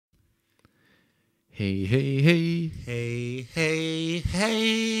Hei, hei, hei. Hei, hei,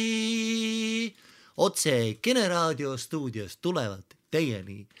 hei. Otse Generaadio stuudios tulevad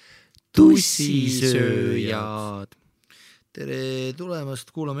teieni Tussisööjad. Tere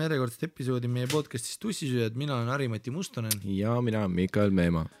tulemast kuulama järjekordset episoodi meie podcastis Tussisööjad. Mina olen Harimati Mustonen. Ja mina Mikael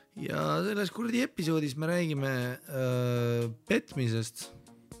Meemaa. Ja selles kuradi episoodis me räägime petmisest,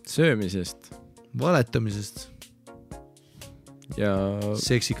 Söömisest. valetamisest Ja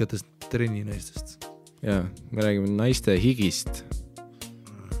seksikatest trenninaistest. ja me räägime naiste higist.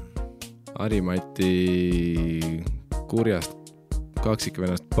 Harimati kurjast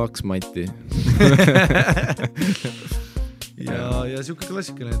kaksikvennast Paks Mati. ja siuke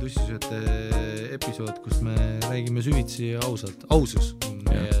klassikaline Tussisööjate episood, kus me räägime süvitsi ausalt. Ausus on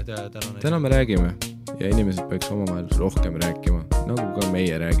meie tänane. Täna me räägime ja inimesed peaks omavahel rohkem rääkima, nagu ka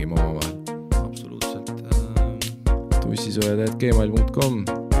meie räägime omavahel. Absoluutselt. tussisööjad@gmail.com.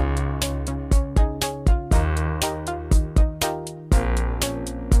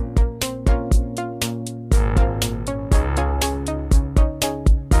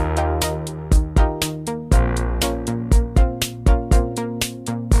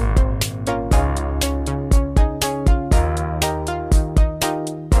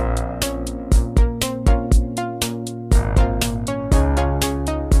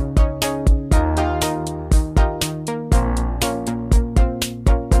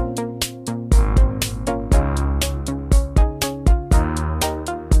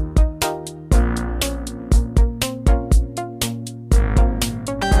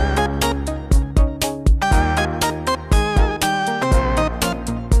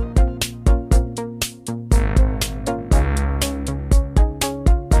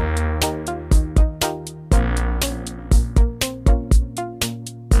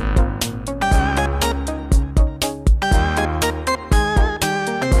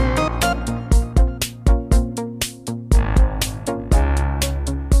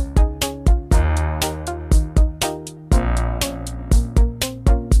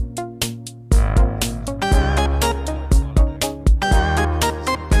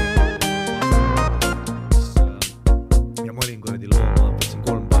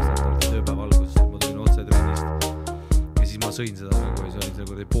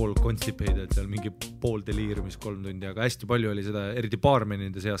 Deliiriumis 3 tundi, aga hästi palju oli seda, eriti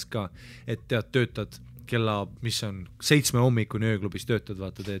baarmenide seas ka, et töötad kella, mis on 7 hommikuni ööklubis töötad,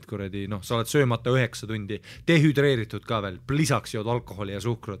 vaata, teed kuradi, sa oled söömata 9 tundi, dehüdreeritud ka veel, lisaks jood alkoholi ja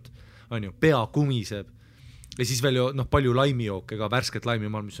suhkrut, on ju, pea kumiseb ja siis veel ju, palju laimijooke ka, värsket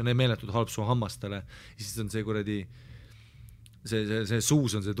laimimaal, mis on meeletud halb su hammastele ja siis on see kuradi see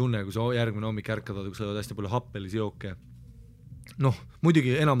suus on see tunne, kui sa järgmine hommik ärkad, kui sa oled hästi palju happelisi jooke.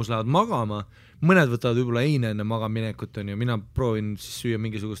 Muidugi enamus lähevad magama, mõned võtavad võib-olla eine enne magaminekut, on ju, mina proovin siis süüa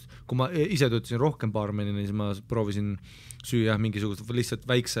mingisugust, kui ma ise töötasin rohkem baarmenina, siis ma proovisin süüa mingisugust lihtsalt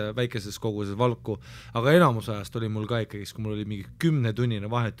väikeses koguses valku, aga enamus ajast oli mul ka ikkagi, kui mul oli mingi 10-tunnine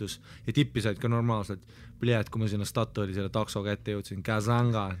vahetus ja tippi said ka normaalselt, kui ma sinna Statoili selle takso kätte jõudsin,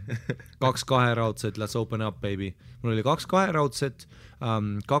 Kazanga, 2 2-raudset, let's open up baby, mul oli 2 2-raudset,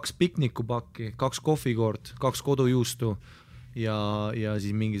 2 piknikupakki, 2 kohvikoort, 2 kodujuustu ja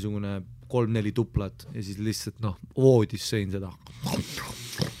siis mingisugune 3-4 tuplat ja siis lihtsalt voodis sõin seda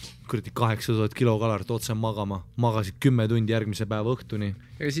kuradi 800 kilokalorit otse magama, magasid 10 tundi järgmise päeva õhtuni.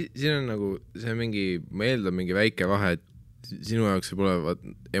 Aga siin on nagu see mingi, ma eeldan mingi väike vahe, et sinu jaoks see pole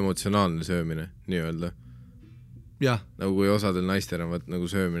emotsionaalne söömine nii-öelda. Jah. Nagu kui osadel naistel on nagu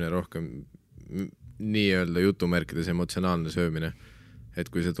söömine rohkem nii-öelda jutumärkides emotsionaalne söömine,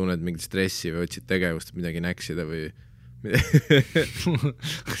 et kui sa tunned mingit stressi või otsid tegevust, midagi näksida või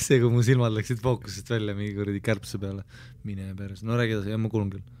see, kui mu silmad läksid fookusest välja mingi kuradi kärbse peale, mine päris, räägi edasi, ma kuulun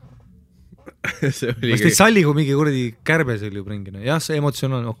küll. Ma teid salli, kui mingi kuradi kärbes oli ju pringine, jah, see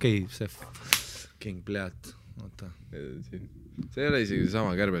emotsionaalne, okei, see king pljat, oota. See ei ole isegi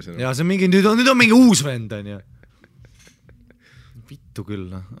sama kärbes. Ja see on mingi, nüüd on mingi uus vend, on ju. Vittu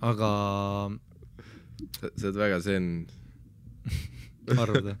küll, aga sa oled väga zen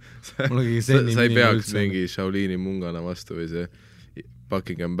arvada. Sa ei peaks mingi Shaolini mungana vastu või see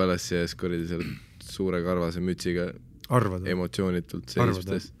Buckingham Palace ees korridi selle suure karvase mütsiga emotsioonitult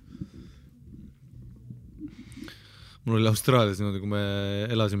seistes. Mul oli Austraalias niimoodi, kui me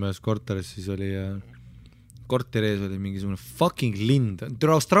elasime ühes korteris, siis oli korteri ees oli mingisugune fucking lind.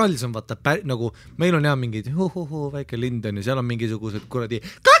 Austraalias on vaata nagu, meil on jah mingid väike lind on ja seal on mingisugused kuradi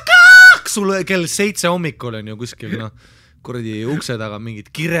sulle kell 7 hommikul on ju kuskil kuradi ukse taga mingid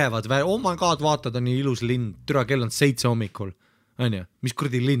kirevad oh my god, vaatad, on nii ilus lind, türa kell on 7 hommikul, on ju, mis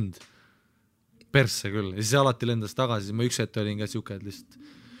kuradi lind? Persse küll, ja siis alati lendas tagasi, siis ma üks hetk olin ka siuke, et lihtsalt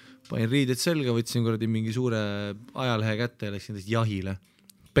panin riided selga, võtsin kuradi mingi suure ajalehe kätte ja läksin jahile.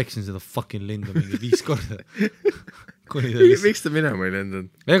 Peksin seda fucking lindu mingi 5 korda. Miks ta minema ei lendanud?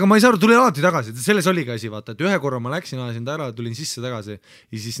 Ega ma ei saa aru, tuli alati tagasi, selles oli ka asi, vaata, et ühe korra ma läksin, ajasin ta ära, tulin sisse tagasi ja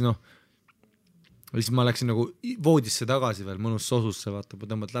siis siis ma läksin nagu voodisse tagasi veel mõnus sosusse, vaata,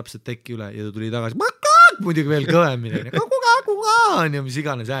 tõmbad läpsed tekki üle ja ta tuli tagasi, muidugi veel kõvemini, ja mis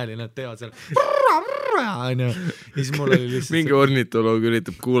iganes hääli nad teevad seal, ja siis mul oli lihtsalt mingi ornitoloog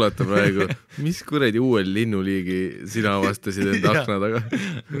üritab kuulata praegu, mis kuradi uuel linnuliigi sina avastasid enda akna taga?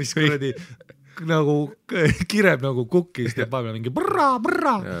 Mis kuradi nagu kireb nagu kukkist ja paebel mingi brra.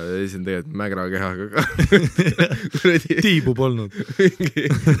 Ja siis on tegelikult mägra kehaga tiibu polnud.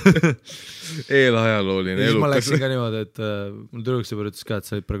 Eelajalooline elukas. Ma läksin ka niimoodi, et mul tüdruksõber ütles ka, et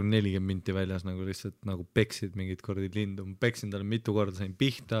sa olid praegu 40 minti väljas nagu lihtsalt nagu peksid mingid kordi lindu. Ma peksin talle mitu korda, sain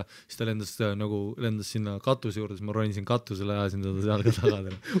pihta, siis ta lendas sinna katuse juurde, siis ma ronisin katusele ja ajasin teda seal ka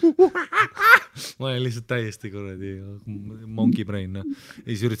tagadele. Ma olen lihtsalt täiesti kuradi monkey brain, no. Ja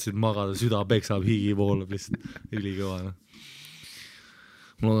siis üritasid magada, süda peksab, higi voolab lihtsalt ülikõva,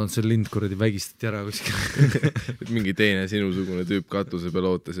 Ma loodan, et see lind kuradi vägistati ära kuskil. Mingi teine sinusugune tüüp katuse peal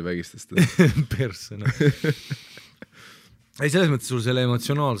ootas ja vägistas ta. Persse, Ei, selles mõttes sul selle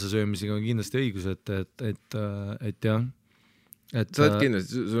emotsionaalse söömisega on kindlasti õigus, et jah.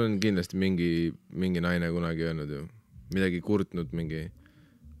 Sul on kindlasti mingi naine kunagi öelnud ju, midagi kurtnud mingi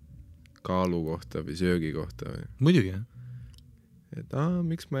kaalu kohta või söögi kohta või? Muidugi, jah. Et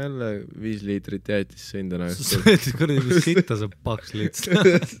miks ma jälle 5 liitrit jäätis sõin täna? Sa sõetis kuradi, mis sitta sa paks lihtsalt.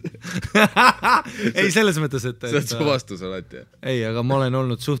 Ei, selles mõttes, et sa oled su vastus alati, jah? Ei, aga ma olen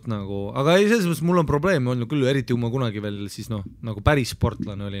olnud suht nagu, aga ei, selles mõttes mul on probleeme olnud küll, eriti kui ma kunagi veel siis nagu päris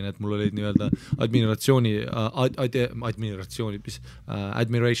sportlane olin, et mul olid nii-öelda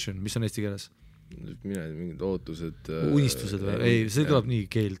admiration, mis on eesti keeles? Mina mingid ootused unistused või? Ei, see tuleb nii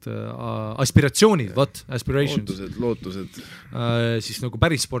keeld aspiratsioonid, aspirations lootused siis nagu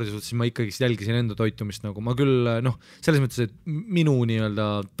päris spordis siis ma ikkagi jälgisin enda toitumist nagu ma küll selles mõttes, et minu nii-öelda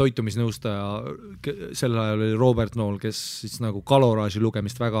toitumisnõustaja sel ajal oli Robert Nool, kes siis nagu kaloraaži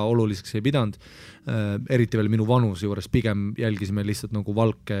lugemist väga oluliseks ei pidanud, eriti veel minu vanuse juures, pigem jälgisime lihtsalt nagu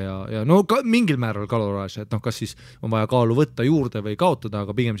valke ja ka mingil määral kaloraaži, et kas siis on vaja kaalu võtta juurde või kaotada,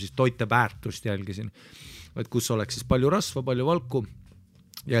 aga pigem siis toite väärtust jälgisin, et kus oleks siis palju rasva, palju valku,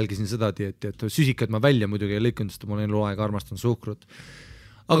 jälgisin seda dieeti, et süsikad ma välja muidugi ei lõikunud, sest ma olen eluaeg armastan suhkrut.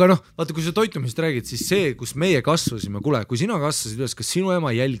 Aga vaata, kui sa toitumist räägid, siis see, kus meie kasvasime, kuule, kui sina kasvasid üles, kas sinu ema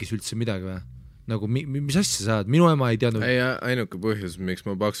jälgis üldse midagi või? Nagu, mis asja sa ajad? Minu ema ei teadnud. Ei, ainuke põhjus, miks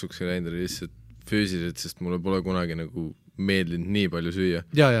ma paksuks ei läinud, oli lihtsalt füüsiliselt, sest mulle pole kunagi nagu meeldinud nii palju süüa.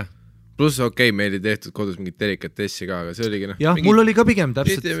 Ja. Pluss meil oli tehtud kodus mingit delikatessi ka, aga see oligi mul oli ka pigem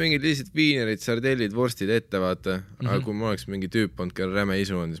täpselt. Mingid lihtsalt viinerid, sardellid, vorstid ette, vaata. Aga kui ma oleks mingi tüüp olnud, kelle räme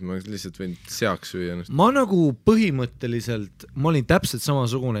isu on, siis ma oleks lihtsalt võinud seaks süüa. Ma nagu põhimõtteliselt, ma olin täpselt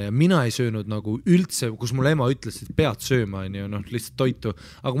samasugune ja mina ei söönud nagu üldse, kus mul ema ütles, et pead sööma, lihtsalt toitu.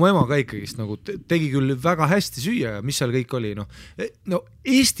 Aga mu ema ka ikkagist nagu tegi küll väga hästi süüa ja mis seal kõik oli.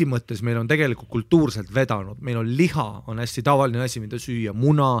 Eesti mõttes meil on tegelikult kultuurselt vedanud. Meil on liha, on hästi tavaline asi, mida süüa.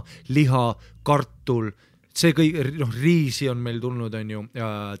 Muna, liha, kartul, see kõik, riisi on meil tulnud, on ju,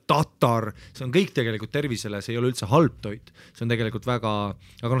 tatar, see on kõik tegelikult tervisele, see ei ole üldse halb toit, see on tegelikult väga,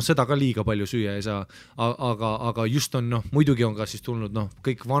 aga seda ka liiga palju süüa ei saa, aga just on, muidugi on ka siis tulnud,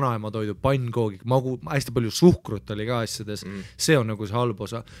 kõik vanaema toidu, pannkoogid, hästi palju suhkrut oli ka asjades, see on nagu see halb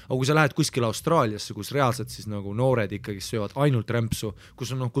osa, aga kui sa lähed kuskil Austraaliasse, kus reaalselt siis nagu noored ikkagi söövad ainult rämpsu,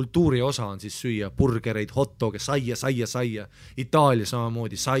 kus on kultuuri osa on siis süüa burgereid, hotdoge, saia, Itaalia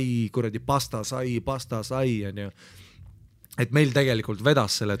samamoodi, kuradi pasta, et meil tegelikult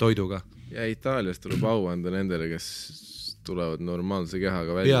vedas selle toiduga. Ja Itaalias tuleb au anda nendele, kes tulevad normaalse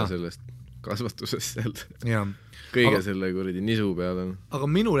kehaga välja sellest kasvatusest sealt. Kõige selle kuradi nisu peale. Aga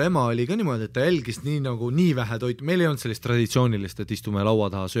minul ema oli ka niimoodi, et ta jälgis nii vähe toitu. Meil ei olnud sellist traditsioonilist, et istume laua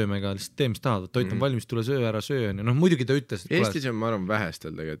taha söömega, lihtsalt tee, mis tahad, toit on valmis, tule söö ära söö. Muidugi ta ütles, et Eestis on, ma arvan,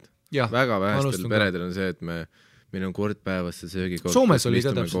 vähestel tegelikult. Väga vähestel peredel on see, et meil on kord päevast see söögikoht. Soomes oli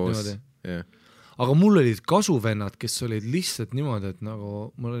ka täpselt niimoodi. Aga mul olid kasuvennad, kes olid lihtsalt niimoodi, et nagu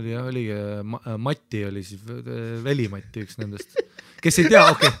mul oli Mati oli siis Velimati üks nendest, kes ei tea,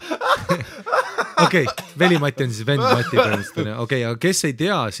 okei, Velimati on siis vend Mati põhimõtteliselt, aga kes ei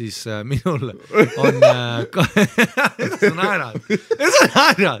tea, siis minul on sa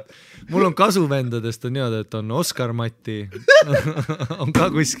naerad. Mul on kasuvendadest on niimoodi, et on Oskar Mati, on ka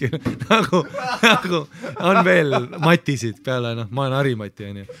kuskil, nagu on veel Matisid peale, ma olen Harri Mati,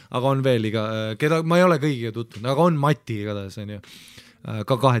 aga on veel keda ma ei ole kõigiga tutvunud, aga on Mati igatahes,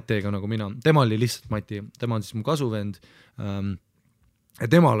 ka 2T-ga nagu mina, tema oli lihtsalt Mati, tema on siis mu kasuvend ja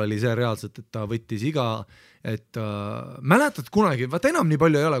temal oli see reaalselt, et ta võttis et mäletad kunagi, vaata enam nii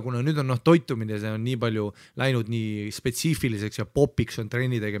palju ei ole, kuna nüüd on toitumine, see on nii palju läinud nii spetsiifiliseks ja popiks on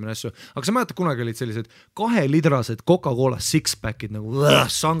trenni tegemine asju, aga sa mäletad kunagi olid sellised 2-litrased Coca-Cola six-packid nagu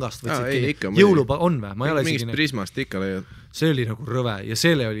sangast võtsid jõulupa, on või? Ma ei ole mingist prismast ikka leiad. See oli nagu rõve ja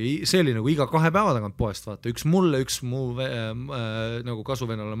see oli nagu iga 2 päeva tagant poest, vaata, üks mulle, üks mu nagu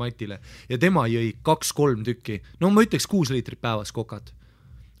kasuvennale Matile ja tema jõi 2-3 tükki, no ma ütleks 6 liitrit päevas kokat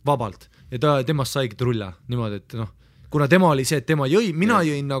vabalt ja temast saigi trulla niimoodi, et kuna tema oli see, et tema jõi, mina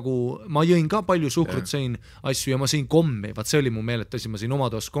jõin nagu, ma jõin ka palju suhkrut, sõin asju ja ma sõin kommi, vaat see oli mu meeletõsi, ma sõin oma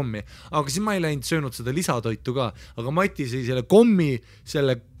toast kommi, aga siis ma ei läinud söönud seda lisatoitu ka, aga Mati sõi selle kommi,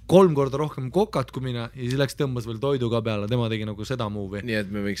 selle 3 korda rohkem kokat kui mina ja siis läks tõmbas veel toidu ka peale, tema tegi nagu seda move'i. Nii et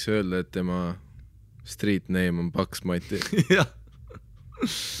me võiks öelda, et tema street name on Paks Mati. Jah.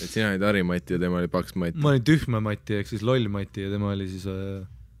 Et sina olid Harri Mati ja tema oli Paks Mati. Ma olin Tühme Mati ehk siis Loll Mati ja tema oli siis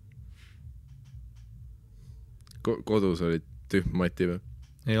kodus olid Tühme Mati või?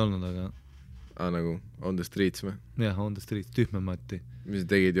 Ei olnud, aga nagu on the streets või? Jah, on the streets, Tühme Mati. Mis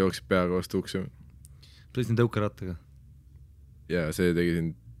sa tegid, jooksid peaga vastu ukse või? Sõitsin tõukerattaga. Ja see tegi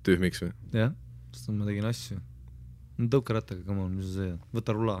sind tühmiks või? Jah, sest ma tegin asju. Tõukerattaga, come on, mis sa see?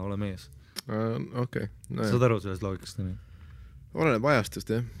 Võta rula, ole mees. Okei. Saad aru sellest loogikast? Oleneb ajastust,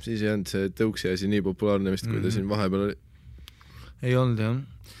 jah. Siis ei olnud see tõuksi asi nii populaarne vist, kui ta siin vahepeal oli. Ei olnud, jah.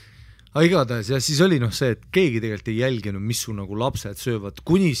 Aga igatahes, ja siis oli see, et keegi tegelikult ei jälginud, mis su nagu lapsed söövad,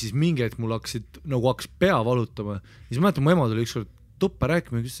 kuni siis mingi hetk mul hakkas pea valutama. Ja siis mäletan, mu ema tuli ükskord tuppa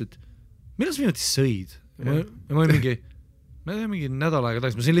rääkima ja küsis, et millal sa viimati sõid? Ja ma olin mingi nädal aega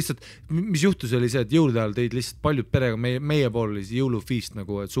tagasi, ma sõin lihtsalt, mis juhtus oli see, et jõulude ajal teid lihtsalt paljud perega, meie pool oli see jõulufiist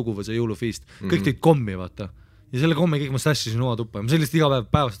nagu, et suguvõsa jõulufiist, kõik teid kommi, vaata. Ja selle kommi kõik ma stassisin oma tuppa ja ma sõin lihtsalt iga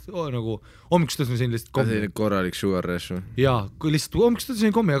päevast nagu hommikust tõstin sõin lihtsalt kommi. See oli korralik sugar rush või? Jaa, kui lihtsalt hommikust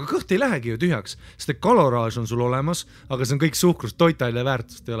tõstin kommi, aga kõht ei lähegi ju tühjaks, sest et kaloraaž on sul olemas, aga see on kõik suhkrust, toitaile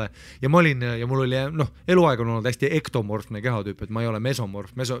väärtust ei ole. Ja mul oli, eluaeg on olnud hästi ektomorfne kehotüüp, et ma ei ole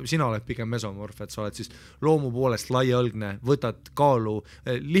mesomorf, sina oled pigem mesomorf, et sa oled siis loomu poolest laiaõlgne, võtad kaalu,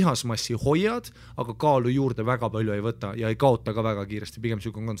 lihasmassi hoiad, aga kaalu juurde väga palju ei võta ja ei kaota ka väga kiiresti, pigem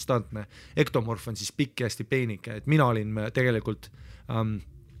siuke konstantne. Ektomorf on siis pikk ja hästi peenik. Et mina olin tegelikult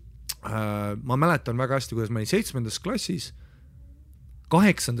ma mäletan väga hästi, kuidas ma olin 7. klassis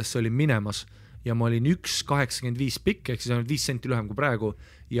 8. olin minemas ja ma olin 1,85 pikk ehk siis on 5 senti lühem kui praegu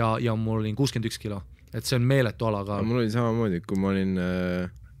ja mul olin 61 kilo, et see on meeletu alaga. Mul oli samamoodi, kui ma olin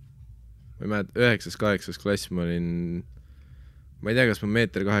ma ei mäleta, 9.-8. klass ma olin, ma ei tea, kas ma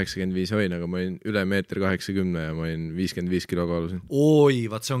 1,85 m olin, aga ma olin üle 1,80 m ja ma olin 55 kilo kaalusin. Oi,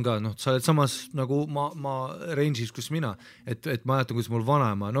 vaat see on ka, sa oled samas nagu ma range'is, kus mina, et ma mäletan, kus mul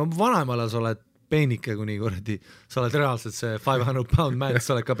vanaemale sa oled peenike kuni kuradi, sa oled reaalselt see 500 pound man,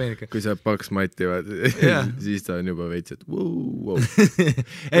 sa oled ka peenike. Kui sa Paks Mati siis ta on juba veits, et wow.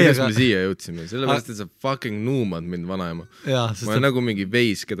 Kuidas me siia jõudsime? Sellepärast, et sa fucking nuumad mind vanaema. Ma olen nagu mingi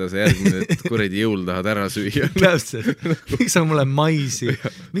veis, keda sa järgmine kuradi jõul tahad ära süüa. Täpselt. Miks sa mulle maisi?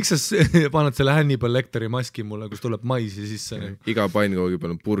 Miks sa paned selle Hannibal Lecteri maski mulle, kus tuleb maisi sisse? Iga pannkoogi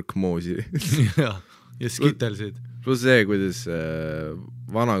peal on purk moosi. Ja skitelsid. Plus see, kuidas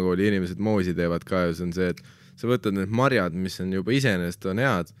vanakooli inimesed moosi teevad ka ja see on see, et sa võtad need marjad, mis on juba iseenesest on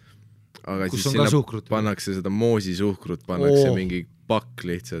head, aga kus siis sinna pannakse seda moosi suhkrut, pannakse mingi pakk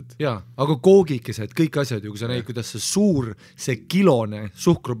lihtsalt. Jaa, aga koogikesed, kõik asjad ju, kui sa näid, kuidas see kilone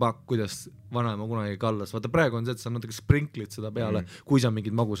suhkrupakk, kuidas vanaema kunagi kallas. Vaata praegu on see, et sa natuke sprinklid seda peale, kui sa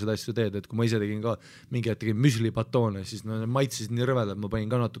mingid magusad asju teed, et kui ma ise tegin ka mingi tegin müslipatoone, siis maitsesid nii rõvedad, ma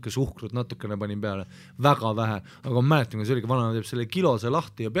panin ka natuke suhkrut, natukene panin peale, väga vähe, aga ma mäletan, kui see oligi, vanaema teeb selle kilose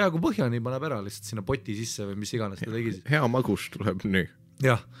lahti ja peaaegu põhjani paneb ära lihtsalt sinna poti sisse või mis iganes ta tegi. Hea magus tuleb nii.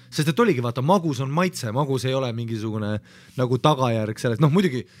 Jah, sest et oligi, vaata, magus on maitse, magus ei ole mingisugune nagu tagajärg sellest,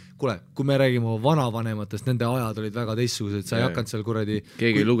 muidugi, kuule, kui me räägime vanavanematest, nende ajad olid väga teistsugused, sa ei hakanud seal kuradi...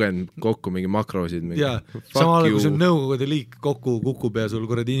 Keegi ei lugenud kokku mingi makrosid. Jaa, samal kui sul nõukogude liik kokku kukub ja sul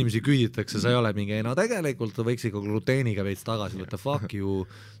kuradi inimesi küüditakse, sa ei ole mingi, tegelikult võiks ikka gluteeniga veits tagasi võtta, fuck you.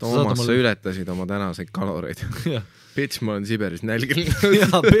 Toomas, sa ületasid oma tänaseid kaloreid. Bitch, ma olen Siberis nälgil.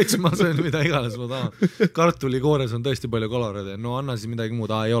 Jaa, bitch, ma söön mida iganes ma tahan. Kartulikoores on tõesti palju kaloreid, no anna siis midagi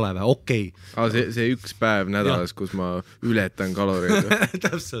muud, ei ole või, okei. See üks päev nädalas, kus ma ületan kaloreid.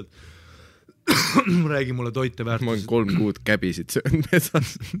 Täpselt. Räägi mulle toite väärtus. Ma olen 3 kuud käbisid söön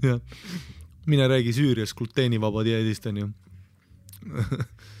metsas. Mine räägi Süürias gluteenivaba dieedist on ju.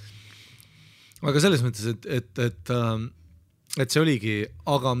 Aga selles mõttes, et see oligi,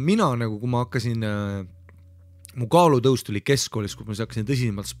 aga mina nagu, kui ma hakkasin mu kaalutõus tuli keskkoolis, kui ma hakkasin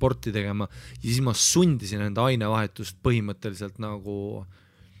tõsisemalt sporti tegema ja siis ma sundisin enda ainevahetust põhimõtteliselt nagu,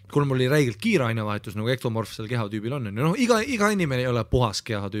 kui mul oli räigelt kiire ainevahetus, nagu ektomorfsel kehatüübil on, noh, iga inimene ei ole puhas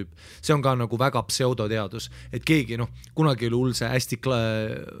kehatüüp, see on ka nagu väga pseudoteadus, et keegi, noh, kunagi oli hull see hästi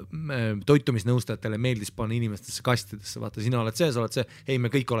toitumisnõustajatele meeldis panna inimestesse kastidesse, vaata, sina oled see, ei, me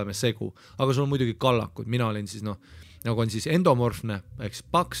kõik oleme segu, aga sul on muidugi kallakud, mina olin siis, noh, nagu on siis endomorfne, eks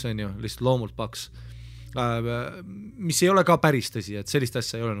paks on ju, lihtsalt loomult paks, mis ei ole ka päris tõsi, et sellist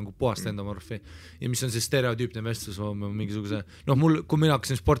asja ei ole nagu puhast endomorfi ja mis on see stereotüüpne vestlusloom mingisuguse, noh mul, kui mina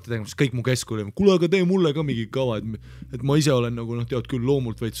hakkasin sporti tegema, siis kõik mu keskkooli, kuule aga tee mulle ka mingi kava, et ma ise olen nagu, noh tead küll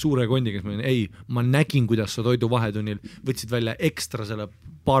loomult vaid suure kondiga, ei, ma nägin, kuidas sa toidu vahetunnil võtsid välja ekstra selle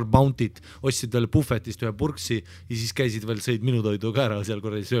paar bounty't, ostsid veel puhvetist ühe purksi ja siis käisid veel, sõid minu toidu ka ära seal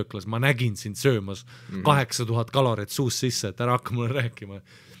korrali sööklas, ma nägin sind söömas 8000 kalorit suust sisse, et ära hakka mulle rääkima.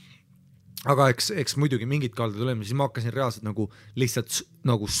 Aga eks muidugi mingid kaldud olema, siis ma hakkasin reaalselt nagu lihtsalt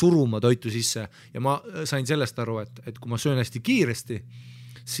nagu suruma toitu sisse ja ma sain sellest aru, et kui ma söön hästi kiiresti,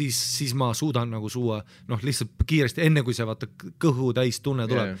 siis ma suudan nagu suua, noh lihtsalt kiiresti, enne kui see vaata kõhu täis tunne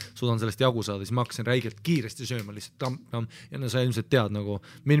tuleb, suudan sellest jagu saada, siis ma hakkasin räigelt kiiresti sööma lihtsalt tam, ja no sa ilmselt tead nagu,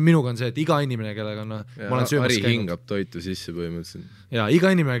 minuga on see, et iga inimene, kellega ma olen söömas käinud. Hari hingab toitu sisse põhimõtteliselt. Ja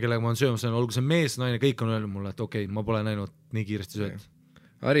iga inimene, kellega ma olen söömas, olgu see mees, naine, kõik on öelnud mulle, et okei, ma pole näinud nii kiiresti sööt.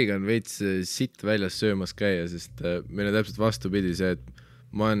 Hariga on veits sitt väljas söömas käia, sest meil on täpselt vastupidi see, et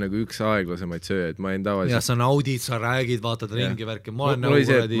ma olen nagu üks aeglasemaid sööjaid, ma olin tavaliselt... Ja sa naudid, sa räägid, vaatad ringi värki, ma olen nagu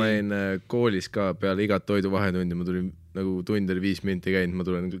kuradi... Ma olin koolis ka peale igat toidu vahetundi, ma tulin nagu tund oli 5 minti käinud, ma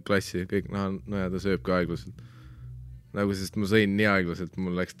tulen klassi, kõik ja ta sööb ka aeglaselt. Nagu sest ma sõin nii aeglaselt,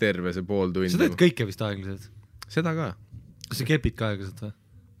 mul läks terve see pool tundi. Sa teed kõike vist aeglaselt? Seda ka. Kas sa kepid ka aeglaselt või?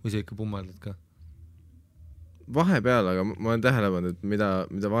 Või sa ikka pummaldad ka? Vahepeal, aga ma olen tähele pannud, et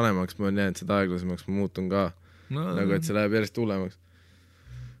mida vanemaks ma olen jäänud, seda aeglasemaks ma muutun ka. Nagu, et see läheb järjest tullemaks.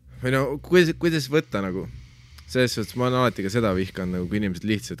 Või no, kuidas võtta nagu? Selles suhtes ma olen alati ka seda vihkanud, nagu kui inimesed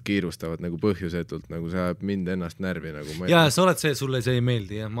lihtsalt kiirustavad nagu põhjusetult, nagu see ajab mind ennast närvi. Nagu ja sa oled see, sulle see ei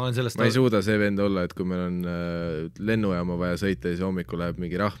meeldi, jah? Ma ei suuda see vend olla, et kui meil on lennujaama vaja sõita, siis hommikul läheb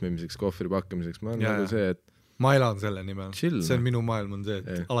mingi rahmimiseks, kohvri pakkimiseks. Ma olen nagu see, et ma elan selle nimel, see on minu maailm on see,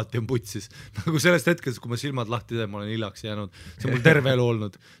 et alati on putsis. Nagu sellest hetkest, kui ma silmad lahti teen, ma olen hiljaks jäänud. See on mul terve elu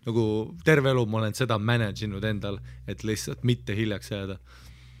olnud. Nagu terve elu ma olen seda managinud endal, et lihtsalt mitte hiljaks jääda.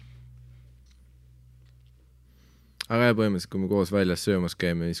 Aga põhimõtteliselt, kui me koos väljas söömas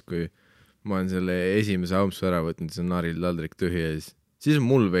käime, siis kui ma olen selle esimese ampsu ära võtnud, siis on Naril taldrik tühi ja siis on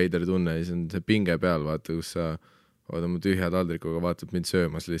mul veider tunne, siis on see pinge peal, vaata, kus sa oled oma tühja taldrikuga, vaatad mind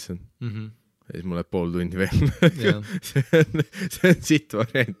söömas lihtsalt. Ja siis mul läheb pool tundi veel. see on sitt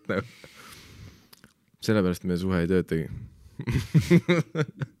variant nagu. Sellepärast meie suhe ei töötagi.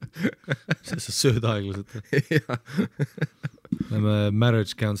 sa sööd aeglaselt. Lähme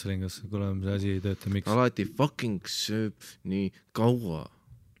marriage counselingus, kui oleme see asi ei tööta, miks? Alati fucking sööb nii kaua.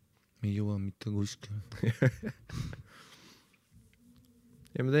 Me ei jõua mitte kuskil.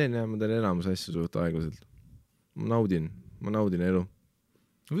 Ja ma teen enamus asju suht aeglaselt. Ma naudin elu.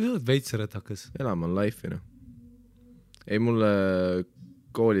 Või sa oled veitseretakas? Elama on life'i, noh. Ei, mulle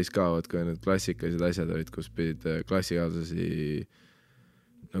koolis ka, kui need klassikalised asjad olid, kus pidid klassikaaslasi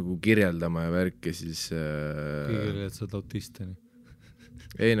nagu kirjeldama ja värki, siis... Kõigile, et sa oled autist, nii?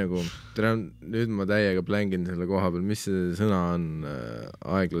 Ei, nagu, nüüd ma täiega plängin selle koha peal, mis see sõna on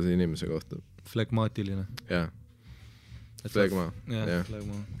aeglase inimese kohta? Flegmaatiline. Jah. Flegma.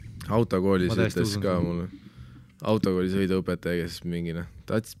 Autokoolis ütles ka mulle. Autokooli sõiduõpetaja, kes mingina,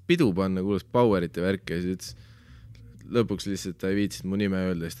 ta tahtis pidu panna, kuulas Powerit ja värki ja siis ütles, lõpuks lihtsalt ta ei viitsid mu nime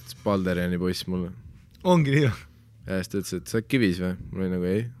öelda, siis ta ütles Balderiani poiss mulle. Ongi nii? Ja siis ta ütles, et sa oled Kivis või? Mul oli nagu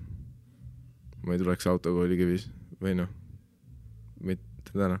ei. Ma ei tuleks autokooli Kivis. Või noh,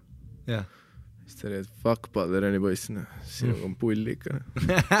 mitte täna. Ja. Siis ta oli, et fuck Balderiani poiss, sinuga on pull ikka.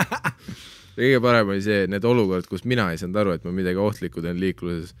 Kõige parem oli see, need olukord, kus mina ei saanud aru, et ma midagi ohtlikku teen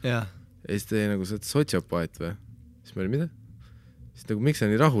liikluses. Ja siis ta oli nagu, sa oled sotsiopaat või? Siis ma oli, mida? Siis nagu, miks sa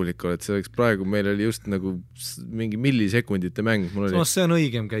nii rahulik oled? See oleks praegu, meil oli just nagu mingi millisekundite mäng. See on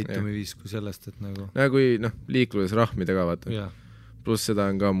õigem käitumiviis kui sellest, et nagu... kui liikluses rahmida ka, vaata. Pluss seda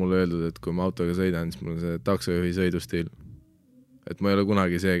on ka mulle öeldud, et kui ma autoga sõidan, siis mul on see taksojuhi sõidustiil. Et ma ei ole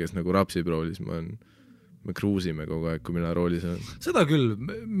kunagi see, kes nagu rapsib roolis, me kruusime kogu aeg, kui mina roolis olen. Seda küll,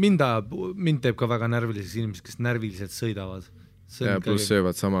 mind teeb ka väga närviliseks inimesed, kes närviliselt sõidavad. Ja pluss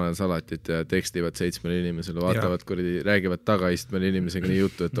söövad samal ajal salatit ja tekstivad 7 inimesele, vaatavad, räägivad tagaistmel inimesega nii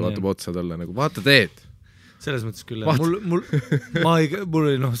juttu, et ta vaatab otsa talle nagu, vaata teed. Selles mõttes küll, mul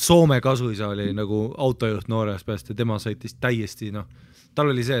oli Soome kasuisa oli nagu autojuht noorest pääst ja tema sõitis täiesti,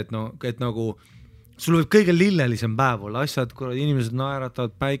 tal oli see, et nagu sul võib kõige lillelisem päev olla, asjad, inimesed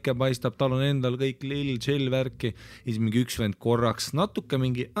naeratavad, päike paistab, tal on endal kõik lill, chill värki, ja siis mingi üks vend korraks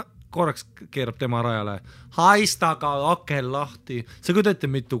keerab tema rajale, haistaga aken lahti, sa kujutad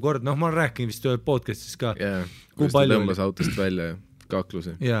mitu kord, noh ma olen rääkinud vist podcastis ka, kui palju tõmbas autost välja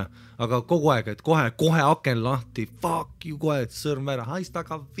kaklusi. Aga kogu aeg, et kohe aken lahti, fuck you, kohe sõrm ära,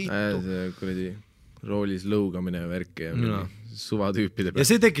 haistaga vittu. See kuradi roolis lõugamine värki ja suvatüüpide peal. Ja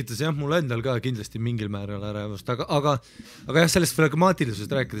see tekitas mul endal ka kindlasti mingil määral ärevust, aga jah, sellest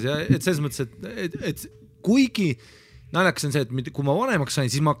flegmaatilisusest rääkides, et selles mõttes, et kuigi naljakas on see, et kui ma vanemaks sain,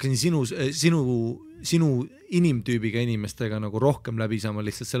 siis ma hakkasin sinu inimtüübiga inimestega nagu rohkem läbi saama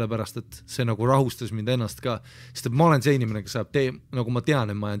lihtsalt sellepärast, et see nagu rahustas mind ennast ka, sest et ma olen see inimene, kes saab nagu ma tean,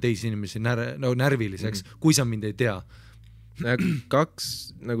 et ma olen teisi inimesi närviliseks, kui sa mind ei tea.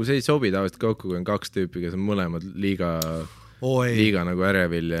 Nagu see ei sobi tavaliselt kokku, kui on kaks tüüpi, kes on mõlemad liiga nagu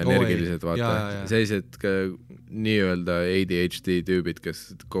ärevil ja energilised, vaata. Sellised nii-öelda ADHD tüübid, kes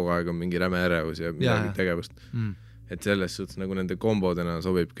kogu aeg on mingi räme ärevus ja midagi tegevust. Et selles suhtes nagu nende kombodena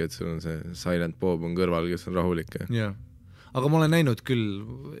sobibki, et sul on see silent Bob on kõrval, kes on rahulik. Aga ma olen näinud küll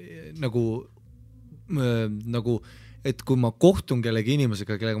nagu et kui ma kohtun kellegi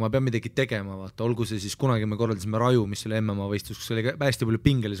inimesega, kellega ma pean midagi tegema, vaata, olgu see siis kunagi me korraldasime Raju, mis oli MMA võistlus, kus oli hästi palju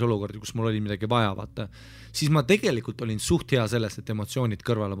pingelisi olukordi, kus mul oli midagi vaja, vaata, siis ma tegelikult olin suht hea sellest, et emotsioonid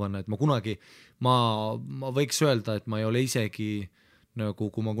kõrvale panna, et ma kunagi, ma võiks öelda, et ma ei ole isegi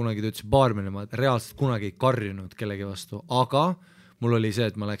nagu, kui ma kunagi töötasin baarmine, ma reaalselt kunagi ei karjunud kellegi vastu, aga mul oli see,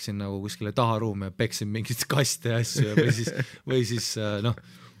 et ma läksin nagu kuskile taharuumi ja peksin mingit kaste ja asju või siis noh,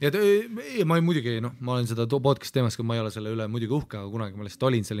 ja ma muidugi, ma olen seda podcast teemas, kui ma ei ole selle üle muidugi uhke, aga kunagi ma lihtsalt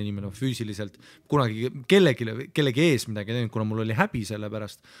olin selle inimene füüsiliselt, kunagi kellegi ees midagi teinud, kuna mul oli häbi selle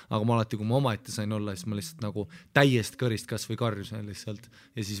pärast, aga ma alati, kui ma omaette sain olla, siis ma lihtsalt nagu täiest kõrist kas või karjusin lihtsalt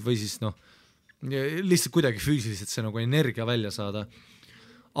ja siis või siis lihtsalt kuidagi füüsiliselt see nagu energia välja saada.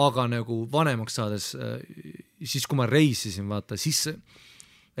 Aga nagu vanemaks saades, siis kui ma reisisin, vaata, siis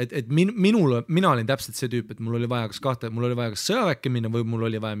et mina olin täpselt see tüüp, et mul oli vaja kas sõjaväkke minna või mul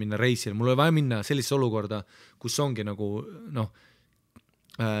oli vaja minna reisile, mul oli vaja minna sellisesse olukorda, kus ongi nagu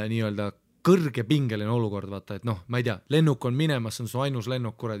nii-öelda kõrgepingeline olukord, vaata, et ma ei tea, lennuk on minemas, see on su ainus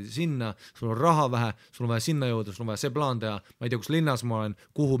lennuk kuradi sinna, sul on raha vähe, sul on vaja sinna jõuda, sul on vaja see plaan teha, ma ei tea, kus linnas ma olen,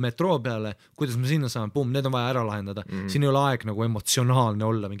 kuhu metroo peale, kuidas ma sinna saan, need on vaja ära lahendada, siin ei ole aeg nagu emotsionaalne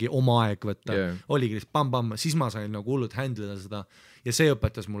olla, mingi oma aeg võtta, oligi lihtsalt pam-pam, siis ma sain nagu hullult handleda seda ja see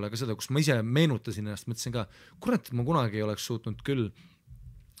õpetas mulle ka seda, kus ma ise meenutasin ennast, mõtlesin ka, kurat, et ma kunagi ei oleks suutnud küll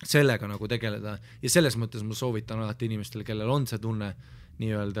sellega nagu tegeleda ja selles mõttes ma soovitan alati inimestele, kellel on see tunne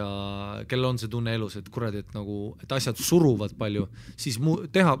nii-öelda, kellel on see tunne elus, et kuradi, et nagu, et asjad suruvad palju, siis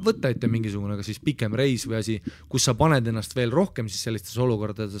võtta ette mingisugune ka siis pikem reis või asi, kus sa paned ennast veel rohkem siis sellistesse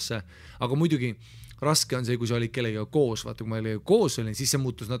olukordadesse, aga muidugi raske on see, kui sa olid kellega koos, vaata, kui ma olin koos olin, siis see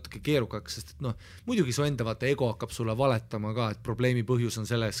muutus natuke keerukaks, sest et muidugi su enda vaata ego hakkab sulle valetama ka, et probleemi põhjus on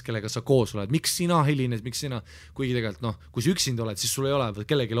selles, kellega sa koos oled, miks sina helines, miks sina, kuigi tegelikult kui sa üksinda oled, siis sul ei ole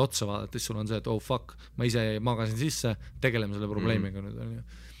kellelegi otsa vaadata, siis sul on see, et oh fuck, ma ise magasin sisse, tegeleme selle probleemiga nüüd on ju.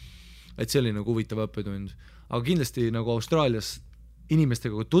 Et see oli nagu huvitav õppetund, aga kindlasti nagu Austraalias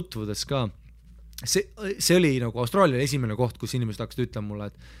inimestega tutvudes ka, see oli nagu Austraalia esimene koht, kus inimesed hakkasid ütlema mulle,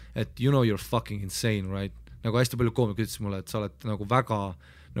 et you know you're fucking insane, right? Nagu hästi palju koomikud ütlesid mulle, et sa oled nagu väga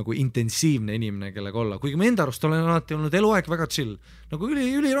nagu intensiivne inimene, kellega olla. Kuigi ma enda arust olen alati olnud eluaeg väga chill. Nagu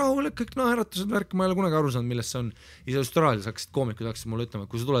ülirahulik, kõik äratused värk, ma ei ole kunagi aru saanud, millest see on. Ja Austraalias koomikud hakkasid mulle ütlema,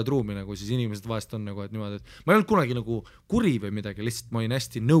 et kui sa tuled ruumi, nagu, siis inimesed vahest on nagu, et niimoodi, et ma ei olnud kunagi nagu kuri või midagi, lihtsalt ma olin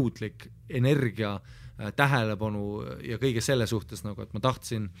hästi nõudlik energia, tähelepanu ja kõige selle suhtes, nagu, et ma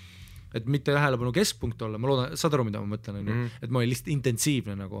tahtsin et mitte tähelepanu keskpunkt olla, ma loodan, saad aru, mida ma mõtlen, et ma olin lihtsalt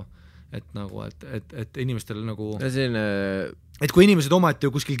intensiivne nagu, et inimestel nagu et kui inimesed omaette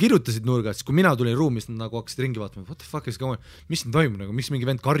ju kuskil kirjutasid nurga, siis kui mina tulin ruumi, siis nad nagu hakkasid ringi vaatama, what the fuck is going on, mis siin toimub nagu, miks mingi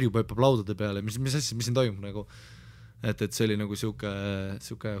vend karjub hüppab laudade peale, mis asja, mis siin toimub nagu, et see oli nagu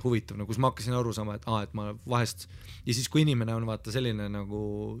siuke huvitav, nagu kus ma hakkasin aru saama, et ma vahest ja siis kui inimene on vaata selline nagu,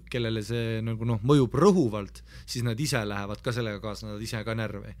 kellele see nagu mõjub rõhuvalt, siis nad ise lähevad ka sellega kaasa, nad ise ka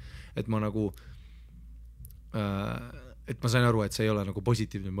närvi, et ma nagu et ma sain aru, et see ei ole nagu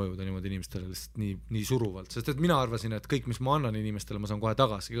positiivne mõjuda niimoodi inimestele lihtsalt nii suruvalt, sest et mina arvasin, et kõik, mis ma annan inimestele, ma saan kohe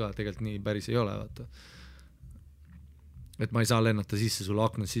tagasi ka, tegelikult nii päris ei ole, vaata. Et ma ei saa lennata sisse, sulle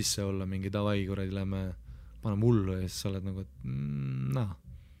akna sisse olla mingi davai, kuradi lähme pane mullu ja siis sa oled nagu, et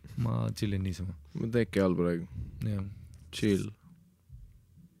ma chillin niisama. Ma teeki all praegu. Jah. Chill.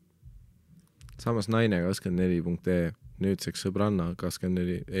 Samas naine 24.ee, nüüdseks sõbranna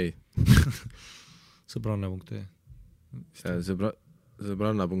 24, ei. Sõbranna.ee.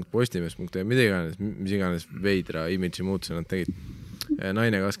 sõbranna.postimees.ee, mis iganes veidra imidži muutuse nad tegid.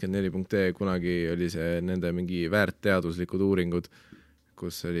 Naine24.ee, kunagi oli see nende mingi väärteaduslikud uuringud,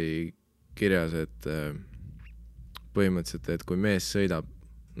 kus oli kirjas, et põhimõtteliselt, et kui mees sõidab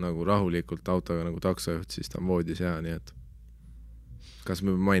nagu rahulikult autoga nagu taksojuht, siis ta on voodis hea, nii et kas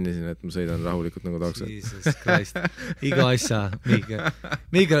ma mainisin, et ma sõidan rahulikult nagu taksojuht? Jesus Christ, iga asja,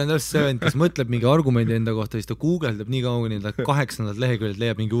 Mihkel on täpselt see vend, kes mõtleb mingi argumendi enda kohta, siis ta guugeldab nii kaua, kuni ta 8. leheküljelt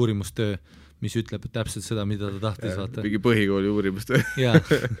leiab mingi uurimustöö, mis ütleb täpselt seda, mida ta tahtis vaata. Mingi põhikooli uurimust. Jaa,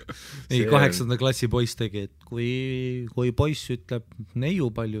 mingi 8. klassi poiss tegi, et kui poiss ütleb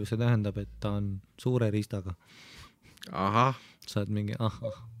neiu palju, see tähendab, et ta on suure riistaga. Ahah. Sa oled mingi,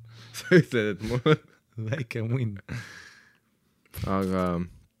 Sa ütled, et mul väike munn. Aga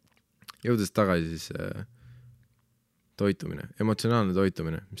jõudes tagasi siis toitumine, emotsionaalne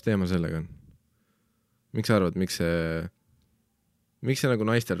toitumine, mis teema sellega on? Miks sa arvad, miks see nagu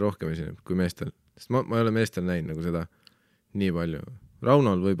naistel rohkem esineb kui meestel? Sest ma ei ole meestel näinud nagu seda nii palju.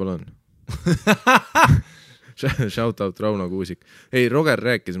 Raunol võib-olla on. Shout out Rauno Kuusik. Ei, Roger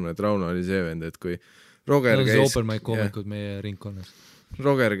rääkis mulle, et Rauno oli see vend, et kui Roger käis... open mic koomikud meie ringkonnas.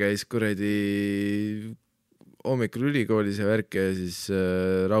 Roger käis kuredi hommikul ülikoolis ja värk ja siis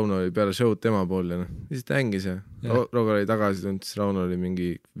Rauno oli peale show'd tema pool ja siis ta hängis ja Roger oli tagasi tulnud, siis Rauno oli mingi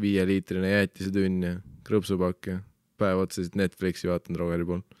 5-liitrine jäätise tünn ja krõpsupakk ja päev otsesid Netflixi vaatanud Rogeri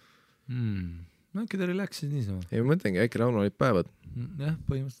pool. Äkki ta relaxis niisama? Ei, ma mõtlengi, äkki Rauno olid päevad. Jah,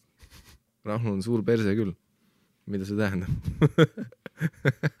 põhimõtteliselt. Rauno on suur perse küll. Mida see tähendab?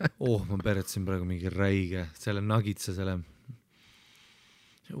 Ma peretasin praegu mingi räige, selle nagitsa, selle...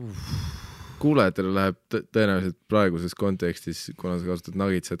 Kuulajatele läheb tõenäoliselt praeguses kontekstis, kuna sa kasutad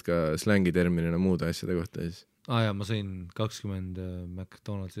nagitsad ka slängiterminina muude asjade kohta. Siis. Jaa, ma sõin 20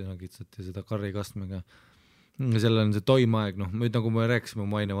 McDonaldsi nagitsat ja seda karrikastmega. Sellel on see toimaeg, nagu me rääkisime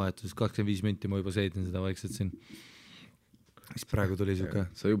oma ainevahetuses, 25 minti ma juba seedin seda vaikselt siin. Siis praegu tuli siuke...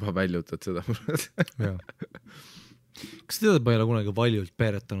 Sa juba väljutad seda. Jaa. Kas sa tead, et ma ei ole kunagi valjult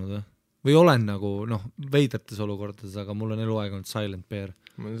peeretanud või olen nagu, veidrates olukordades, aga mul on eluaeg olnud silent peer.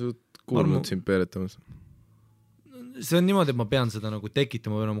 Ma olen kuulnud sind peeretamas. See on niimoodi, et ma pean seda nagu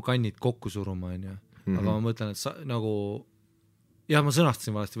tekitama või oma kannid kokku suruma, aga ma mõtlen, et nagu ma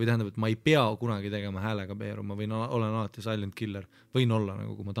sõnastasin valesti või tähendab, et ma ei pea kunagi tegema häälega peeru, ma olen alati silent killer, võin olla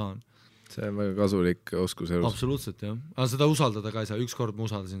nagu, kui ma tahan. See on väga kasulik oskus elus. Absoluutselt, jah. Aga seda usaldada ka ei saa, ükskord ma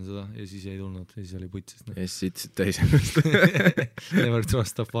usaldasin seda ja siis ei tulnud, ja siis oli putsis. Ja siis sitsid täisendust. Never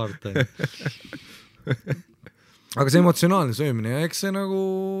trust a part. Aga see emotsionaalne söömine, eks see nagu,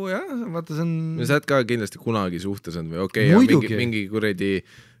 vaata see on... Sa oled ka kindlasti kunagi suhtes on või mingi kuredi...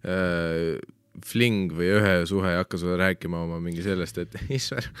 fling või ühe suhe hakka sulle rääkima oma mingi sellest, et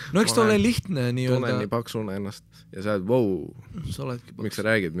eks ta ole lihtne nii-öelda. Tunnen nii paksuna ennast ja sa oled, miks sa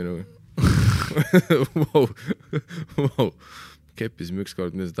räägid minuga? Keppisime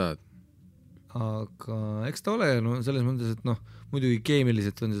ükskord, mida sa tahad? Aga eks ta ole, selles mõttes, et muidugi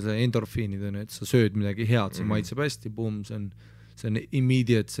keemiliselt on see endorfiinid, et sa sööd midagi head, see maitseb hästi, see on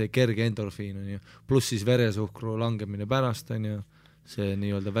immediate, see kerge endorfiin, pluss siis veresuhkru langemine pärast, see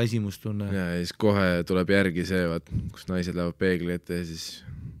nii-öelda väsimustunne. Ja siis kohe tuleb järgi see, kus naised lähevad peegli ette ja siis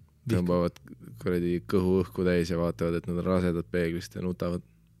tõmbavad kuradi kõhu õhku täis ja vaatavad, et nad on rasedad peeglist ja nutavad.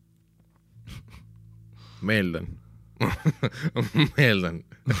 Meeldan.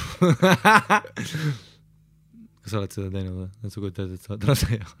 Kas sa oled seda teinud? Et sa kujutad, et sa oled rase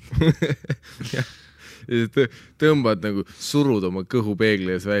ja tõmbad nagu, surud oma kõhu peegli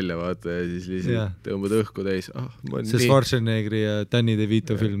ees välja, vaata, ja siis lihtsalt tõmbad õhku täis. See Schwarzeneggeri ja Danny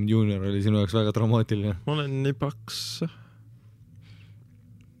DeVito film Junior oli sinu jaoks väga dramaatiline. Ma olen nii paks.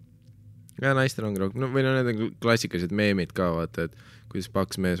 Ja naistel ongi rohkem. Või need on klassikalised meemid ka, vaata, et kuidas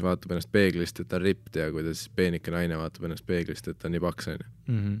paks mees vaatab ennast peeglist, et ta on ript ja kuidas peenike naine vaatab ennast peeglist, et ta on nii paks.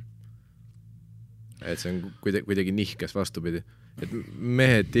 Et see on kuidagi nihkes vastupidi. Et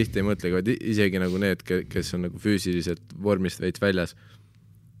mehed tihti ei mõtlegi, vaid isegi nagu need, kes on nagu füüsiliselt vormist veits väljas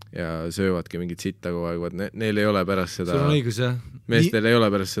ja söövadki mingit sitta kogu aeg, neil ei ole pärast seda... Sul on õigus, jah? Meestel ei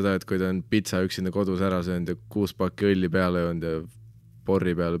ole pärast seda, et kui ta on pitsa üksinda kodus ära söönud ja 6 pakki õlli peale joonud ja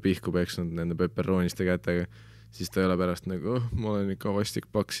porri peale pihku peksnud nende pepperooniste kätega, siis ta ei ole pärast nagu, ma olen ikka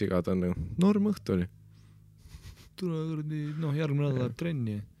vastik paks iga, ta on nagu norm õhtu oli. Tule, järgmine nädal läheb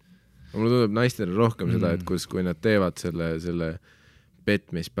trenni. Mulle tundub naistel rohkem seda, et kui nad teevad selle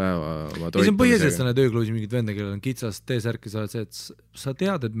petmispäeva oma toitumisega. See on põhiliselt need ööklubis mingid vende, kellel on kitsas T-särk ja sa oled see, et sa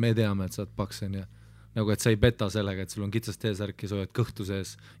tead, et me teame, et sa oled paksen ja nagu et sa ei peta sellega, et sul on kitsas T-särk ja sa oled kõhtu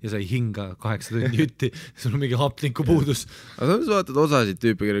sees ja sa ei hinga 8 tundi jutti, sul on mingi hapniku puudus. Aga sa vaatad osasid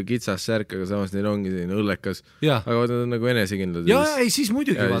tüüpi, kellel kitsas särk, aga samas neil ongi selline õllekas, aga nad on nagu enesekindlad. Ja ei, siis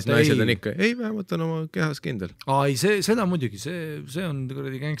muidugi vaata. Naised on ikka, ei, vähemalt on oma kehas kindel. Ei, seda muidugi, see on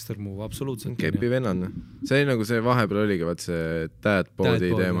kuradi gangster move, absoluutselt. Kepi vennad. See nagu see vahepeal oligi, vaat see dad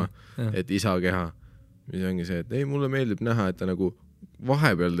body teema, et isa keha, mis ongi see, et ei, mulle meeldib näha, et ta nagu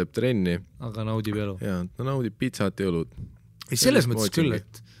vahepeal teeb trenni. Aga naudib elu. Jaa, ta naudib pitsat ja õlut. Ei, selles mõttes küll,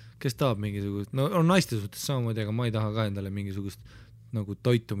 et kes tahab mingisugust, no on naiste suhtes samamoodi, aga ma ei taha ka endale mingisugust nagu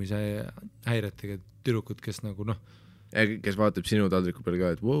toitumise häiretega tüdrukut, kes nagu noh. Kes vaatab sinu taldriku peale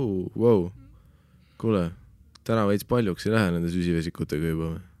ka, et wow, kuule, täna veits paljuks ei lähe nende süsivesikutega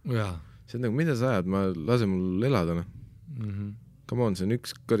juba. Jaa. See on nagu, mida sa ajad, ma lase mul elada. Come on, see on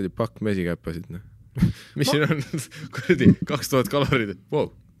üks kõrdi pakk mesikäppasid. Mis siin on? Kõrdi 2000 kalorid.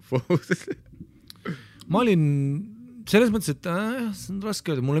 Wow. Ma olin selles mõttes, et see on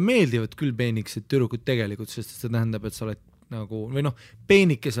raske öelda. Mulle meeldivad küll peenikesed tüdrukud tegelikult, sest see tähendab, et sa oled nagu, või noh,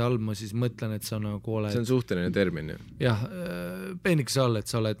 peenikese all ma siis mõtlen, et sa nagu oled... See on suhteline termin. Jah, peenikese all, et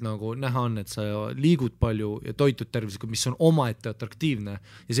sa oled nagu, näha on, et sa liigud palju ja toitud tervislikult, mis on omaette atraktiivne.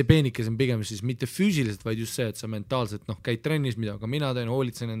 Ja see peenikes on pigem siis mitte füüsiliselt, vaid just see, et sa mentaalselt käid trennis, mida ka mina teen,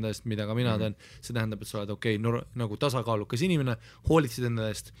 hoolitsen enda eest, mida ka mina teen. See tähendab, et sa oled nagu tasakaalukas inimene, hoolitsid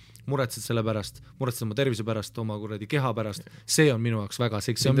enda eest, muretsed selle pärast, muretsed oma tervise pärast, oma kuradi keha pärast. See on minu jaoks väga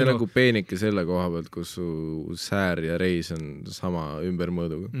seksi. Mitte nagu peenike selle koha pealt, kus su säär ja reis on sama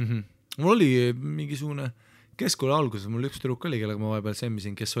ümbermõõduga. Mul oli mingisugune keskkooli alguses, mul üks tüdruk oli, kellega ma vahepeal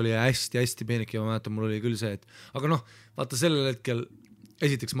semmisin, kes oli hästi peenik ja ma mäletan, mul oli küll see, et aga noh, vaata sellel hetkel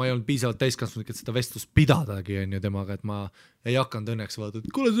esiteks ma ei olnud piisavalt täiskasvanud, et seda vestlust pidadagi on ju temaga, et ma ei hakanud õnneks vaata,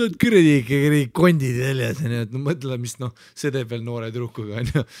 et kuule, sa oled küredi kondid väljas, et no mõtle, mis see teeb veel noore tüdrukuga, on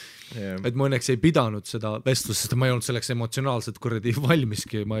ju. Et ma õnneks ei pidanud seda vestlust, sest ma ei olnud selleks emotsionaalselt kuradi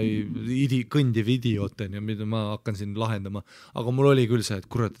valmiski, ma ei kõndiv idioot, on ju, mida ma hakkan siin lahendama, aga mul oli küll see, et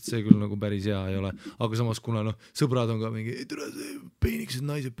kurat, et see küll nagu päris hea ei ole, aga samas kuna sõbrad on ka mingi, peenikesed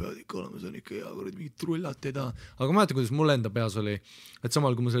naised peavad ikka olema, see on ikka hea, kurat, mingid trullat ei taha, aga mäletan, kuidas mul enda peas oli, et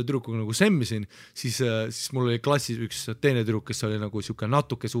samal kui ma selle tüdrukuga nagu semmisin, siis mul oli klassis üks teine tüdruk, kes oli nagu siuke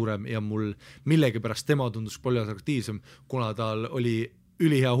natuke suurem ja mul millegipärast tema tundus palju atraktiivsem, kuna tal oli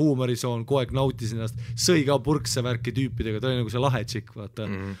ülihea huumorisoon, kogu aeg nautis ennast, sõi ka purkse värki tüüpidega, ta oli nagu see lahe tšikk, vaata.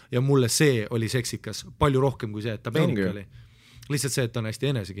 Ja mulle see oli seksikas, palju rohkem kui see, et ta peenik oli. Lihtsalt see, et ta on hästi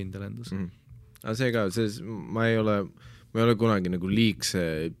enesekindel endas. Aga see ka, ma ei ole kunagi nagu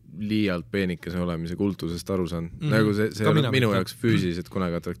liialt peenikese olemise kultusest aru saanud. Nagu see on minu jaoks füüsiliselt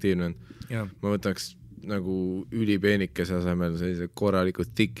kunagi atraktiivne. Ma võtaks nagu ülipeenikese asemel sellise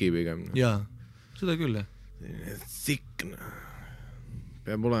korralikult tiki pigem. Jaa, seda küll, Thikk,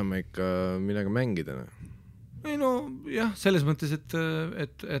 peab olema ikka millega mängida. Ei no jah, selles mõttes,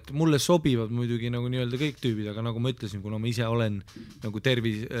 et mulle sobivad muidugi nagu nii-öelda kõik tüübid, aga nagu ma ütlesin, kuna ma ise olen nagu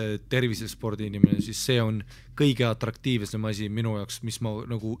tervisespordi inimene, siis see on kõige atraktiivsem asi minu jaoks, mis ma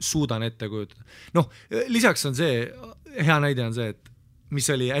nagu suudan ette kujutada. Noh, lisaks on see, hea näide on see, et mis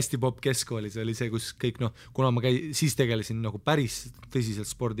oli hästi popp keskkoolis, oli see, kus kõik, kuna ma siis tegelesin nagu päris tõsiselt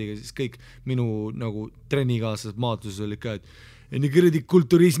spordiga, siis kõik minu nagu trennikaaslased maadluses oli ka, et nii kõredi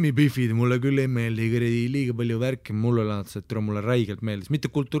kulturismi pifid, mulle küll ei meeldi, kõredi liiga palju värki, mulle laadus, et mulle räigelt meeldis.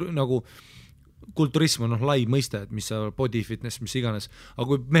 Mitte kulturism on lai mõiste, et mis body fitness, mis iganes, aga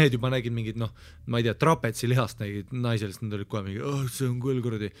kui mehed juba nägid mingid, ma ei tea, trapetsi lihast nägid naiselist, nad olid kohe mingi, see on küll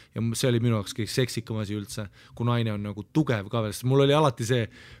kõredi, ja see oli minu jaoks kõik seksikam asi üldse, kui naine on nagu tugev ka veel, sest mul oli alati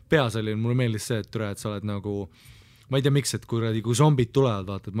see, peas oli, mulle meeldis see, et sa oled nagu ma ei tea miks, et kui zombid tulevad,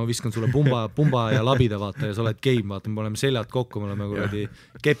 vaata, et ma viskan sulle pumba ja labida, vaata, ja sa oled game, vaata, me oleme seljad kokku, me oleme kuradi,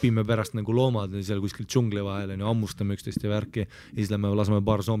 kepime pärast nagu loomad seal kuskil džungli vahel, ammustame üksteist ja värki, ja siis laseme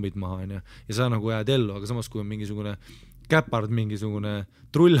paar zombid maha, ja sa nagu jääd ellu, aga samas kui on mingisugune käpard, mingisugune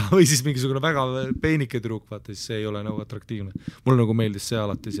trulla või siis mingisugune väga peenike tüdruk, vaata, siis see ei ole nagu atraktiivne. Mulle nagu meeldis see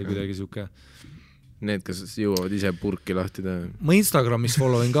alati, see kuidagi siuke Need, kes jõuavad ise purki lahti teha. Ma Instagramis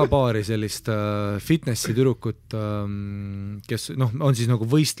followin ka paari sellist fitnessi tüdrukut, kes on siis nagu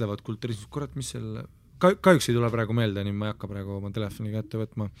võistlevad kulturismis. Kurat, mis selle... Kahjuks ei tule praegu meelde, nii ma ei hakka praegu oma telefoni kätte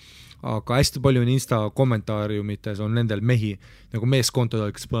võtma. Aga hästi palju on Insta kommentaariumites on nendel mehi, nagu meeskontod,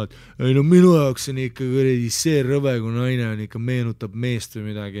 kes panevad, ei no minu jaoks on ikka see rõve, kui naine on ikka meenutab meest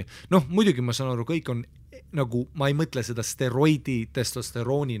või midagi. Muidugi ma saan aru, kõik on nagu ma ei mõtle seda steroidi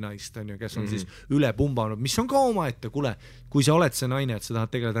testosterooni naist, on ju, kes on siis üle pumbanud, mis on ka omaette, kuule, kui sa oled see naine, et sa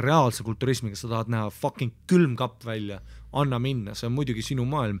tahad tegeleda reaalse kulturismiga, sa tahad näha fucking külmkapp välja, anna minna, see on muidugi sinu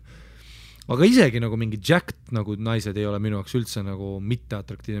maailm. aga isegi nagu mingi jacked nagu naised ei ole minu jaoks üldse nagu mitte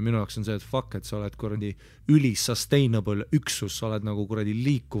atraktiivne, minu jaoks on see, et fuck, et sa oled kuradi sustainable üksus, sa oled nagu kuradi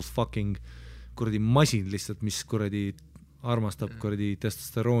liikuv fucking kuradi masin lihtsalt, mis kuradi armastab kuradi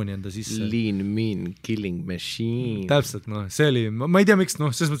testosterooni enda sisse. Lean, mean, killing machine. Täpselt, noh, see oli, ma ei tea miks,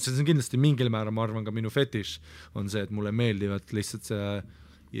 noh, selles mõttes, et see on kindlasti mingil määral, ma arvan ka minu fetiš on see, et mulle meeldivad lihtsalt see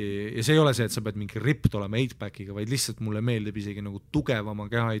ja see ei ole see, et sa pead mingi ripped olema 8-packiga, vaid lihtsalt mulle meeldib isegi nagu tugevama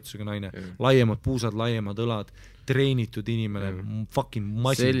kehaehitusega naine, laiemad puusad, laiemad õlad, treenitud inimene, fucking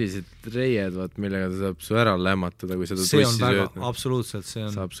masin. Sellised reied, vaat, millega ta saab su ära lämmatada, kui seda see tussi sööd. Absoluutselt, see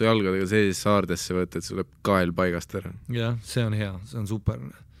on. Saab su jalgadega sellisesse saardesse võtta, et sul läheb kael paigast ära. Jah, see on hea, see on super.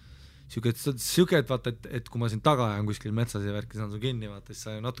 Siuke, et vaata, et kui ma siin taga ajan kuskil metsas ja värki saan su kinni, vaata, siis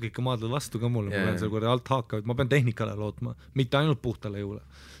sa natuke ikka maadled vastu ka mulle, ma pean seal korda alt haaka, ma pean tehnikale lootma, mitte ainult puhtale jõule.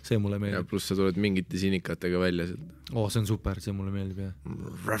 See mulle meeldib. Ja pluss sa tuled mingite sinikatega välja sealt. See on super, see mulle meeldib, jah.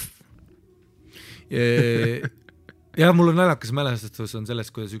 Ja mul on naljakas mälestus on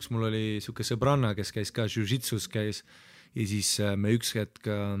sellest, kuidas üks mul oli siuke sõbranna, kes käis ka jiu-jitsus käis ja siis me üks hetk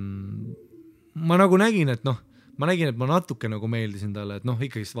ma nagu nägin, et ma natuke nagu meeldisin talle, et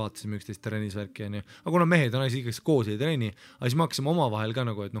ikkagist vaatasime üksteist trennisvärki, aga kuna mehed ja naised ikkagist koos ei treeni, aga siis me hakkasime omavahel ka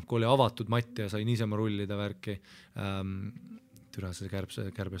nagu, et kui oli avatud matt ja sai niisama rullida värki, türa see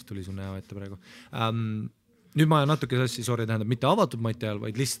kärbes tuli su näo ette praegu, nüüd ma natuke sassi, tähendab, mitte avatud mati ajal,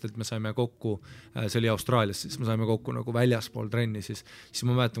 vaid lihtsalt, et me saime kokku, see oli Austraalias, siis me saime kokku nagu väljaspool trenni, siis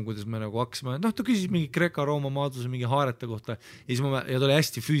ma mäletan, kuidas me nagu hakkasime, ta küsis mingi Kreeka-Rooma maadluse mingi haarete kohta ja ta oli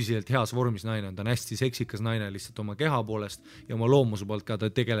hästi füüsiliselt heas vormis naine, ta on hästi seksikas naine lihtsalt oma keha poolest ja oma loomuse poolt ka, ta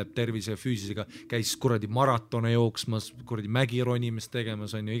tegeleb tervise ja füüsisega, käis kuradi maratone jooksmas, kuradi mägironimist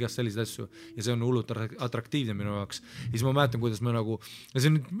tegemas, on ju, igast selliseid asju ja see on hullult atraktiivne minu jaoks. Ja siis ma mäletan, kuidas me nagu, ja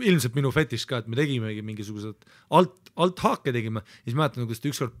see on ilmselt minu fetiš ka, et me tegimegi mingisugused alt haake tegime, ja siis mäletan, kuidas ta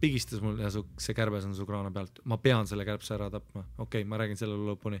ükskord pigistas mul ja see kärbes on su kraana pealt, ma pean selle kärbse ära tapma, okei, ma räägin selle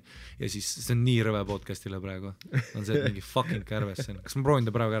lõpuni ja siis see on nii rõve podcastile praegu, on see, et mingi fucking kärbes siin, kas ma proovin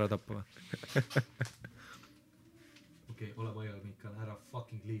ta praegu ära tappa või? Okei, ole paigal, Mikal, ära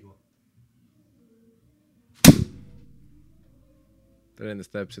fucking liigu. Ta lendas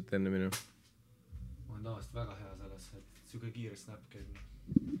täpselt enne minu. Ma olen tavaliselt väga hea selles, et siuke kiire snap käib.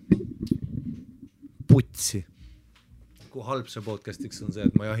 Putsi. Kui halb see podcastiks on see,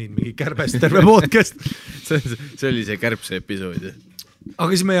 et ma jahin mingi kärbest terve podcast. see oli see kärbse episood. Aga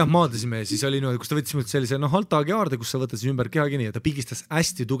siis me maadlesime ja siis oli niimoodi, kus ta võttis mult sellise haltaagi aarde, kus sa võtad ümber keha kinni ja ta pigistas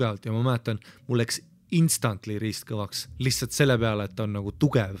hästi tugevalt ja ma mäletan, mul läks instantly riist kõvaks lihtsalt selle peale, et ta on nagu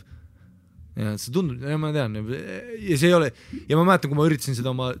tugev. Ja see tundub, ja ma tean, ja see ei ole, ja ma mäletan, kui ma üritasin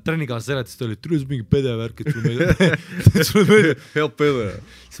seda oma trennikaasa seletada, ta oli, et tuli mingi pedevärk, et sul meeldib. Hea pede.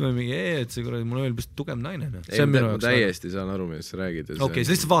 Siis ma mingi, et see kuradi, mul on veel pist tugev naine. Ei, ma täiesti saan aru, millest sa räägid. Okei,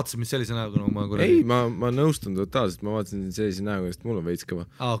 sa lihtsalt vaatasid mind sellise näoga, nagu ma kuradi. Ei, ma nõustun totaalselt, ma vaatasin sellise näoga, sest mul on veits kõva.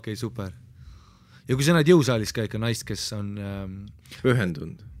 Okei, super. Ja kui sa näed jõusaalis ka ikka naist, kes on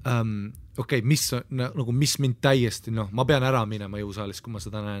pühendunud. Okei, mis mind täiesti, ma pean ära minema jõusaalis, kui ma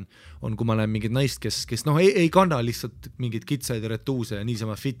seda näen, on, kui ma näen mingid naist, kes ei kanna lihtsalt mingid kitsaid retuuse ja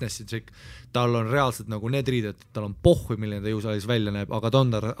niisama fitnessi tšekk, tal on reaalselt nagu need riided, tal on pohhui, milline ta jõusaalis välja näeb, aga ta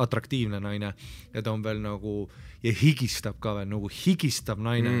on atraktiivne naine ja ta on veel nagu, ja higistab ka veel, nagu higistab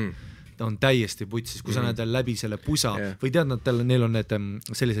naine, ta on täiesti putsis, kui sa näed läbi selle pusa või tead, neil on need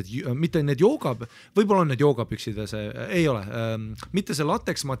sellised, mitte need joogab, võib-olla on need joogapüksid ja see ei ole, mitte see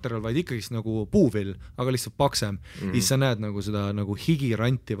lateksmaterjal, vaid ikkagist nagu puuvill, aga lihtsalt paksem. Ja siis sa näed nagu seda nagu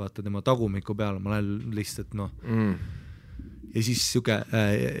higiranti, vaata tema tagumiku peal, ma lähen lihtsalt ja siis siuke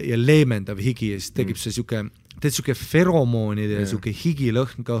ja leemendav higi ja siis tegib see siuke teed siuke feromoonide ja siuke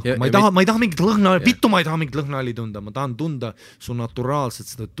higilõhn ka. Ma ei taha mingit lõhna, vittu ma ei taha mingit lõhnali tunda, ma tahan tunda su naturaalselt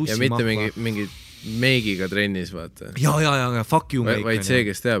seda tussimahva. Ja mitte mingi meigiga trennis, vaata. Ja, fuck you meik. Vaid see,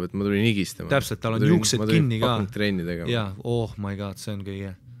 kes teab, et ma tulin higistama. Täpselt, tal on juuksed kinni ka. Ma tulin trenni tegema. Ja, oh my god, see on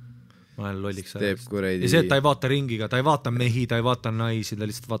kõige. Ma olen lolliks. Ja see, et ta ei vaata ringiga, ta ei vaata mehi, ta ei vaata naisi, ta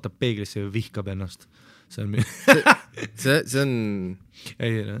lihtsalt vaatab peeglisse ja vihkab ennast. See on see on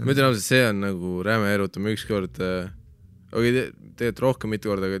ma ütlen ausalt, see on nagu räme erutama ükskord tegelikult rohkem mitu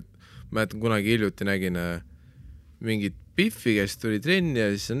korda, aga mäletan kunagi hiljuti nägin mingit Piffi, kes tuli trenni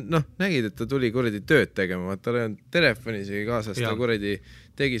ja siis nägid, et ta tuli kuradi tööd tegema, ta oli telefonis ja kaasas ta kuradi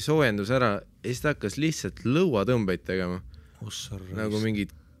tegi soojendus ära ja siis ta hakkas lihtsalt lõuatõmbeid tegema nagu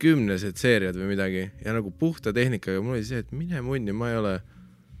mingid 10 seeriad või midagi ja nagu puhta tehnikaga mul oli see, et mine munni, ma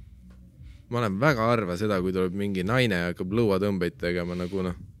olen väga harva seda, kui tuleb mingi naine ja hakkab lõuatõmbeid tegema nagu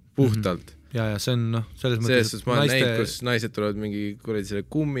puhtalt. ja see on selles mõttes, et ma olen näinud, kus naised tulevad mingi kuradi selle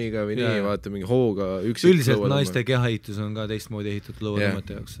kummiga või nii, vaata mingi hooga üldiselt naiste kehaehitus on ka teistmoodi ehitatud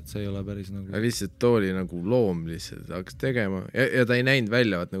lõuatõmmete jaoks, et see ei ole päris nagu aga lihtsalt too oli nagu loom lihtsalt hakkas tegema ja ta ei näinud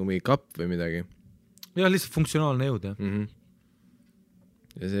välja vaat nagu mingi kapp või midagi ja lihtsalt funktsionaalne jõud ja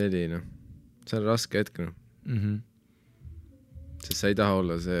see oli see on raske hetk sest sa ei taha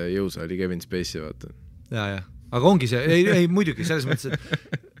olla see jõusaali Kevin Spacey vaata ja aga ongi see, ei muidugi selles mõttes, et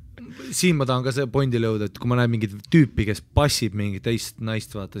siin ma tahan ka see Bondile jõuda, et kui ma näen mingit tüüpi, kes passib mingi teist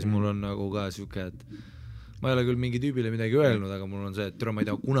naist, vaata, siis mul on nagu ka siuke, et ma ei ole küll mingi tüübile midagi öelnud, aga mul on see, et ma ei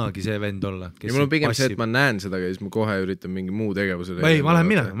taha kunagi see vend olla, kes ja mul on pigem see, et ma näen seda, ja siis ma kohe üritan mingi muu tegevusele ei, ma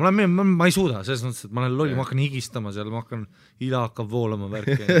lähen minema, ma ei suuda, selles mõttes, et ma olen loll, ma hakkan higistama seal, ma hakkan ila hakkab voolama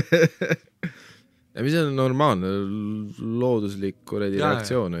värki ja mis on normaalne looduslik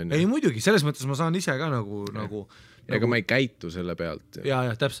reaktsioon on ei muidugi, selles mõttes ma saan ise ka nagu aga ma ei käitu selle pealt ja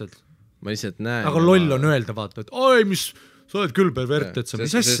täpselt ma lihtsalt näen aga loll on öelda vaata, et oi mis sa oled küll pervert, et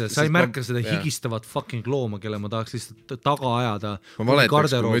mis asja, sa ei märka seda higistavat fucking looma, kelle ma tahaks lihtsalt taga ajada ma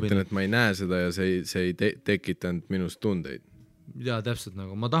valetaks, kui ma ütlen, et ma ei näe seda ja see ei tekitanud minust tundeid ja täpselt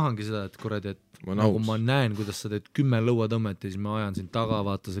nagu, ma tahangi seda, et kuradi, et nagu ma näen, kuidas sa teed 10 lõuatõmmet ja siis ma ajan sind taga,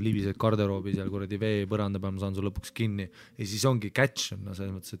 vaata sa libised garderoobi seal kuradi vee põranda peal, ma saan su lõpuks kinni ja siis ongi catch on,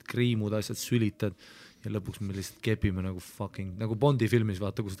 selles mõttes, et kriimud, asjad sülitad ja lõpuks me lihtsalt kepime nagu fucking, nagu Bondi filmis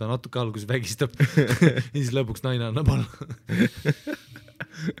vaata, kus ta natuke alguses vägistab ja siis lõpuks naine annab alla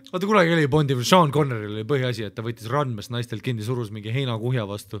vaata kunagi oli Bondi film, Sean Connery oli põhiasi, et ta võttis randmest naistelt kinni, surus mingi heinakuhja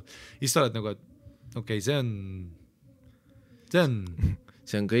vastu ja siis sa oled nagu, et okei, see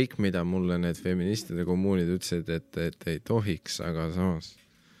on kõik, mida mulle need feministide kommuunid ütlesid, et ei tohiks, aga samas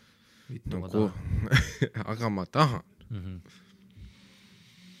nagu, aga ma tahan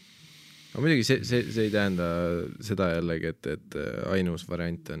aga muidugi see ei tähenda seda jällegi, et ainus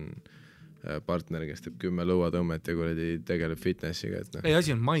variant on partner, kes teeb 10 lõuatõmmet ja kuradi tegeleb fitnessiga ei,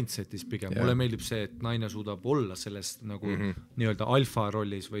 asi on mindsetis pigem, mulle meeldib see, et naine suudab olla sellest nagu nii-öelda alfa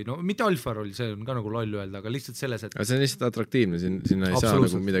rollis või no mitte alfa roll, see on ka nagu loll öelda, aga lihtsalt selles, et aga see on lihtsalt atraktiivne, sinna ei saa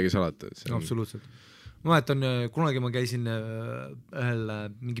nagu midagi salata absoluutselt ma mäletan, kunagi ma käisin ühel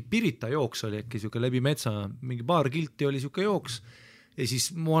mingi Pirita jooks oli äkki siuke läbi metsa, mingi paar kilti oli siuke jooks ja siis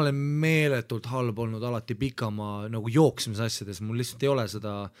ma olen meeletult halb olnud alati pikamaa nagu jooksmise asjades, mul lihtsalt ei ole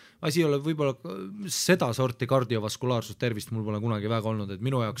seda, asi ei ole võib-olla seda sorti kardiovaskulaarsus tervist mul pole kunagi väga olnud, et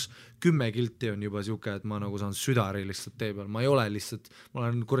minu jaoks 10 kilti on juba siuke, et ma nagu saan südari lihtsalt tee peal, ma ei ole lihtsalt, ma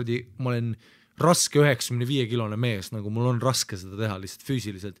olen raske 95-kilone mees, nagu mul on raske seda teha lihtsalt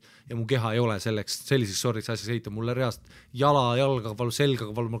füüsiliselt ja mu keha ei ole selleks, selliseks sordiks asjaks heita, mulle reast jalga valu,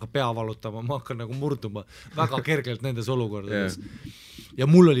 selgaga valu, ma hakkan pea valutama, ma hakkan nagu murduma väga kergelt nendes olukordades ja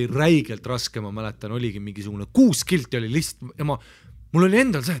mul oli räigelt raske, ma mäletan, oligi mingisugune 6 kilti oli lihtsalt ja mul oli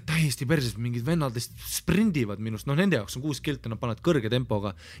endal see, et täiesti perses mingid vennadest sprindivad minust, nende jaoks on 6 kilti, nad panevad kõrge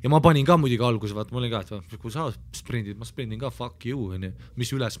tempoga ja ma panin ka muidugi alguses, vaata, ma olin ka, et kui sa sprindid, ma sprindin ka, fuck you,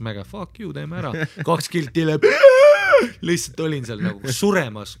 mis üles mäge, fuck you, teeme ära 2 kilti lihtsalt olin seal nagu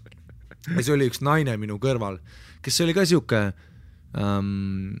suremas ja see oli üks naine minu kõrval, kes oli ka siuke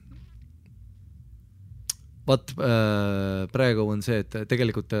praegu on see, et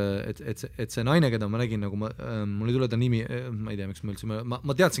tegelikult et see naine, keda ma nägin, nagu mul ei tule ta nimi, ma ei tea, miks ma üldse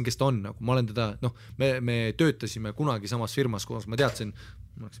ma teadsin, kes ta on, nagu ma olen teda, me töötasime kunagi samas firmas koos, ma teadsin,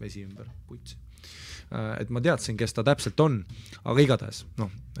 mul läks vesi ümber, putsi et ma teadsin, kes ta täpselt on, aga igatahes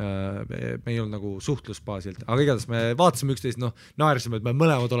me ei olnud nagu suhtlusbaasilt, aga igatahes me vaatasime üksteist, naersime, et me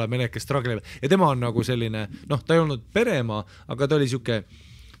mõlemad oleme need, kes struggle ja tema on nagu selline, ta ei olnud peremaa, aga ta oli siuke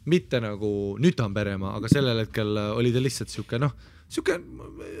mitte nagu nüüd ta on peremaa, aga sellel hetkel oli ta lihtsalt siuke, siuke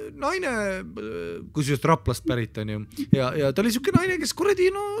naine, kus just Raplast pärit on ju, ja ta oli siuke naine, kes kuradi,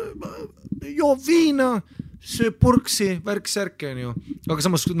 joob viina, sööb purksi, värk-särke on ju, aga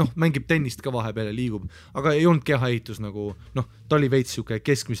samas mängib tennist ka vahepeal ja liigub, aga ei olnud kehaehitus nagu, ta oli veits siuke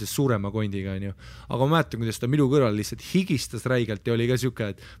keskmisest suurema kondiga on ju, aga ma mäletan, kuidas ta minu kõrval lihtsalt higistas räigelt ja oli ka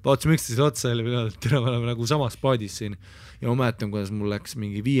siuke, et vaatasime üksteisele otsa ja tere, me oleme nagu samas paadis siin ja ma mäletan, kuidas mul läks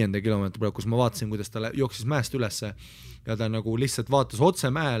mingi 5. kilomeetri peal, kus ma vaatasin, kuidas ta jooksis mäest ülesse ja ta nagu lihtsalt vaatas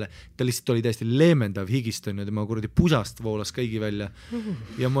otse mäele, ta lihtsalt oli täiesti leemendav higistanud ja ma kuradi pusast voolas kõigi välja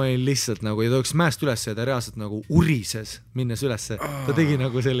ja ma olin lihtsalt nagu, ja ta jooksis mäest ülesse ja ta reaalselt nagu urises minnes ülesse, ta tegi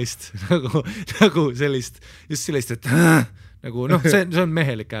nagu sellist nagu sellist, just sellist, et nagu see on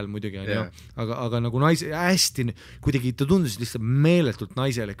mehelik hääl muidugi on ju, aga nagu naise hästi, kuidagi ta tundus lihtsalt meeletult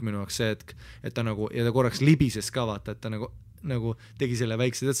naiselik minu jaoks see hetk, et ta nagu, ja ta korraks libises ka vaata, et ta nagu nagu tegi selle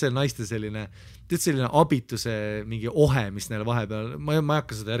väikse, tead see naiste selline abituse mingi ohe, mis neil vahepeal, ma ei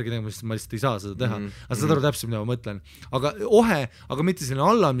hakka seda järgi tegema, sest ma lihtsalt ei saa seda teha, aga saad aru täpselt, mida ma mõtlen, aga ohe, aga mitte selline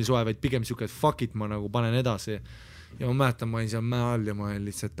allamisohe, vaid pigem siuke, et fuck it, ma nagu panen edasi ja ma mäletan, ma olin seal mäe all ja ma olin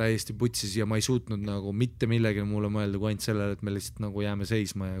lihtsalt täiesti putsis ja ma ei suutnud nagu mitte millegi mulle mõelda kui ainult sellele, et me lihtsalt nagu jääme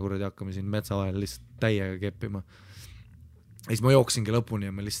seisma ja kuradi hakkame siin metsa vahel lihtsalt täiega keppima. Ja siis ma jooksingi lõpuni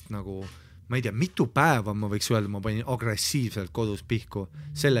ja ma lihtsalt nagu, ma ei tea, mitu päeva ma võiks öelda, ma panin agressiivselt kodus pihku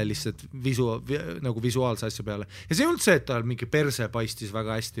selle lihtsalt nagu visuaalse asja peale. Ja see ei olnud see, et tal mingi perse paistis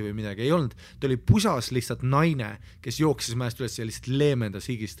väga hästi või midagi, ei olnud. Ta oli pusas lihtsalt naine, kes jooksis mäest üles ja lihtsalt leemendas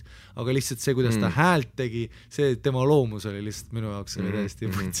higist. Aga lihtsalt see, kuidas ta häält tegi, see tema loomus oli lihtsalt minu jaoks oli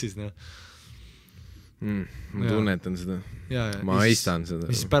täiesti putsis. Ma tunnetan seda, ma haistan seda.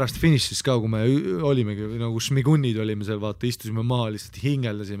 Mis pärast finišis ka, kui me olimegi, nagu šmigunnid olime seal, vaata, istusime maha, lihtsalt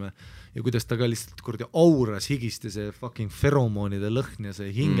hingeldasime ja kuidas ta ka lihtsalt kurdi auras higist ja see fucking feromoonide lõhn ja see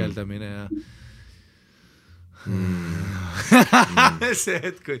hingeldamine ja see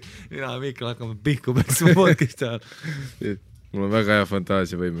hetk, kui mina ja Mikkel hakkame pihku pääsema podcasti ajal. Mul on väga hea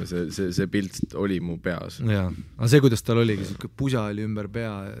fantaasiavõime, see pilt oli mu peas. Jaa, aga see, kuidas tal oligi, siuke pusa oli ümber pea,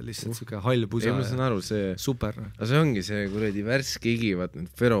 lihtsalt siuke hall pusa. Ei, ma saan aru, see... Super. Aga see ongi see kuradi värske higi, vaat need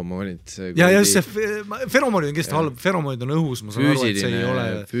feromoonid. Ja just see feromoonid on kindlasti halb, feromoonid on õhus, ma saan aru, et see ei ole...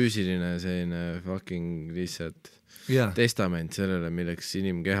 Füüsiline selline fucking lihtsalt testament sellele, milleks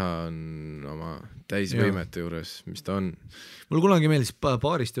inimkeha on oma täisvõimete juures, mis ta on. Mul kunagi meeldis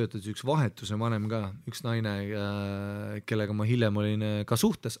paaris töötas üks vahetuse vanem ka, üks naine, kellega ma hiljem olin ka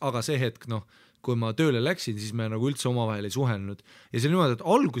suhtes, aga see hetk, kui ma tööle läksin, siis me nagu üldse omavahel ei suhelnud. Ja see oli niimoodi, et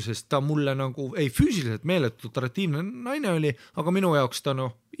alguses ta mulle nagu, füüsiliselt meeletult atraktiivne naine oli, aga minu jaoks ta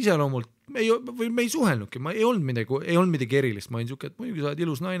iseloomult, me ei suhelnudki, ei olnud midagi erilist, ma olin siuke, et muidugi sa oled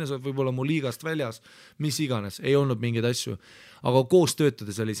ilus naine, sa oled võib-olla mu liigast väljas, mis iganes, ei olnud mingeid asju. Aga koos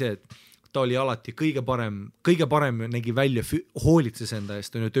töötades oli see, et ta oli alati kõige parem nägi välja, hoolitses enda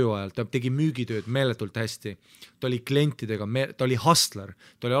eest tööajal, ta tegi müügitööd meeletult hästi, ta oli klientidega, ta oli hustler,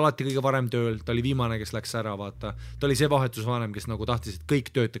 ta oli alati kõige varem tööl, ta oli viimane, kes läks ära, vaata, ta oli see vahetusvanem, kes nagu tahtis, et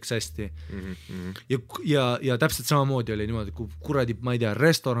kõik töötaks hästi. Ja täpselt samamoodi oli niimoodi, kui kuradi, ma ei tea,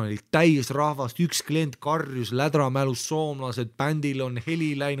 restoran oli täis rahvast, üks klient karjus, lädramälus soomlased, bändil on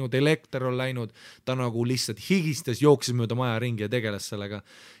heli läinud, elekter on läinud, ta nagu lihtsalt higistas, jooksis mööda maja ringi ja tegeles sellega.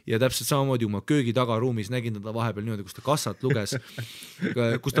 Ja täpselt samamoodi, kui ma köögi tagaruumis nägin teda vahepeal niimoodi, kus ta kassat luges,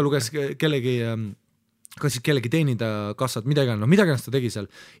 kus ta luges kellegi teeninda kassat, midagi ennast ta tegi seal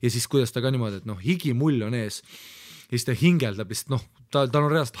ja siis kuidas ta ka niimoodi, et higimull on ees ja siis ta hingeldab, tal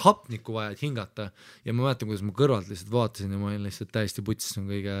on reaalselt hapnikku vaja, et hingata ja ma mäletan, kuidas ma kõrvalt lihtsalt vaatasin ja ma olin lihtsalt täiesti putsis, see on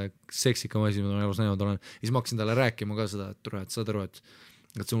kõige seksikam asi, mida ma elus näinud olen ja siis ma hakkasin talle rääkima ka seda, et saad aru, et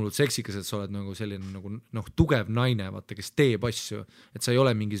see on hullult seksikas, et sa oled nagu selline nagu tugev naine, vaata, kes teeb asju, et sa ei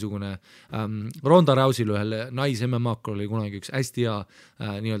ole mingisugune Ronda Rousey'l ühel nais-MMA-kul oli kunagi üks hästi hea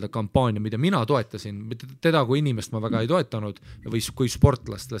nii-öelda kampaania, mida mina toetasin, teda kui inimest ma väga ei toetanud või kui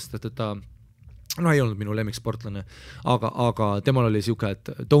sportlast, et ta ei olnud minu lemmiksportlane, aga temal oli siuke,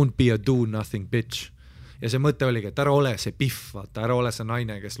 et don't be a do nothing bitch ja see mõte oligi, et ära ole see pihv, vaata, ära ole see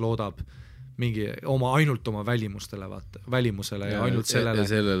naine, kes loodab ainult oma välimusele ja ainult sellele. Ja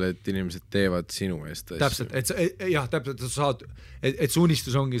sellele, et inimesed teevad sinu eest asju. Täpselt, et sa saad, et see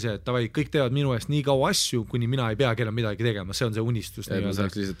unistus ongi see, et tavai, kõik teevad minu eest nii kaua asju, kuni mina ei pea kellel midagi tegema, see on see unistus. Et ma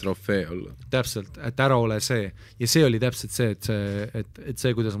saaks lihtsalt trofee olla. Täpselt, et ära ole see. Ja see oli täpselt see, et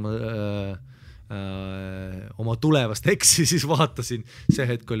see, kuidas ma oma tulevast eksi siis vaatasin, see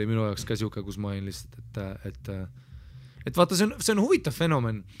hetk oli minu jaoks ka siuke, kus ma olin lihtsalt, et vaata, see on huvitav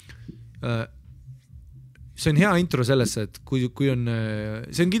fenomen. See on hea intro sellesse, et kui on,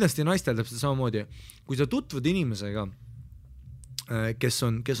 see on kindlasti naistel täpselt samamoodi, kui sa tutvud inimesega, kes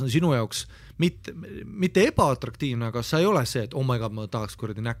on sinu jaoks mitte ebaatraktiivne, aga sa ei ole see, et oh my god, ma tahaks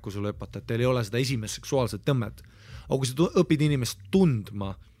kuradi näkku sulle õpata, et teil ei ole seda esimest seksuaalset tõmmet. Aga kui sa õpid inimest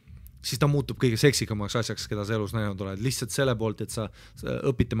tundma, siis ta muutub kõige seksikamaks asjaks, keda sa elus näinud oled. Lihtsalt selle poolt, et sa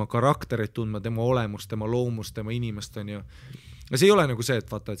õpid tema karakterit tundma, tema olemust, tema loomust, tema inimest on ju. Ja see ei ole nagu see, et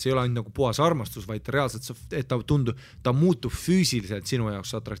vaata, et see ei ole ainult nagu puhas armastus, vaid reaalselt, et ta muutub füüsiliselt sinu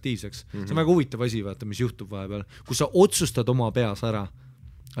jaoks atraktiivseks. See on väga huvitav asi, vaata, mis juhtub vahepeal. Kui sa otsustad oma peas ära,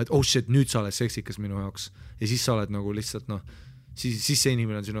 et oh shit, nüüd sa oled seksikas minu jaoks ja siis sa oled nagu lihtsalt siis see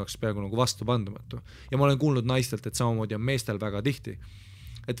inimene on sinu jaoks peaaegu nagu vastu pandumatu. Ja ma olen kuulnud naistelt, et samamoodi on meestel väga tihti.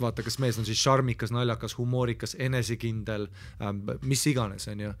 Et vaata, kas mees on siis šarmikas, naljakas, humoorikas, enesekindel, mis iganes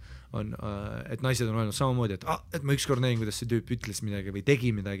on ju, et naised on öelnud samamoodi, et ma ükskord näin, kuidas see tüüp ütles midagi või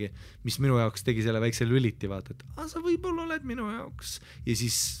tegi midagi, mis minu jaoks tegi selle väikse lüliti, vaata, et sa võib-olla oled minu jaoks ja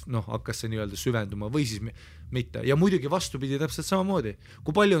siis hakkas see nii-öelda süvenduma või siis mitte. Ja muidugi vastupidi täpselt samamoodi.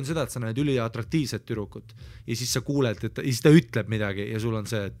 Kui palju on seda, et sa näed üliatraktiivset tüdrukut ja siis sa kuuled, et siis ta ütleb midagi ja sul on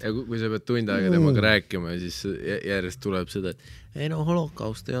see, et ja kui sa pead tund aega temaga rääkima ja siis järjest tuleb seda, et ei no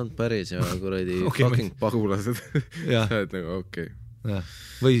holokaust ei olnud päris ja kuradi fucking pagulased. Sa oled nagu okei.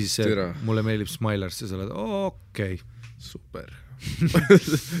 Või siis see, mulle meeldib Smilers ja sa oled okei. Super.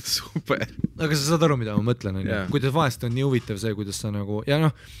 Super. Aga sa saad aru, mida ma mõtlen, kuidas vahest on nii huvitav see, kuidas sa nagu, ja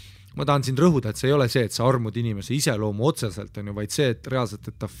noh, ma tahan siin rõhuda, et see ei ole see, et sa armud inimese iseloomu otseselt, on ju, vaid see, et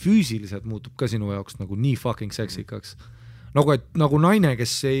reaalselt, et ta füüsiliselt muutub ka sinu jaoks nagu nii fucking seksikaks. Nagu naine,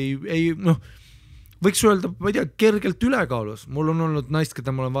 kes ei noh, võiks öelda, ma ei tea, kergelt ülekaalus. Mul on olnud naist,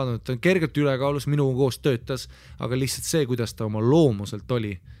 keda ma olen vaadanud, ta on kergelt ülekaalus, minuga koos töötas, aga lihtsalt see, kuidas ta oma loomuselt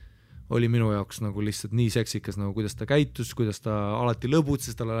oli minu jaoks nagu lihtsalt nii seksikas, nagu kuidas ta käitus, kuidas ta alati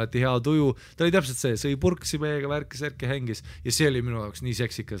lõbutses, tal alati hea tuju, ta oli täpselt see, sõi purksi meiega, värki hängis ja see oli minu jaoks nii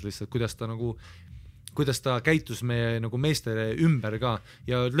seksikas lihtsalt, kuidas ta käitus meie nagu meestele ümber ka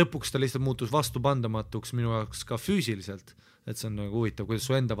ja lõpuks ta lihtsalt muutus vastupandamatuks minu jaoks ka füüsiliselt, et see on nagu huvitav,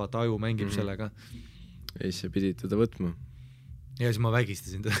 kuidas su enda vaata aju mängib sellega. Ja siis sa pidid teda võtma. Ja siis ma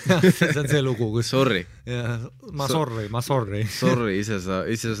vägistasin teda. See on see lugu, kus... Sorry. Ja, ma sorry. Sorry, ise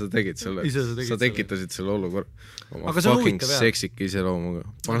sa tegid selle. Sa tekitasid selle olukorra. Oma aga fucking seksik iseloomuga.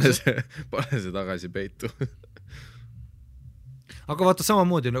 Pane see tagasi peitu. Aga vaata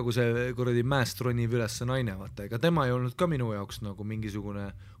samamoodi nagu see kuradi mäest roniv üles naine, vaata, ega tema ei olnud ka minu jaoks nagu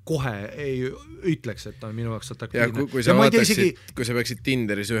mingisugune kohe ei ütleks, et ta on minu jaoks atraktiivne. Ja kui sa peaksid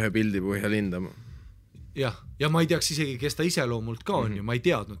Tinderis ühe pildi põhjal hindama. Ja ma ei teaks isegi, kes ta iseloomult ka on ju, ma ei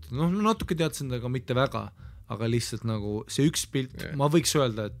teadnud. No natuke teadsin ta ka mitte väga, aga lihtsalt nagu see üks pilt, ma võiks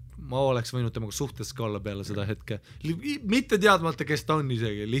öelda, et ma oleks võinud temaga suhtes ka olla peale seda hetke. Mitte teadmata, kes ta on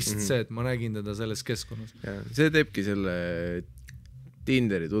isegi, lihtsalt see, et ma nägin teda selles keskkonnas. Ja, see teebki selle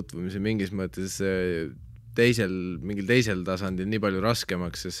Tinderi tutvumise mingis mõttes mingil teisel tasandil nii palju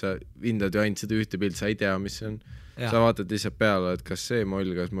raskemaks, sest sa hindad ju ainult seda ühte pilt, sa ei tea, mis see on. Sa vaatad lihtsalt peale, et kas see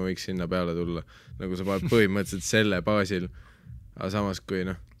moll, kas ma võiks sinna peale tulla, nagu sa paned põhimõtteliselt selle baasil, aga samas kui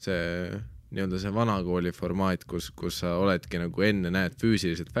see vanakooli formaat, kus sa oledki nagu enne näed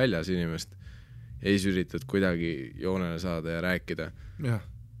füüsiliselt väljas inimest ja siis üritad kuidagi joonele saada ja rääkida.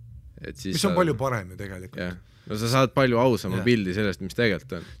 Mis on palju parem ju tegelikult. No sa saad palju ausama pildi sellest, mis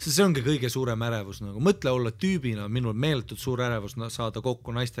tegelikult on. See ongi kõige suurem ärevus. Nagu. Mõtle olla tüübina, minul meeletult suur ärevus saada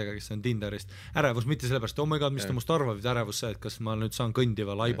kokku naistega, kes on Tinderist. Ärevus mitte sellepärast, oh my god, mis ta must arvab, ärevus see, et kas ma nüüd saan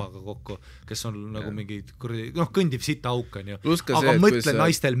kõndiva laibaga kokku, kes on nagu mingi kõndiv sita auk on ju. Aga mõtle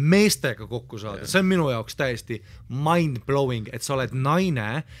naistel meestega kokku saada. See on minu jaoks täiesti mind-blowing, et sa oled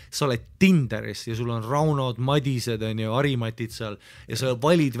naine, sa oled Tinderis ja sul on Raunod, Madised on ju, Arimatid seal ja sa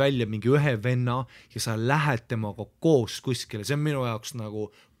valid välja mingi ühe venna ja sa lähed temaga koos kuskile, see on minu jaoks nagu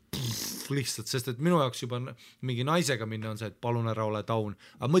lihtsalt, sest et minu jaoks juba mingi naisega minna on see, et palun ära ole taun,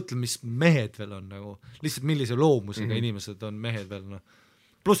 aga mõtle, mis mehed veel on nagu, lihtsalt millise loomusega inimesed on mehed veel noh.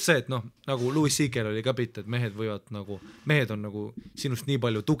 Pluss see, et noh, nagu Louis C.K. oli ka pitt, et mehed on nagu sinust nii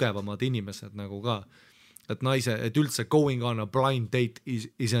palju tugevamad inimesed nagu ka, et üldse going on a blind date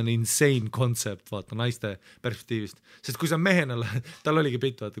is an insane concept, vaata naiste perspektiivist, sest kui sa mehena tal oligi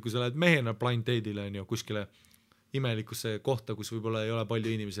pitt, vaata, kui sa lähed mehena blind date'ile on ju kuskile imelikusse kohta, kus võib-olla ei ole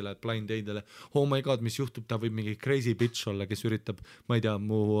palju inimesi, lähed blind date'ile, oh my god, mis juhtub, ta võib mingi crazy bitch olla, kes üritab, ma ei tea,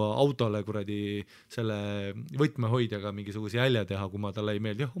 mu autole kuradi selle võtmehoidjaga mingisuguse jälje teha, kui ma talle ei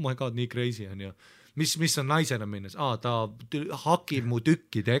meeldi, oh my god, nii crazy on ju. Mis on naisena minnes? Ta hakib mu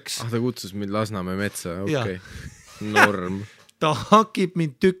tükkideks. Ta kutsus mind Lasnamäe metsa, okei. Norm. Ta hakib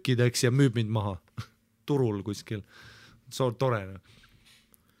mind tükkideks ja müüb mind maha. Turul kuskil. Tore.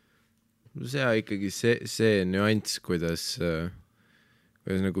 See ikkagi see nüanss, kuidas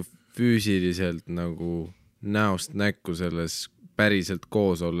nagu füüsiliselt nagu näost näkku selles päriselt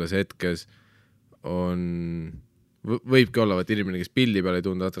koos olles hetkes on... Võibki olla, et inimene, kes pildi peal ei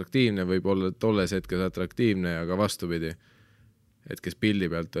tundu atraktiivne, võib olla tolles hetkes atraktiivne, aga vastupidi. Et kes pildi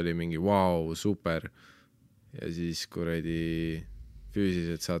pealt oli mingi wow, super ja siis kuradi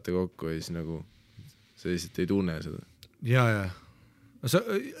füüsiliselt saate kokku ja siis nagu sa lihtsalt ei tunne seda. Ja. Sa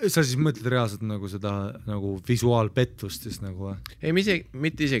siis mõtled reaalselt nagu seda nagu visuaalpettust siis nagu? Ei,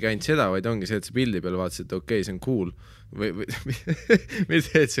 mitte isegi ainult seda, vaid ongi see, et sa pildi peal vaatasid, et okei, see on cool.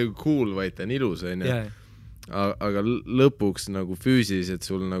 Mitte, et see on cool, vaid ta on ilus. Aga lõpuks nagu füüsiliselt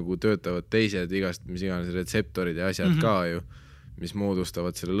sul nagu töötavad teised igast, mis iganes retseptorid ja asjad ka ju, mis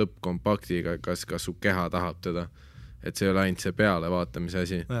moodustavad selle lõppkompaktiga, kas su keha tahab teda. Et see ei ole ainult see peale vaatamise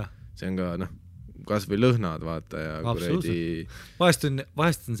asi. See on ka, kas või lõhnad vaata ja kuredi... Vahest on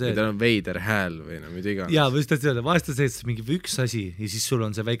see... Mida on veider hääl või mida iganes. Jaa, vahest on see, et mingi üks asi ja siis sul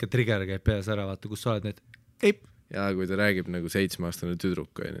on see väike trigger käib peas ära, vaata, kus sa oled need ja kui ta räägib nagu 7-aastane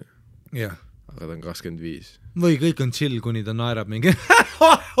tüdruk, onju. Jah. Aga ta on 25. Või kõik on chill, kuni ta naerab mingi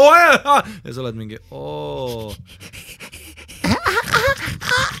ja sa oled mingi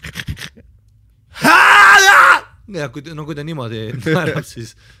ja kui ta niimoodi naerab,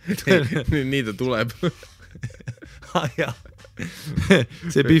 siis nii ta tuleb.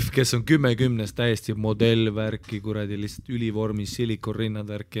 See Pihv, kes on 10-10 täiesti modellvärki, kuradi lihtsalt ülivormis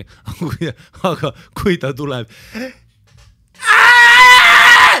silikonrinnad värki, aga kui ta tuleb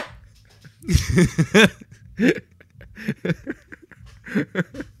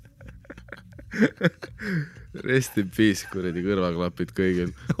Rest in peace, kuradi kõrvaklapid kõigil.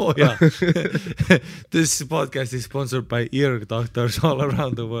 Jah. This podcast is sponsored by ear doctors all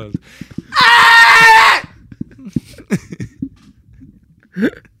around the world.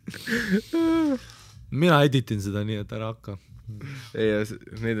 Mina editin seda nii, et ära hakka. Ei,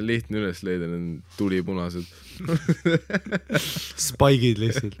 neid on lihtne üles leida, need on tulipunased. Spike'id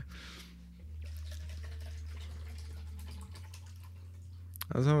lihtsalt.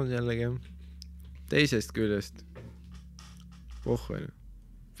 Aga samas jällegi teisest küljest pohhu on ju.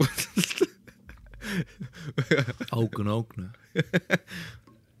 Auk on auk.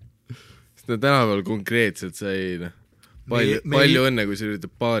 Sest tänapäeval konkreetselt sai palju õnne, kui sa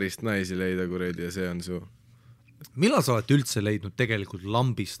üritad paarist naisi leida kuradi ja see on su. Millal sa oled üldse leidnud tegelikult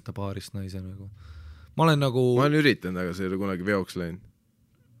lambist paarist naise nagu? Ma olen üritanud, aga see ei ole kunagi veoks läinud.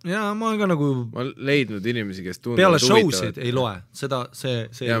 Jaa, ma olen ka nagu ma olen leidnud inimesi, kes tunduvad peale showsid ei loe, seda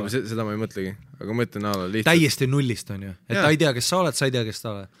ma ei mõtlegi, aga ma ütlen ala lihtsalt täiesti nullist on ju, et ta ei tea, kes sa oled, sa ei tea, kes ta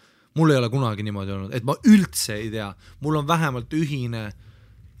oled. Mul ei ole kunagi niimoodi olnud, et ma üldse ei tea, mul on vähemalt ühine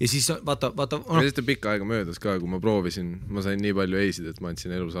ja siis vaata ja siis ta pikka aega möödas ka, kui ma proovisin, ma sain nii palju eisid, et ma andsin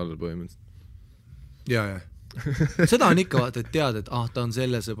elus alla põhimõtteliselt. Jaa seda on ikka vaata, et tead, et ta on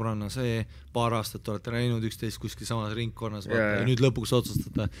selle sõbranna, see paar aastat olete näinud üksteist kuskil samas ringkonnas vaata, ja nüüd lõpuks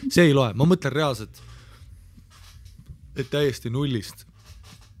otsustada, see ei loe, ma mõtlen reaalselt et täiesti nullist.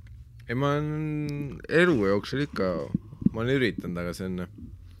 Ei, ma olen elu jooksul ikka, ma olen üritanud, aga see on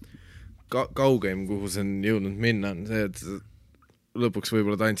kaugeim, kuhu see on jõudnud minna, on see, et lõpuks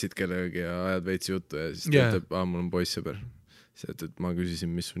võib-olla tantsid kellegagi ja ajad veits juttu ja siis ütleb, mul on poissõber. See, et ma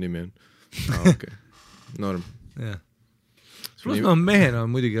küsisin, mis su nimi on. Okay. Norm. Plus mehena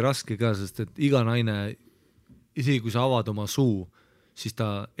on muidugi raske ka, sest et iga naine, isegi kui sa avad oma suu, siis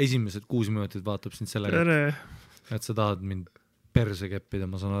ta esimesed 6 minutit vaatab sind sellega, et sa tahad mind perse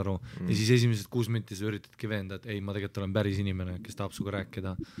keppida, ma saan aru. Ja siis esimesed 6 minutit sa üritadki veenda, et ei, ma tegelikult olen päris inimene, kes tahab suga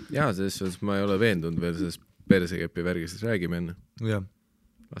rääkida. Jaa, selles ma ei ole veendunud veel selles perse kepi värgis, siis räägime enne. Jah.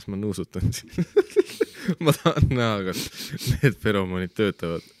 Las ma nuusutan siin. Ma tahan näha, kas need feromonid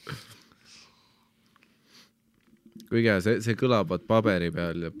töötavad. Kuigi see kõlab paberi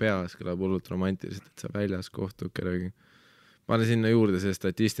peal ja peas kõlab hullult romantiliselt, et sa väljas kohtud kellegi. Pane sinna juurde see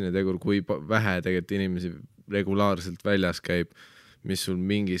statistiline tegur, kui vähe tegelikult inimesi regulaarselt väljas käib, mis sul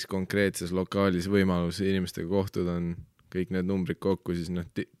mingis konkreetses lokaalis võimalus inimestega kohtud on, kõik need numbrid kokku, siis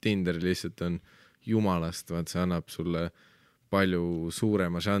Tinder lihtsalt on jumalast, vaat see annab sulle palju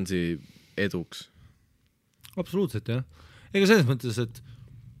suurema šansi eduks. Absoluutselt, jah. Ega selles mõttes, et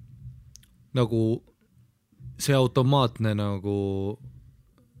nagu see automaatne nagu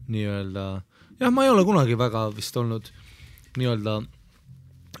nii-öelda, jah, ma ei ole kunagi väga vist olnud nii-öelda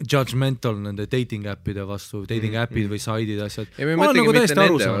judgmental nende dating appide vastu, dating appid või saidid asjad. Ja me mõtlegi nagu mitte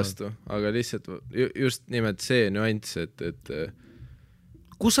nende vastu, aga lihtsalt just nimelt see nüanss, et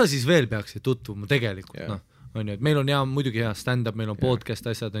kus sa siis veel peaksid tutvuma tegelikult, on ju, et meil on muidugi hea stand-up, meil on podcast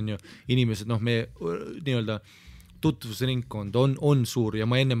asjad, on ju, inimesed, me nii-öelda tutvusringkond on suur ja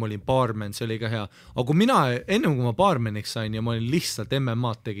ma ennem olin baarmen, see oli ka hea. Aga kui ennem kui ma baarmeniks sain ja ma olin lihtsalt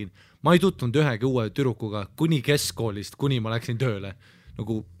MMA-d tegin, ma ei tutvunud ühegi uue türukuga kuni keskkoolist, kuni ma läksin tööle.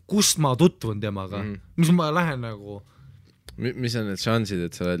 Nagu, kust ma tutvun temaga? Mis ma lähen nagu... Mis on need šansid,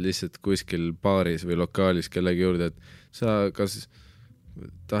 et sa oled lihtsalt kuskil baaris või lokaalis kellegi juurde, et sa kas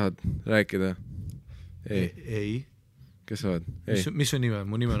tahad rääkida? Ei. Kes sa oled? Mis on nime?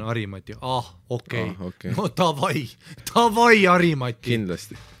 Mu nime on Harimati. Okei. No tavai Harimati.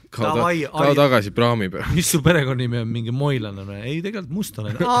 Kindlasti. Kao tagasi praami peal. Mis su perekonnimi on? Mingi moilane? Ei, tegelikult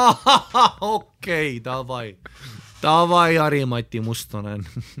Mustonen. Okei, tavai. Tavai Harimati Mustonen.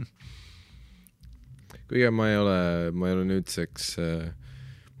 Kuigi ma ei ole nüüdseks,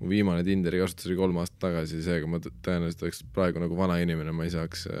 mu viimane Tinderi kasutus oli 3 aastat tagasi, seega ma tõenäoliselt oleks praegu nagu vana inimene, ma ei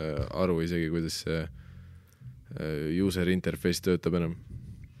saaks aru isegi, kuidas see user interface töötab enam.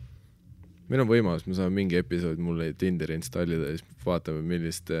 Meil on võimalus, me saame mingi episood mulle Tinderi installida ja siis vaatame,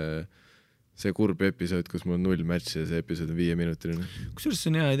 millist see kurb episood, kus mul on 0 match ja see episood on 5-minutiline. Kusjuures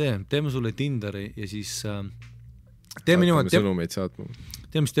see on hea idee, teeme sulle Tinderi ja siis teeme niimoodi, sõnumeid saatma.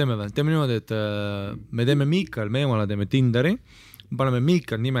 Teeme, mis teeme või? Teeme niimoodi, et me teeme Miikal Meemala, teeme Tinderi, paneme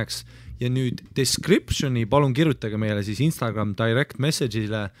Miikal nimeks ja nüüd descriptioni palun kirjutage meile siis Instagram direct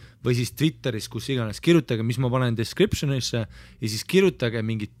message'ile või siis Twitteris, kus iganes, kirjutage, mis ma panen descriptionisse ja siis kirjutage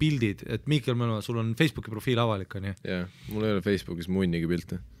mingid pildid, et Miikal Meemala, sul on Facebooki profiil avalik, on ju? Jah, mul ei ole Facebookis munnigi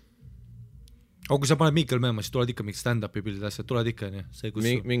pilte. Aga kui sa paned Miikal Meemala, siis tuled ikka mingid stand-upi pildid asjad, tuled ikka, on ju?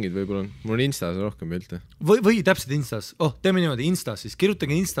 Mingid võib-olla on. Mul on Instas rohkem pilte. Või täpselt Instas. Teeme niimoodi Instas, siis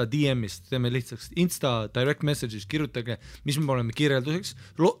kirjutage Insta DM-ist, teeme lihtsaks Insta direct messages, kirjutage, mis me paneme kirjelduseks.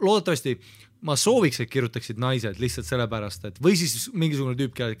 Loodetavasti ma sooviks, et kirjutaksid naised lihtsalt sellepärast, et või siis mingisugune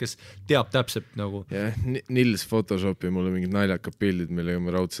tüüp, kes teab täpselt nagu. Jah, Nils Photoshopi mulle mingid naljakad pildid, millega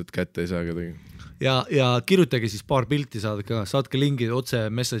ma raudselt kätte ei saa kedagi. Ja kirjutage siis paar pilti, saadke lingid otse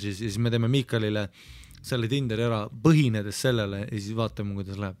messages ja siis me teeme Miikalile selle Tinderi ära põhinedes sellele ja siis vaatame,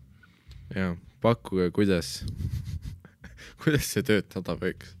 kuidas läheb. Ja, pakkuge, kuidas see töötada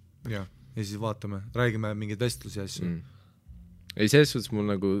võiks. Ja siis vaatame, räägime mingeid vestlusi asju. Ei, selles suhtes mul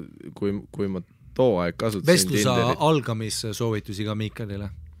nagu, kui ma too aeg kasutasin Vestluse algamissoovitusi ka Miikalile.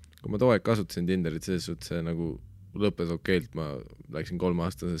 Kui ma too aeg kasutasin Tinderit, selles suhtes see nagu lõppes okeilt, ma läksin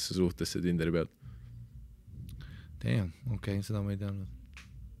 3-aastasesse suhtesse Tinderi pealt. Okei, seda ma ei teadnud.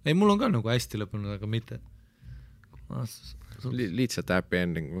 Ei, mul on ka nagu hästi lõppenud, aga mitte. Lihtsalt happy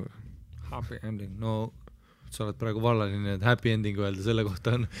ending. Happy ending, no sa oled praegu vallaline, et happy ending öelda selle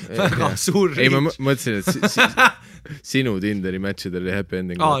kohta on väga suur riik. Ei, ma mõtlesin, et sinu Tinderi matchid oli happy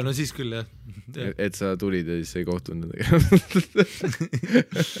ending. No siis küll, jah. Et sa tulid ja siis ei kohtunud nendega.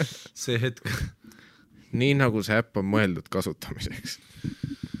 See hetk. Nii nagu see äpp on mõeldud kasutamiseks.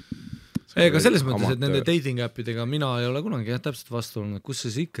 Ega selles mõttes, et nende dating appidega mina ei ole kunagi täpselt vastu olnud, kus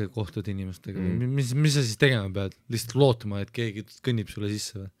sa siis ikka kohtud inimestega, mis sa siis tegema pead? Lihtsalt lootma, et keegi kõnnib sulle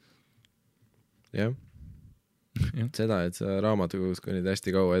sisse või? Jah. Seda, et sa raamatukogus kõnnid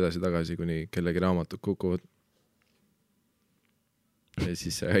hästi kaua edasi-tagasi, kuni kellegi raamatud kukuvad. Ja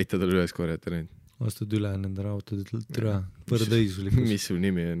siis sa aitad üles korjata neid. Vastud üle nende raamatud, türa, võrdõisulikus. Mis sul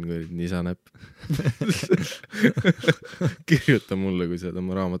nimi on, kui Nisa näpp? Kirjuta mulle, kui sa oled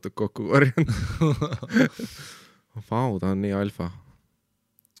oma raamatut kokku korjanud. Vau, ta on nii alfa.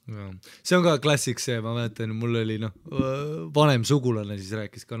 See on ka klassik see, ma mäletan, mul oli vanem sugulane siis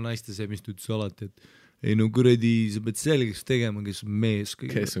rääkis ka naiste see, mis ütles alati, et ei no kuradi, sa pead selgeks tegema, kes on mees.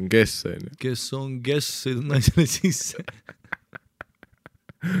 Kes on kes, on ju? Kes on kes, sõidab naisele sisse.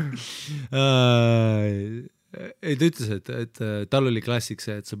 Ei, ta ütles, et tal oli klassik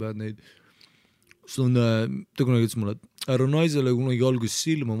see, et sa pead neid ta kunagi ütles mulle, et ära naisele kunagi alguses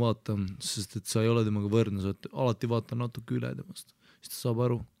silma vaata, sest et sa ei ole temaga võrdne, sa alati vaata natuke üle temast, siis ta saab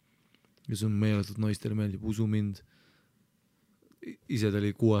aru ja see on meeletult naistele meeldib, usu mind ise ta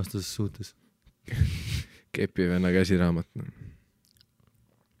oli 6-aastases suhtes. Kepivenna käsiraamat.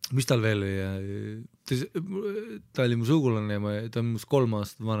 Mis tal veel oli? Ta oli mu sugulane ja ta on must 3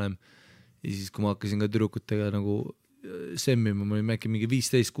 aastat vanem ja siis kui ma hakkasin ka tüdrukutega nagu semmima, ma olin äkki mingi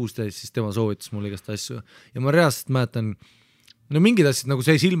 15-16, siis tema soovitas mulle igast asju ja ma reaalselt mäletan, no mingid asjad nagu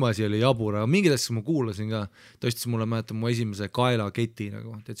see silmasi oli jabur, aga mingid asjad ma kuulasin ka, ta ostis mulle mäletan mu esimese kaelaketi nagu,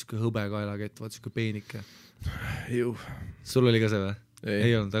 tead siuke hõbe kaelakett, vaat siuke peenike. Sul oli ka see või?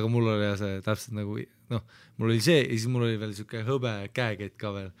 Ei olnud, aga mul oli see täpselt nagu, noh, mul oli see ja siis mul oli veel siuke hõbe käekett ka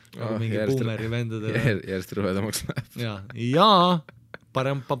veel, nagu mingi boomeri vendadele. Järjest rõvedamaks läheb. Ja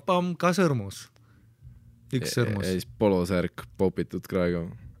parem papam ka sõrmus. Üks sõrmus. Ja siis polosärk popitud kraega.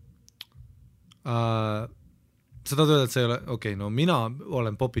 Sa tahad öelda, et sa ei ole, okei, no mina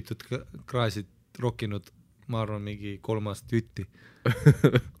olen popitud kraesid rokkinud, ma arvan, mingi 3 aastat ütti.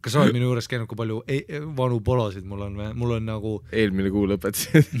 Kas sa oled minu juures käinud, kui palju vanu polosid mul on? Mul on nagu eelmine kuu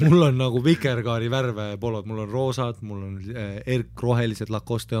lõpetasid. Mul on nagu vikerkaari värve polod, mul on roosad, mul on rohelised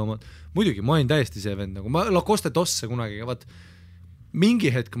Lacoste omad. Muidugi, ma olin täiesti see vend, nagu ma Lacoste tosse kunagi, vaat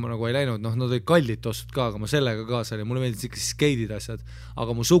mingi hetk ma nagu ei läinud, noh, nad olid kallid tossud ka, aga ma sellega kaasa olin, mulle meeldis ikka skeidid asjad,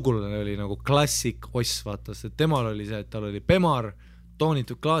 aga mu sugulane oli nagu klassik oss, vaatas, et temal oli see, et tal oli pemar,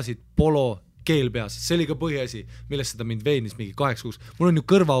 toonitud klaasid, polo, keel peas, see oli ka põhiasi, millest seda mind veenis mingi 8 kuus. Mul on ju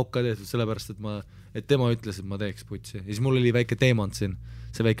kõrvaukka tehtud sellepärast, et tema ütles, et ma teeks putsi. Ja siis mul oli väike teemant siin,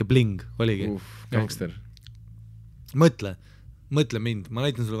 see väike bling oligi. Gangster. Mõtle mind, ma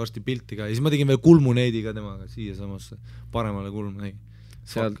näitan sulle varsti pilti ka ja siis ma tegin veel kulmuneedi ka temaga siia samasse paremale kulmu.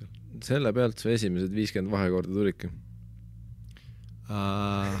 Selle pealt su esimesed 50 vahekorda tulidki.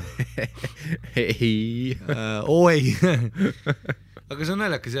 Ei. Oi. Aga see on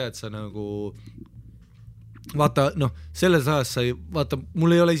naljakas jah, et sa nagu vaata, noh, selles ajas sai, vaata,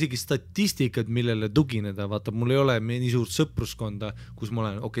 mul ei ole isegi statistikat, millele tugineda, vaata, mul ei ole nii suurt sõpruskonda, kus ma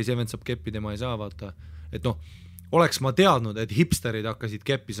olen, okei, see vend saab keppi, tema ei saa, vaata, et noh, oleks ma teadnud, et hipsterid hakkasid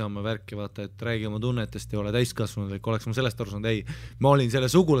keppi saama värki, vaata, et räägi oma tunnetest ja ole täiskasvanud, et oleks ma sellest aru saanud, ei, ma olin selle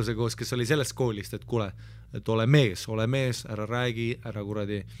sugulase koos, kes oli sellest koolist, et kuule, et ole mees, ära räägi, ära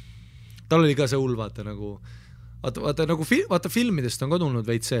kuradi, tal oli ka see hull, vaata, nagu vaata nagu vaata filmidest on ka tulnud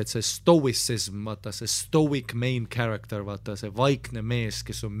veid see, et see stoicism, vaata see stoic main character, vaata see vaikne mees,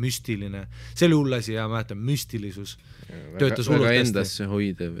 kes on müstiline, see oli hull asi ja ma mäletan, müstilisus töötas väga endasse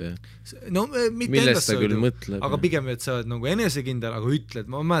hoidev ja no, millest ta küll mõtleb. Aga pigem, et sa oled nagu enesekindel, aga ütled,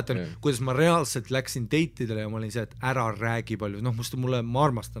 ma mäletan, kuidas ma reaalselt läksin dateidele ja ma olin see, et ära räägi palju, noh, ma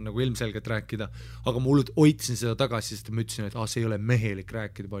armastan nagu ilmselgelt rääkida, aga ma hullult hoidsin seda tagasi, sest ma ütlesin, et see ei ole mehelik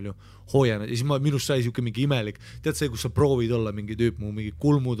rääkida palju, hoian, ja siis minust sai siuke mingi imelik, tead see, kus sa proovid olla mingi tüüp, mu mingi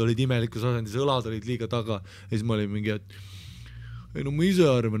kulmud olid imelikus asendis, õlad olid liiga taga ja siis ma olin mingi, et ei no ma ise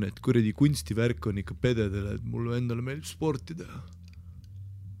arvan, et kuradi kunstivärk on ikka pededele, et mulle endale meeldib sporti teha.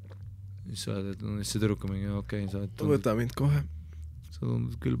 Siis sa oled, et no see tüdruka mingi, okei, sa oled võta mind kohe. Sa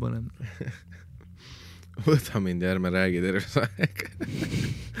tundud küll panem. Võta mind ja ärme räägi terves aeg.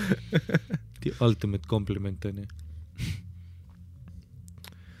 The ultimate compliment on ju.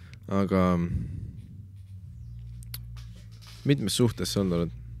 Aga mitmes suhtes sa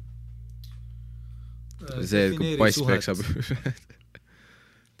olnud? See, kui pass peksab.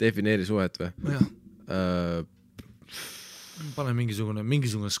 Defineeri suhet või? Jah. Pane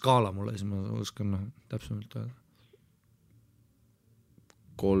mingisugune skaala mulle, siis ma oskan täpsemalt öelda.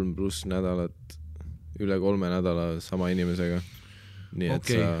 3+ nädalat, üle 3 nädala sama inimesega. Nii et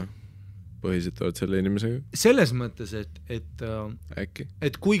sa põhiselt oled selle inimesega? Selles mõttes, äkki?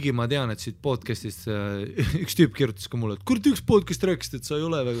 Et kuigi ma tean, et siit podcastist üks tüüp kirjutas ka mulle, et kord üks podcast rääkist, et sa ei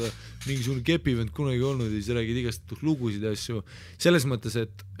ole väga mingisugune kepivend kunagi olnud ja siis räägid igast lugusid ja asju. Selles mõttes,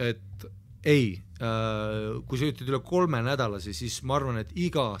 et ei, kui sa ütled üle 3 nädalasi, siis ma arvan, et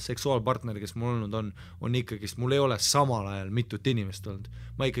iga seksuaalpartner, kes mul olnud on ikkagist, mul ei ole samal ajal mitut inimest olnud.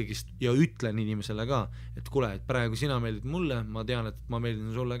 Ma ikkagist ja ütlen inimesele ka, et kuule, et praegu sina meeldid mulle, ma tean, et ma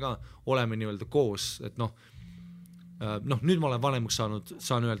meeldin sulle ka, oleme nii-öelda koos, et noh, nüüd ma olen vanemuks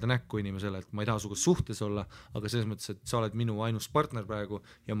saan öelda näkku inimesele, et ma ei taha suga suhtes olla, aga selles mõttes, et sa oled minu ainus partner praegu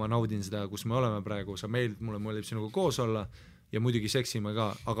ja ma naudin seda, kus me oleme praegu, sa meeldid mulle, meeldib sinuga koos olla ja muidugi seksime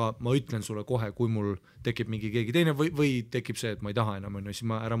ka, aga ma ütlen sulle kohe, kui mul tekib mingi keegi teine või tekib see, et ma ei taha enam, siis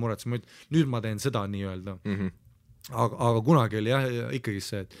ma ära muretse, nüüd ma teen seda nii-öelda. Aga kunagi oli jah, ikkagi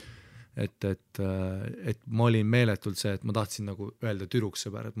see, et ma olin meeletult see, et ma tahtsin nagu öelda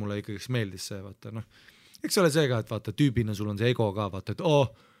tüdruksõber, et mulle ikkagi meeldis see, vaata, noh, eks ole see ka, et vaata, tüübina sul on see ego ka, vaata, et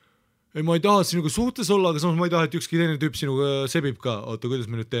ei, ma ei taha sinuga suhtes olla, aga samas ma ei taha, et ükski teine tüüp sinuga sebib ka. Oota, kuidas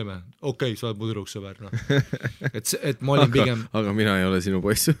me nüüd teeme? Okei, sa oled mu tüdruksõber. No. Et ma olin pigem... Aga mina ei ole sinu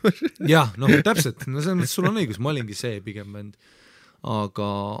poissõber. Jah, noh, täpselt. No see on, sul on õigus, ma olingi see pigem vend. Aga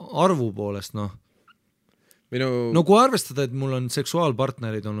arvu poolest, noh. No kui arvestada, et mul on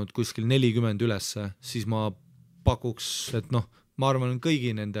seksuaalpartnerid olnud kuskil 40 ülesse, siis ma pakuks, et noh, ma arvan,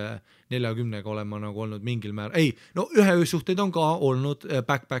 kõigi nende 40-ga olen ma nagu olnud mingil määr. Ei, no ühe suhteid on ka olnud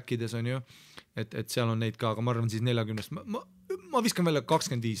backpackides on ju, et seal on neid ka, aga ma arvan siis 40-st. Ma viskan välja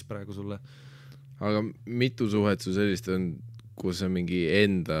 25 praegu sulle. Aga mitu suhet su sellist on, kus sa mingi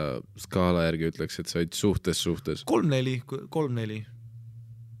enda skaala järgi ütleks, et sa olid suhtes? 3-4.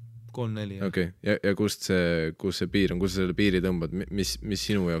 Okay. Ja kus see piir on, kus sa selle piiri tõmbad, mis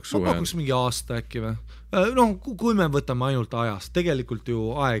sinu jaoks suhe on? Ma pakuks mingi aasta äkki või? No, kui me võtame ainult ajast, tegelikult ju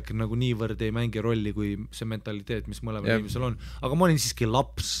aeg nagu niivõrd ei mängi rolli kui see mentaliteet, mis mõlemal inimesel on, aga ma olin siiski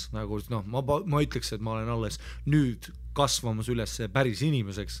laps, nagu noh, ma ütleks, et ma olen alles nüüd kasvamas üles päris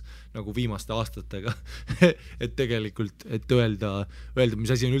inimeseks nagu viimaste aastatega et tegelikult, et öelda,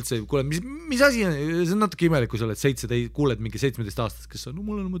 mis asi on üldse, kuule, mis asi on, see on natuke imelik, kui sa oled kuuled mingi 17 aastast, kes on, no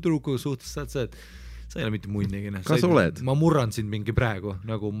mul on oma tüdrukuga suhtes, sa ei ole mitte muid negine. Kas oled? Ma murran sind mingi praegu,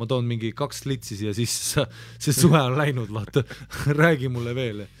 nagu ma toon mingi 2 litsis ja siis see suhe on läinud, vaata, räägi mulle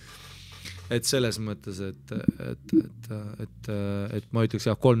veel. Et selles mõttes, et ma ütleks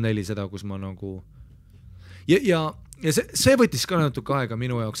jah, 3-4 seda, kus ma nagu ja see võttis ka natuke aega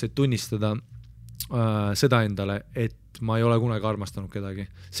minu jaoks, et tunnistada seda endale, et ma ei ole kunagi armastanud kedagi.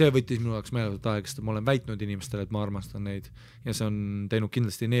 See võttis minu jaoks meeletult aega, sest ma olen väitnud inimestele, et ma armastan neid ja see on teinud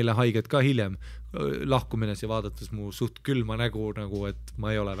kindlasti neile haiget ka hiljem lahkumines ja vaadates mu suht külma nägu, nagu, et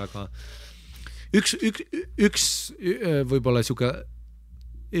ma ei ole väga üks võib-olla siuke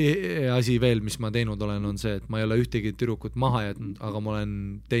asi veel, mis ma teinud olen, on see, et ma ei ole ühtegi tüdrukut maha jätnud, aga ma olen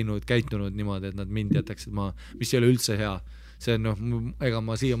käitunud niimoodi, et nad mind jätaksid maha, mis ei ole üldse hea, see on ega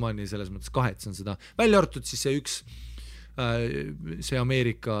ma siiamaani selles mõttes kahetsen seda, välja arvatud siis see üks see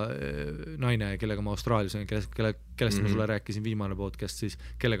Ameerika naine, kellega ma Austraalias olen, kellest ma sulle rääkisin viimane podcast siis,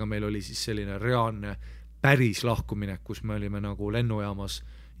 kellega meil oli siis selline reaalne päris lahkumine, kus me olime nagu lennujaamas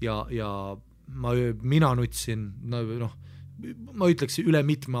ja mina nutsin, ma ütleks üle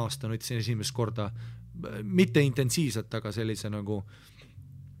mitme aasta nutsin esimest korda, mitte intensiivselt, aga sellise nagu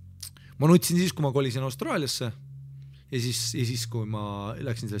ma nutsin siis, kui ma kolisin Austraaliasse ja siis kui ma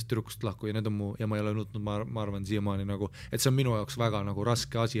läksin sellest tüdrukust lahku ja need on ja ma ei ole nutnud, ma arvan siiamaani nagu, et see on minu jaoks väga nagu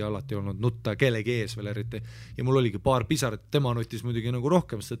raske asi alati olnud nutta kellegi ees veel eriti ja mul oligi paar pisarat, tema nutis muidugi nagu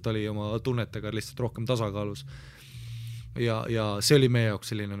rohkem, sest ta oli oma tunnetega lihtsalt rohkem tasakaalus ja see oli meie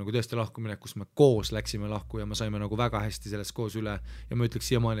jaoks selline nagu tõesti lahkumine, kus me koos läksime lahku ja me saime nagu väga hästi sellest koos üle ja ma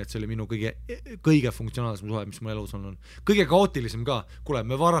ütleks siiamaani, et see oli minu kõige funktsionaalsem suhe, mis mul elus on. Kõige kaootilisem ka, kuule,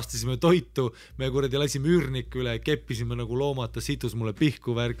 me varastasime toitu, me kuradi lasime üürniku üle, keppisime nagu loomad, ta situs mulle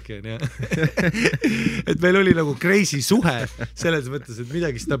pihku värki et meil oli nagu crazy suhe selles mõttes, et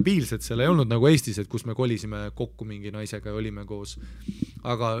midagi stabiilset seal ei olnud nagu Eestis, et kus me kolisime kokku mingi naisega ja olime koos,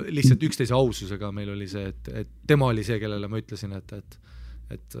 aga lihtsalt üksteise aususega meil oli see, et tema oli see, kellele ma ütlesin, et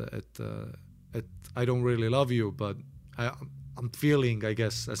I don't really love you, but I'm feeling, I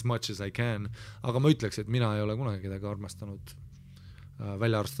guess, as much as I can. Aga ma ütleks, et mina ei ole kunagi kedagi armastanud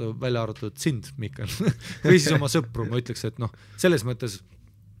välja arvatud sind, Mikkel. või siis oma sõpru, ma ütleks, et selles mõttes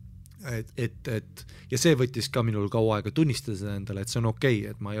ja see võttis ka minul kaua aega tunnistada seda endale, et see on okei,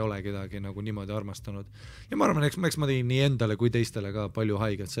 et ma ei ole kedagi nagu niimoodi armastanud ja ma arvan, eks ma tegin nii endale kui teistele ka palju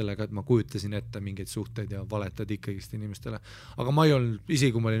haiget sellega, et ma kujutasin ette mingeid suhteid ja valetad ikkagist inimestele, aga ma ei olnud,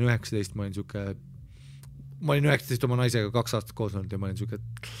 isegi kui ma olin 19, ma olin 19 oma naisega 2 aastat koos olnud ja ma olin siuke, et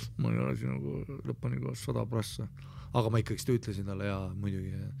ma ei ole siin nagu lõpuni koos 100%, aga ma ikkagist ütlesin talle ja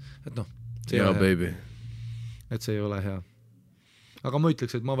muidugi, et see ei ole hea, et see ei ole hea. Aga ma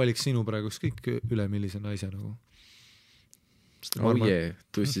ütleks, et ma valiks sinu praegu kõik üle millise naise nagu.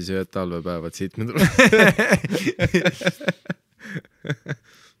 Tussis ühed talvepäevad siit me tuleme.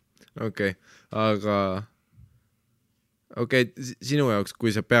 Okei, aga sinu jaoks,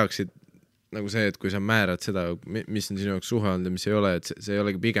 kui sa peaksid nagu see, et kui sa määrad seda, mis on sinu jaoks suhe olnud ja mis ei ole, et see ei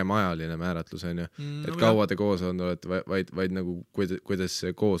olegi pigem ajaline määratlus, on ju? Et kaua te koos on, vaid nagu kuidas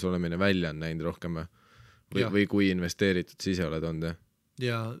see koos olemine välja on näinud rohkem või kui investeeritud sa ise oled olnud,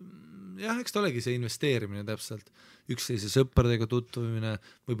 jah? Jah, eks ta olegi see investeerimine täpselt. Üksteise sõpradega tutvumine,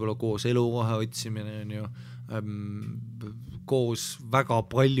 võib-olla koos elukoha otsimine, on ju, koos väga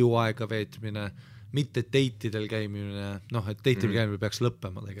palju aega veetmine, mitte deitidel käimine, et deitidel käimine peaks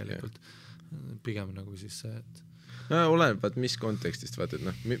lõppema tegelikult. Pigem nagu siis see, et... Oleneb, mis kontekstist, vaata,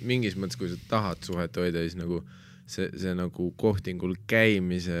 et mingis mõttes, kui sa tahad suhet hoida, siis nagu see nagu kohtingul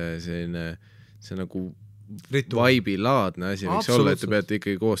käimise, see nagu vaibilaadne asi võiks olla, et te peate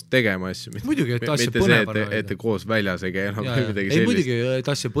ikkagi koos tegema asju. Muidugi, et asja põnevan hoida. Et te koos väljas ei käi enam midagi sellist. Ei, muidugi, et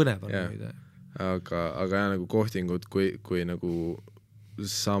asja põnevan hoida. Aga jah, nagu kohtingud, kui nagu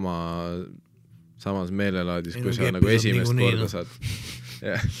samas meelelaadis, kui sa nagu esimest korda saad.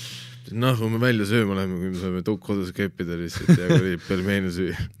 Kui me välja sööma läheme, kui me saame kodus keppida lihtsalt ja kui pelmeene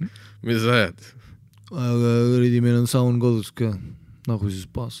süüa. Mida sa ajad? Aga meil on saun kodus ka. Nagu siis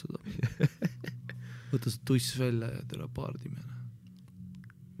paas seda. Võta see tuss välja ja tere paardimine.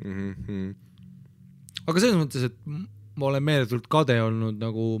 Aga selles mõttes, et ma olen meeletult kade olnud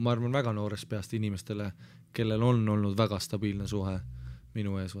nagu, ma arvan, väga noorest peast inimestele, kellel on olnud väga stabiilne suhe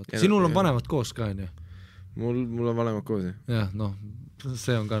minu ees. Sinul on vanemad koos ka, on ju? Mul on vanemad koos, jah. Jah,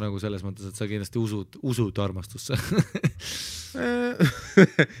 see on ka nagu selles mõttes, et sa kindlasti usud armastusse.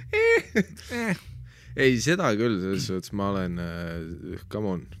 Ei, seda küll, selles suhtes ma olen, come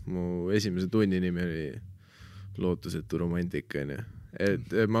on, mu esimese tunni nimi oli lootusetu romantika, on ju.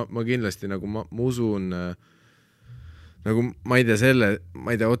 Et ma kindlasti nagu, ma usun, nagu ma ei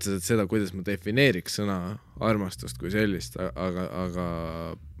tea otseselt seda, kuidas ma defineeriks sõna armastust kui sellist, aga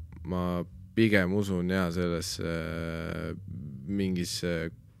ma pigem usun selles mingis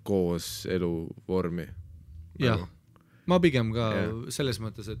koos eluvormi. Jah, ma pigem ka selles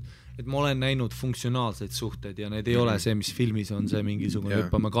mõttes, et ma olen näinud funktsionaalseid suhteid ja need ei ole see, mis filmis on see mingisugune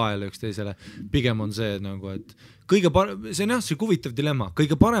hüppame kaela üksteisele. Pigem on see nagu, et see on jah, see huvitav dilemma.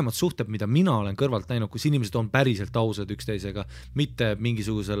 Kõige paremad suhted, mida mina olen kõrvalt näinud, kus inimesed on päriselt ausad üksteisega, mitte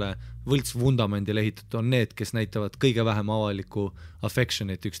mingisugusele võlts vundamendile ehitatud, on need, kes näitavad kõige vähem avalikku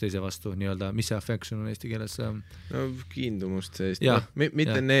affectionit üksteise vastu, nii-öelda, mis see affection on eesti keeles? No kiindumust seest.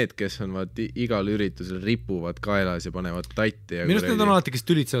 Mitte need, kes on igal üritusel ripuvad kaelas ja panevad tatti. Minust need on alati, kes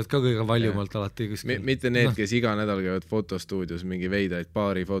tülitsevad ka kõige valjumalt alati. Mitte need, kes iga nädal käivad fotostuudios mingi veidaid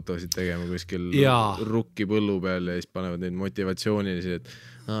paari fotosid tegema kuskil rukki põllu peal palju ja siis panevad neid motivatsioonilisi,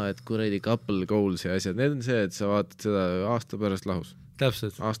 et kuradi couple goals ja asjad, need on see, et sa vaatad seda aasta pärast lahus.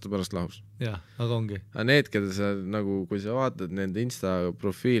 Täpselt. Aasta pärast lahus. Jah, aga ongi. Aga need, keda sa nagu, kui sa vaatad nende Insta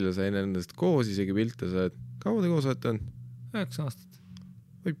profiile, sa ei nendest koos isegi pilte, sa et kaua te koos olete on? 9 aastat.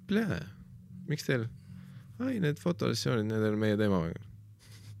 Oi, plee. Miks teil? Ai, need fotosessioonid, need on meie teema.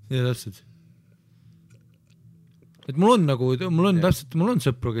 Ja täpselt. Et mul on nagu, mul on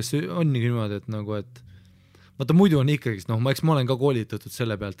sõpru, kes on niimoodi, et nagu, et vaata muidu on ikkagi, eks ma olen ka koolitatud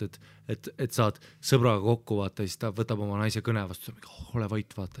selle pealt, et saad sõbraga kokku vaata, siis ta võtab oma naise kõne vastu, ole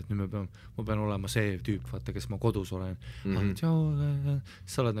vait vaata, et nüüd ma pean olema see tüüp vaata, kes ma kodus olen.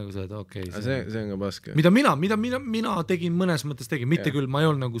 Sa oled nagu see, et okei. See on ka paske. Mida mina tegin, mõnes mõttes tegin, mitte küll, ma ei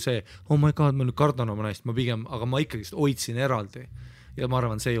olnud nagu see, oh my god, ma nüüd kardan oma naist, ma pigem, aga ma ikkagi hoidsin eraldi ja ma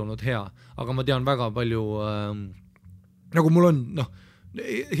arvan, see ei olnud hea, aga ma tean väga palju nagu mul on,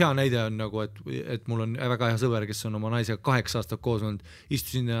 hea näide on nagu, et mul on väga hea sõber, kes on oma naisega 8 aastat koos olnud,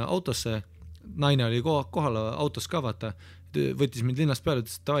 istusin autosse, naine oli kohal autos ka vaata, võttis mind linnast peale,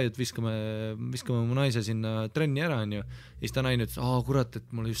 ütles, et viskame mu naise sinna trenni ära, ja siis ta naine ütles, kurat,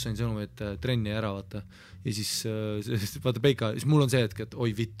 et mulle just sain sõnum, et trenni ära vaata, ja siis vaata Peika, siis mul on see hetk, et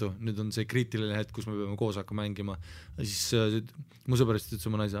oi vittu, nüüd on see kriitiline hetk, kus me peame koos hakka mängima, ja siis mu sõberist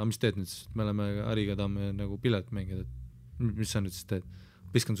ütles oma naise, mis teed nüüd, me oleme Hariga tahame nagu pilet mängida, mis sa nüüd siis teed?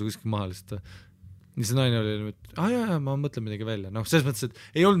 Viskan su kuskil maha lihtsalt. Ja see naine oli, et ma mõtlen midagi välja. Selles mõttes,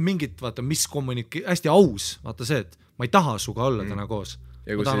 et ei olnud mingit, vaata, mis hästi aus, vaata see, et ma ei taha suga olla täna koos.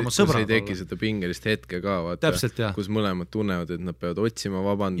 Ja kus ei teki seda pingelist hetke ka, vaata, kus mõlemad tunnevad, et nad peavad otsima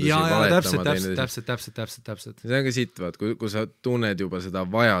vabandusi, valetama täpselt. See on ka siit, vaat, kui sa tunned juba seda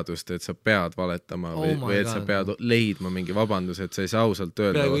vajadust, et sa pead valetama või et sa pead leidma mingi vabandus, et sa ei saa ausalt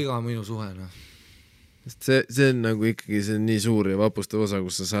öelda. Peaaegu iga minu suhe, See on nagu ikkagi see on nii suur ja vapustav osa,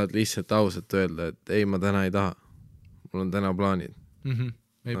 kus sa saad lihtsalt ausalt öelda, et ei, ma täna ei taha. Mul on täna plaanid.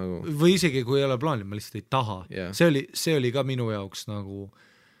 Nagu... Või isegi kui ei ole plaanid, ma lihtsalt ei taha. Yeah. See oli ka minu jaoks nagu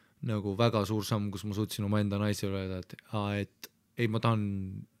väga suur samm, kus ma suutsin oma enda naisele öelda, et ei, ma tahan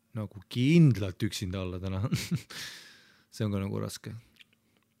nagu kindlalt üksinda olla täna. See on ka nagu raske.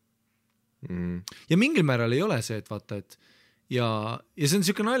 Ja mingil määral ei ole see, et vaata, et ja see on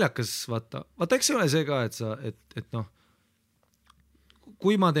siuke naljakas, vaata, eks ei ole see ka, et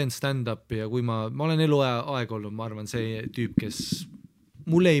kui ma teen stand-up ja kui ma olen eluaeg olnud, ma arvan, see tüüp, kes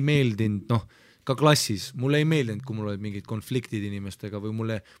mulle ei meeldinud, ka klassis, mulle ei meeldinud, kui mul olid mingid konfliktid inimestega või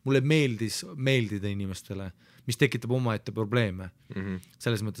mulle meeldis meeldida inimestele, mis tekitab omaette probleeme.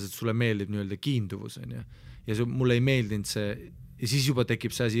 Selles mõttes, et sulle meeldib nii-öelda kiinduvus, ja mulle ei meeldinud see, ja siis juba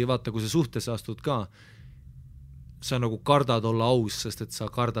tekib see asi, vaata, kui sa suhtesse astud ka, sa nagu kardad olla aus, sest et sa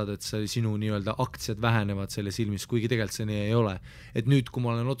kardad, et sinu nii-öelda aktsiad vähenevad selle silmis, kuigi tegelikult see nii ei ole. Et nüüd, kui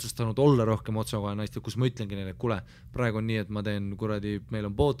ma olen otsustanud olla rohkem otsakoha naiste, kus ma ütlengi neile, kuule, praegu on nii, et ma teen kuradi, meil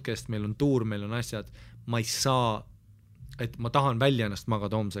on podcast, meil on tuur, meil on asjad, ma ei saa, et ma tahan välja ennast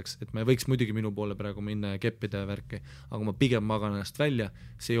magada homseks, et ma võiks muidugi minu poole praegu minna ja keppida ja värki, aga ma pigem magan ennast välja,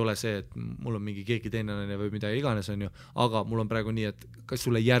 see ei ole see, et mul on mingi keegi teine või mida iganes on ju, aga mul on praegu nii, et kas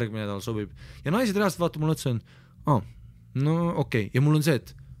sulle järgmine nädal sobib. Ja naised reaalselt vaata, mul otsa on no okei. Ja mul on see, et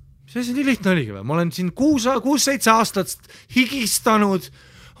see nii lihtne oligi või? Ma olen siin 6-7 aastat higistanud,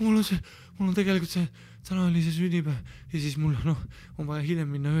 mul on tegelikult see, täna oli see sünnipäev ja siis mul on vaja hiljem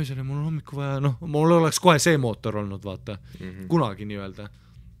minna öösel ja mul on hommiku vaja, mul oleks kohe see mootor olnud, vaata, kunagi nii-öelda.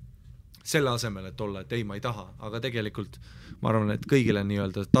 Selle asemel, et olla, et ei, ma ei taha, aga tegelikult ma arvan, et kõigile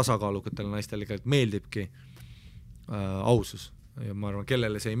nii-öelda tasakaalukatele naistele meeldibki ausus ja ma arvan,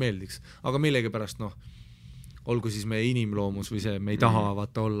 kellele see ei meeldiks, aga millegi pärast olgu siis meie inimloomus või see, me ei taha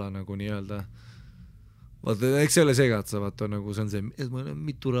vaata olla nagu nii-öelda, vaata, eks see ole see ka, et sa vaata nagu see on see, et ma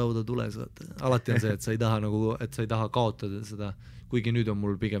mitu rauda tules, vaata. Alati on see, et sa ei taha nagu, et sa ei taha kaotada seda, kuigi nüüd on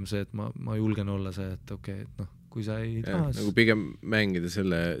mul pigem see, et ma julgen olla see, et okei, et kui sa ei taha. Nagu pigem mängida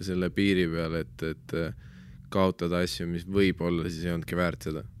selle piiri peal, et kaotada asju, mis võib olla, siis ei olnudki väärt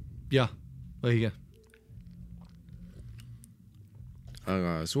seda. Jah, õige.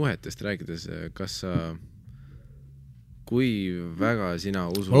 Aga suhetest rääkides, kas sa kui väga sina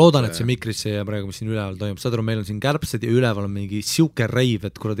usud... Ma loodan, et see mikrisse ja praegu, mis siin üleval toimub. Sadru, meil on siin kärbsed ja üleval on mingi siuke reiv,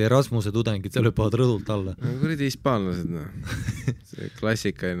 et kuradi Erasmuse tudengid seal hüppavad rõdult alla. Kuradi hispaanlased, see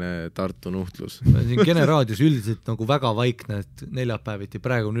klassikaline Tartu nuhtlus. Siin Kene raadios üldiselt nagu väga vaikne, et neljapäeviti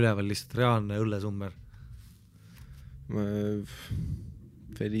praegu on üleval lihtsalt reaalne õllesummer.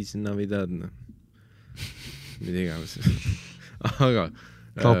 Feliz Navidad. Mida iganes. Aga...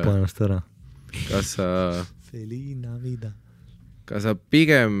 Tapa ennast ära. Kas sa... Felina vida. Kas sa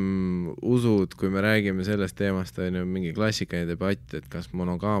pigem usud, kui me räägime sellest teemast, on ju mingi klassikaline debatt, et kas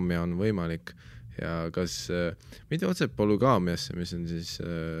monogaamia on võimalik, ja kas mitte otseselt polügaamiasse, mis on siis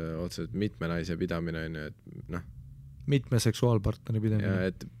otseselt mitme naise pidamine, on ju, et noh. Mitme seksuaalpartneri pidamine.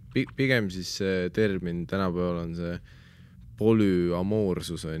 Ja, et pigem siis see termin tänapäeval on see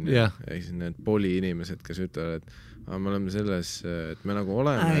polüamoorsus, on ju, ehk siis need poliinimesed, kes ütlevad, et me oleme selles, et me nagu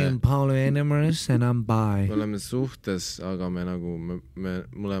oleme I am polyamorous and I'm bi. Me oleme suhtes, aga me nagu me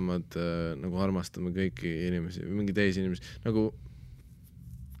mõlemad nagu armastame kõiki inimesi, mingi teisi inimesi, nagu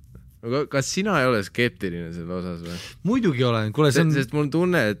kas sina ei ole skeptiline selle osas või? Muidugi olen, kuule see on... Sest mul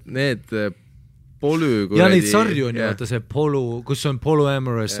tunne, et need ja neid sarju on ju, vaata see kus on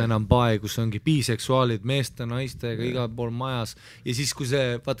polyamorous and I'm bi, kus ongi biseksuaalid meeste, naistega igal pool majas ja siis kui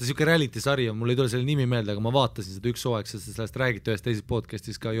see, vaata siuke reality sari on, mul ei tule selle nimi meelde, aga ma vaatasin seda üks hooaeg, sest sellest räägiti ühes teises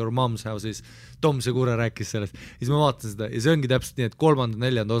podcastis ka Your Mom's House'is, Tom Segura rääkis sellest ja siis ma vaatasin seda ja see ongi täpselt nii, et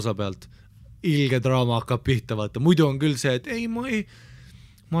 3.-4. osa pealt ilge draama hakkab pihta, vaata, muidu on küll see, et ei,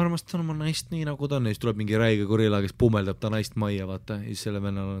 ma armastan oma naist nii nagu ta on ja siis tuleb mingi räige gorilla, kes pumeldab ta naist majja, vaata, ja siis selle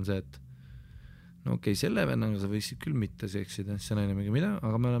vennal on see, et no okei, selle vennaga sa võiksid küll mitte seksida, siis see naine mingi mida,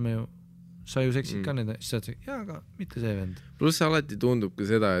 aga me oleme ju, sa ju seksid ka nende, siis sa ütlesid, jaa, aga mitte see vend. Pluss alati tundub ka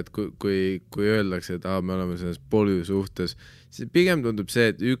seda, et kui öeldakse, et me oleme selles polüsuhtes, siis pigem tundub see,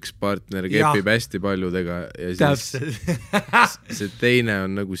 et üks partner kepib hästi paljudega ja siis see teine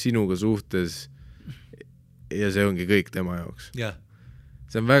on nagu sinuga suhtes ja see ongi kõik tema jaoks.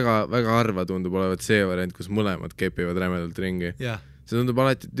 See on väga, väga harva tundub olevat see variant, kus mõlemad kepivad rämedalt ringi. See tundub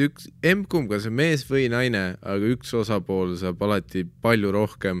alati, et üks emkumb, kas see mees või naine, aga üks osapool saab alati palju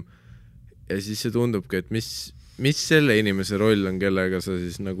rohkem ja siis see tundubki, et mis selle inimese roll on, kellega sa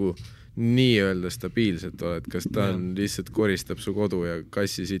siis nagu nii-öelda stabiilselt oled, kas ta on lihtsalt koristab su kodu ja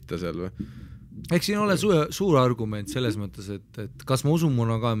kassi sitta seal või? Eks siin ole suur argument selles mõttes, et kas ma usun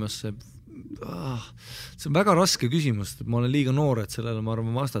monogaamiasse, see on väga raske küsimus, et ma olen liiga noor, et sellele ma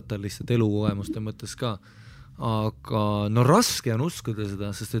arvan vastata lihtsalt elukogemuste mõttes ka. Aga no raske on uskuda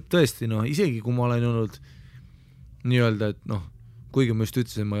seda, sest et tõesti, isegi kui ma olen olnud nii-öelda, et kuigi ma just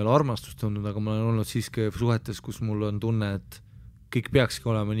ütlesin, ma ei ole armastust tundnud, aga ma olen olnud siiski suhetes, kus mul on tunne, et kõik peakski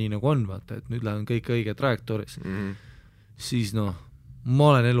olema nii nagu on, vaata, et nüüd lähen kõik õige trajektooris, siis ma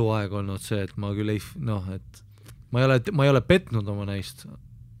olen eluaeg olnud see, et ma küll et ma ei ole petnud oma naist,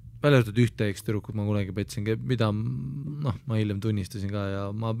 välja võtnud ühte ekstürukut ma kunagi petsin, mida ma hiljem tunnistasin ka ja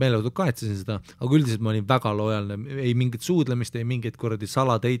ma meelevõtult kahetsesin seda, aga üldiselt ma olin väga lojaalne, ei mingit suudlemist, ei mingit korradi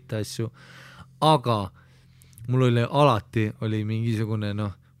salateite asju, aga mul alati oli mingisugune,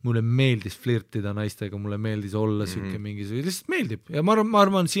 mulle meeldis flirtida naistega, mulle meeldis olla siuke mingisugune, lihtsalt meeldib ja ma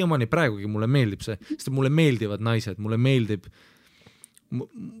arvan siiamaani praegugi mulle meeldib see, sest mulle meeldivad naised, mulle meeldib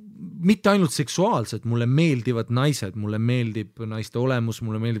mitte ainult seksuaalselt, mulle meeldivad naised, mulle meeldib naiste olemus,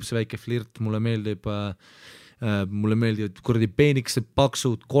 mulle meeldib see väike flirt, mulle meeldivad kuradi peeniksed,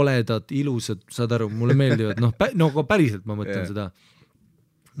 paksud, koledad, ilusad, saad aru, mulle meeldivad, aga päriselt ma mõtlen seda.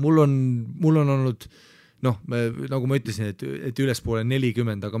 Mul on olnud, nagu ma ütlesin, et ülespoole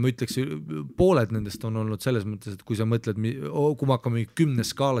 40, aga ma ütleks, pooled nendest on olnud selles mõttes, et kui sa mõtled, kui ma hakkame 10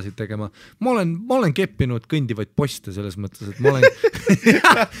 skaalasid tegema, ma olen keppinud kõndivaid poste selles mõttes, et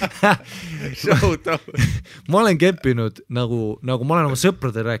ma olen keppinud, nagu ma olen oma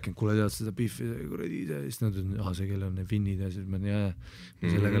sõpradele rääkinud, kuule tead seda biffi, siis nad on, see kell on finnid ja siis ma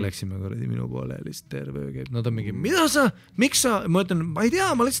sellega läksime minu poole ja lihtsalt terve öö käib, nad on mingi, mida sa, miks sa, ma ütlen, ma ei tea,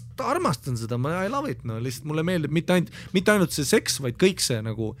 ma lihtsalt armastan seda, ma ei love it, lihtsalt mulle meeldib mitte ainult see seks, vaid kõik see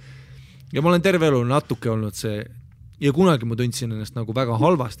nagu ja ma olen terve elu natuke olnud see ja kunagi ma tundsin ennast nagu väga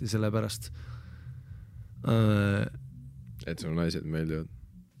halvasti selle pärast et sul naised meeldivad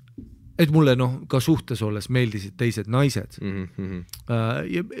et mulle ka suhtes olles meeldisid teised naised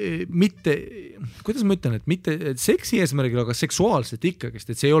ja mitte, kuidas ma ütlen, et mitte seksi eesmärgil, aga seksuaalselt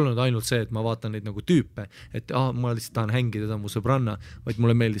ikkagist, et see ei olnud ainult see, et ma vaatan neid nagu tüüpe, et ma lihtsalt tahan hängida, ta on mu sõbranna, vaid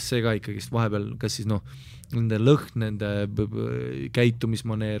mulle meeldis see ka ikkagist vahepeal, kas siis nende lõhn, nende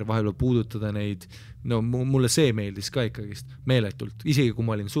käitumismaneer, vahepeal puudutada neid, mulle see meeldis ka ikkagist meeletult, isegi kui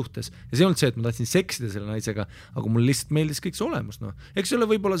ma olin suhtes ja see ei olnud see, et ma tahtsin seksida selle naisega, aga mulle lihtsalt meeldis kõik see olemus, eks ole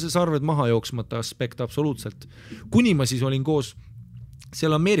võib-olla see sarved maha jooksmata aspekt absoluutselt, kuni ma siis olin koos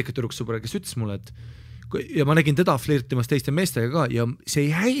seal Ameerika tüdruksõbra, kes ütles mulle, et ja ma nägin teda flirtimas teiste meestega ka ja see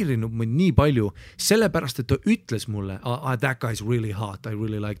ei häirinud mind nii palju, sellepärast, et ta ütles mulle, that guy is really hot, I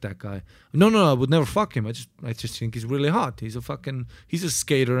really like that guy. No, I would never fuck him, I just think he's really hot, he's a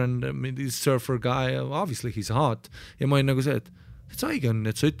skater and he's a surfer guy, obviously he's hot. Ja ma olin nagu see, et see haige on,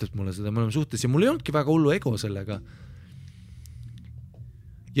 et sa ütled mulle seda, me oleme suhtes ja mul ei olnudki väga hullu ego sellega.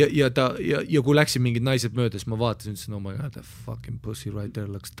 ja kui läksid mingid naised mööda, siis ma vaatasin, ütlesin, oh my god, the fucking pussy right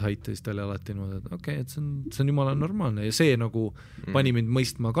there looks tight ja siis ta oli alati niimoodi, et okei, et see on jumala normaalne ja see nagu pani mind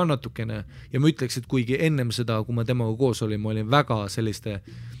mõistma ka natukene ja ma ütleks, et kuigi ennem seda, kui ma temaga koos olin, ma olin väga selliste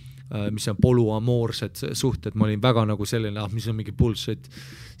mis on polüamoorsed suhted, ma olin väga nagu selline, mis on mingi bullshit,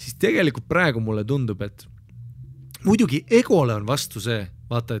 siis tegelikult praegu mulle tundub, et muidugi egole on vastu see,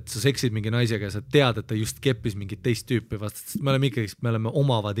 vaata, et sa seksid mingi naisega ja sa tead, et ta just keppis mingit teist tüüpi vastu, sest me oleme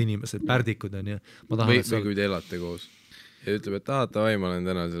omavad inimesed, pärdikud on ju. Või kui te elate koos ja ütleb, et davai, ma olen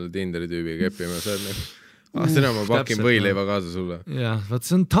täna selle Tinderi tüübiga keppima, sa oled nagu, täna ma pakin võileiva kaasa sulle. Jah, vaat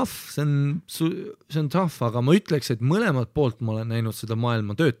see on tough, see on tough, aga ma ütleks, et mõlemad poolt ma olen näinud seda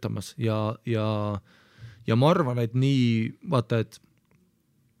maailma töötamas ja ma arvan, et nii, vaata,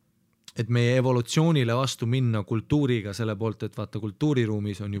 et meie evolutsioonile vastu minna kultuuriga selle poolt, et vaata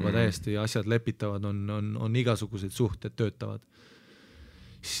kultuuriruumis on juba täiesti asjad lepitavad, on igasugused suhted töötavad,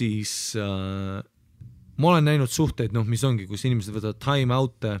 siis ma olen näinud suhteid, mis ongi, kus inimesed võtavad time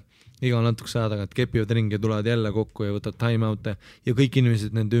out'e, iga natukese aja tagant kepivad ringi ja tulevad jälle kokku ja võtavad time out'e ja kõik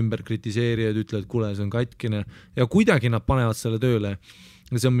inimesed nende ümber kritiseerivad, ütlevad, kuule, see on katkine ja kuidagi nad panevad selle tööle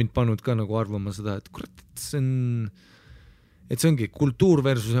ja see on mind pannud ka nagu arvama seda, et kurat, see ongi kultuur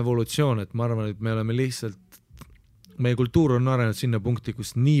versus evolutsioon, et ma arvan, et me oleme lihtsalt, meie kultuur on arenenud sinna punkti,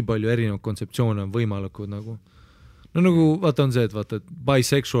 kus nii palju erinevad kontseptsioone on võimalikud nagu. No nagu vaata on see, et vaata, et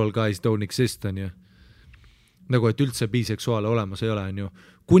bisexual guys don't exist on ju. Nagu, et üldse biseksuaale olemas ei ole on ju.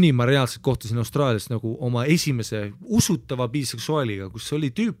 Kuni ma reaalselt kohtasin Austraalias nagu oma esimese usutava biseksuaaliga, kus oli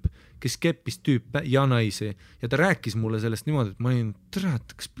tüüp, kes keppis tüüp ja naisi ja ta rääkis mulle sellest niimoodi, et ma olin,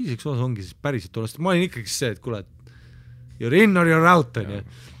 kas biseksuaalis ongi siis päriselt olest. Ma olin ikkagi see, et kuule, you're in or you're out, on ju.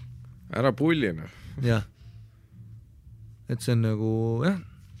 Ära pullina. Jah. Et see on nagu,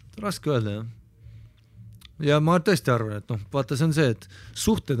 raske öelda, jah. Ja ma tõesti arvan, et vaata, see on see, et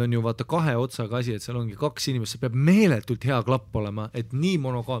suhted on ju vaata kahe otsaga asi, et seal ongi kaks inimest, see peab meeletult hea klapp olema, et nii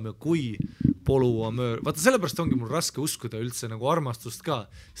monogaamia kui polüamöör, vaata sellepärast ongi mul raske uskuda üldse nagu armastust ka,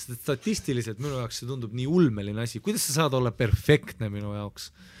 sest statistiliselt minu jaoks see tundub nii ulmeline asi, kuidas sa saad olla perfektne minu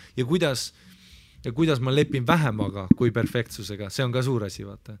jaoks ja kuidas ma lepin vähemaga kui perfektsusega, see on ka suur asi,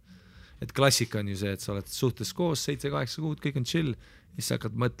 vaata. Et klassika on ju see, et sa oled suhtes koos 7-8 kuud, kõik on chill, ja siis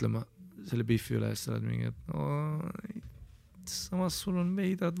hakkad mõtlema selle biffi üle, ja sa oled mingi, et samas sul on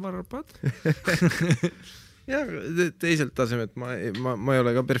veidrad varbad. Ja teiselt tasemelt ma ei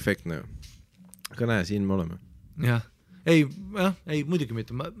ole ka perfektne ju. Aga näe, siin me oleme. Jah, ei, muidugi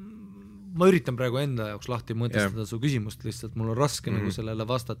mitte. Ma üritan praegu enda jaoks lahti mõtestada su küsimust lihtsalt, mul on raske nagu sellele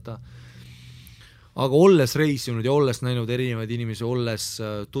vastata. Aga olles reisinud ja olles näinud erinevaid inimesi, olles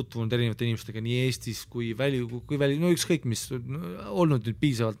tutvunud erinevate inimestega nii Eestis kui no ükskõik mis, olnud nüüd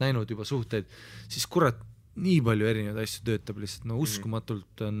piisavalt näinud juba suhteid, siis kurat, nii palju erinevaid asju töötab lihtsalt, no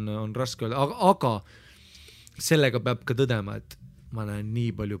uskumatult on raske öelda, aga sellega peab ka tõdema, et ma näen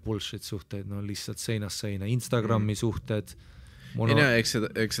nii palju bullshit suhteid, no lihtsalt seinast seina, Instagrami suhted. Eks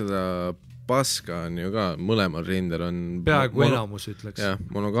seda paska on ju ka, mõlemal rindel on peaaegu enamus ütleks. Jah,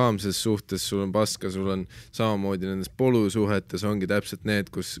 monogaamses suhtes sul on paska, sul on samamoodi nendes polüsuhetes ongi täpselt need,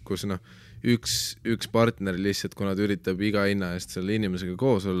 kus üks partner lihtsalt, kuna ta üritab iga hinna eest selle inimesega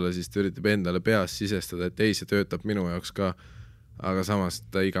koos olla, siis ta üritab endale peas sisestada, et ei, see töötab minu jaoks ka, aga samas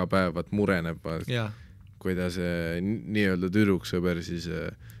ta iga päev mureneb, kui ta see nii-öelda tüdruksõber siis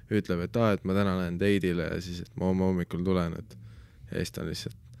ütleb, et ma täna lähen date'ile ja siis, et ma hommikul tulen, et ja siis ta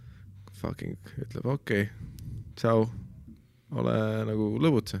lihtsalt fucking ütleb, okei, tšau, ole nagu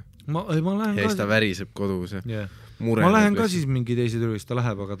lõbutse. Ma lähen ja siis ta väriseb kodus ja ma lähen ka siis mingi teise tüdrugist, ta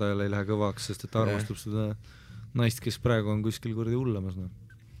läheb, aga ta ei lähe kõvaks, sest et ta armastab seda naist, kes praegu on kuskil kuradi hullamas.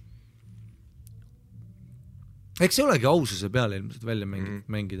 Eks see olegi aususe peale ilmselt välja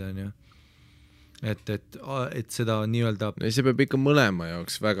mängida, on ju. Et seda nii-öelda see peab ikka mõlema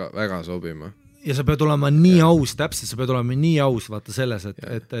jaoks väga, väga sobima. Ja sa pead olema nii aus, täpselt, sa pead olema nii aus, vaata selles,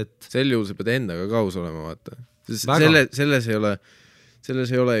 et sel juhul sa pead endaga ka aus olema, vaata. Selles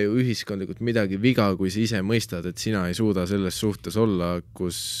ei ole ju ühiskondlikult midagi viga, kui sa ise mõistad, et sina ei suuda selles suhtes olla,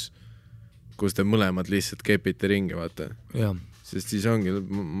 kus te mõlemad lihtsalt kepite ringi, vaata. Ja. Sest siis ongi,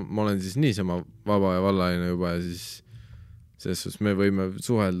 ma olen siis niisama vaba ja vallaline juba ja siis selles suhtes me võime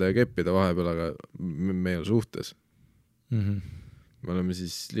suhelda ja keppida vahepeal, aga me ei ole suhtes. Me oleme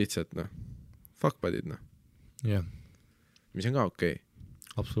siis lihtsalt, fuckbudid, Yeah. Mis on ka okei.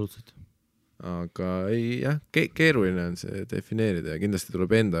 Absoluutselt. Aga ei, keeruline on see defineerida ja kindlasti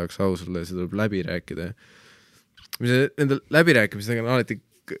tuleb enda jaoks aus olla ja see tuleb läbi rääkida. Nende läbirääkimistega on alati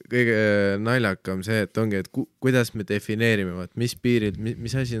kõige naljakam see, et ongi, et kuidas me defineerime, mis piirilt,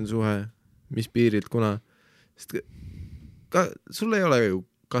 mis asi on suhe, mis piirilt, kuna sest sul ei ole ju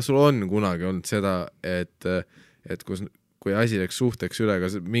kas sul on kunagi olnud seda, et kui asi läks suhteks üle,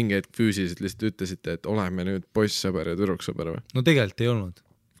 kas mingi hetk füüsiliselt lihtsalt ütlesite, et oleme nüüd poissõber ja tüdruksõber või? No tegelikult ei olnud.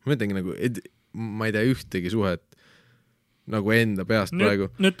 Ma mõtlengi nagu, ma ei tea ühtegi suhet nagu enda peast praegu.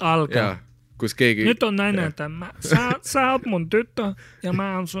 Nyt alkaa. Kus keegi... Nyt on näin, että sä oot mun tyttö ja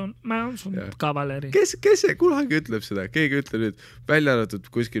mä oon sun kavaleri. Kes see kunagi ütleb seda? Keegi ütleb nüüd välja arvatud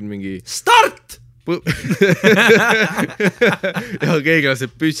kuskil mingi... Start! ja keegi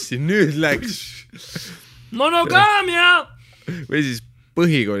laseb püssi, nüüd läks... Monogaamia! Või siis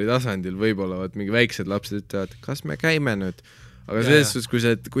põhikooli tasandil võib-olla mingi väiksed lapsed ütlevad, kas me käime nüüd? Aga selles suhtes,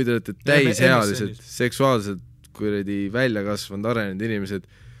 kui te olete täisealised, seksuaalselt kuradi välja kasvanud, arenenud inimesed,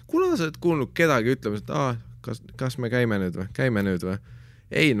 kuna sa oled kuulnud kedagi ütlemas, et kas me käime nüüd või?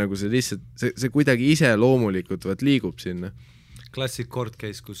 Ei, nagu see lihtsalt, see kuidagi ise loomulikult liigub sinna. Classic court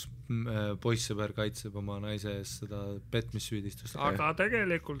case, kus poissõber kaitseb oma naise eest seda petmissüüdistust. Aga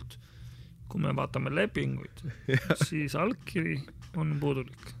tegelikult... kui me vaatame lepinguid, siis allkiri on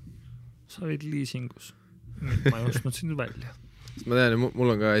puudulik. Sa olid liisingus. Ma ei ostnud sind välja. Ma tean,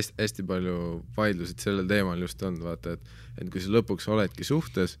 mul on ka hästi palju vaidlusid sellel teemal just on, vaata, et kui sa lõpuks oledki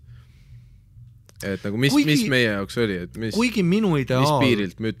suhtes, et nagu mis meie jaoks oli, et mis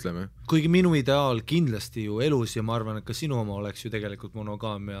piirilt me ütleme. Kuigi minu ideaal kindlasti ju elus ja ma arvan, et ka sinu oma oleks ju tegelikult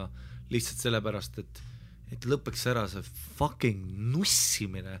monogaamia lihtsalt sellepärast, et lõpeks ära see fucking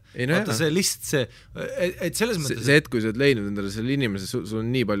nussimine. Vaata see lihtsalt see, et selles mõttes... See hetk, kui sa oled leidnud endale selle inimese, sul on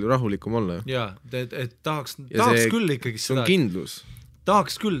nii palju rahulikum olla. Jaa, et tahaks küll ikkagi seda... See on kindlus.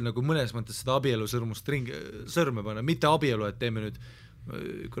 Tahaks küll nagu mõnes mõttes seda abielu sõrme panna, mitte abielu, et teeme nüüd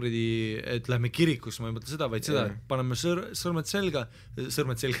et lähme kirikusse, ma ei mõtle seda, vaid seda, et paneme sõrmed selga,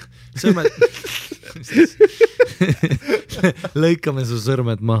 lõikame su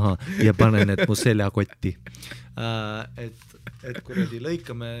sõrmed maha ja pane need mu seljakotti. Et kuradi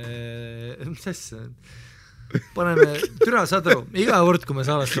lõikame, mis asja, paneme, türa saad aru, iga kord, kui me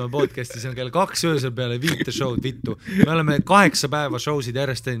salastame podcasti, see on kell 2 öösel peale 5 show'd vittu. Me oleme 8 päeva show'sid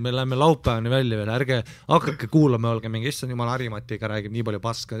järjest teinud, me läheme laupäevani välja veel, ärge hakake kuulama, olge mingi, issand jumal Harimatiga räägib nii palju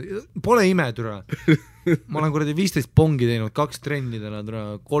paska. Pole ime, türa. Ma olen kuradi 15 pongi teinud, 2 trennidena,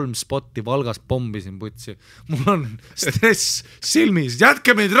 3 spotti, Valgas pombisin putsi. Mul on stress silmis,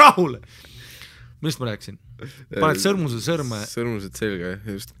 jätke meid rahule! Millest ma rääksin? Paned sõrmused selga,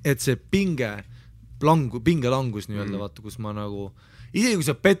 just. Et see pingelangus nii-öelda, vaata, kus ma nagu, isegi kui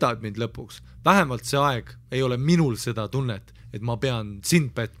sa petad mind lõpuks, vähemalt see aeg ei ole minul seda tunnet, et ma pean sind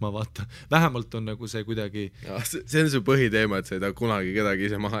petma, vaata. Vähemalt on nagu see kuidagi... Ja, see on su põhiteema, et sa ei taha kunagi kedagi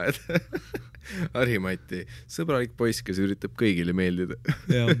ise maha jätta. Harimati, sõbralik poiss, kes üritab kõigile meeldida.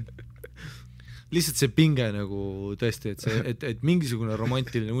 Lihtsalt see pinge nagu tõesti, et mingisugune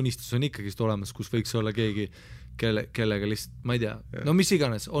romantiline unistus on ikkagist olemas, kus võiks olla keegi, kellega lihtsalt, ma ei tea, no mis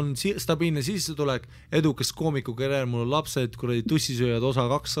iganes, on stabiilne sissetulek, edukas koomiku karjäär, mul on lapsed, kuradi tussisööjad, osa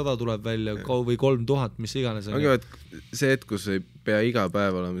 200 tuleb välja või 3000, mis iganes. Aga see hetk, kus ei pea iga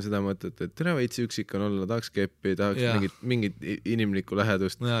päev olema seda mõtet, et tere veits üksik on olla, tahaks keppi, tahaks mingit inimlikku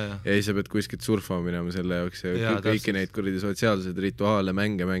lähedust ja ei sa pead kuskilt surfama minema selle jaoks ja kõiki neid kuradi sotsiaalseid rituaale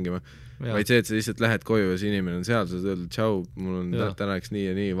mängima. Vaid see, et sa lihtsalt lähed koju ja see inimene on seal, sa saad öelda, tšau, mul on tänaks nii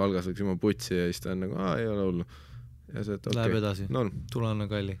ja nii, Valgas läks juba putsi ja siis ta on nagu, ei ole hullu. Ja see, et okay. Läheb edasi, tule anna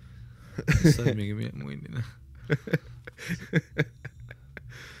kalli. Sa oled mingi munnina.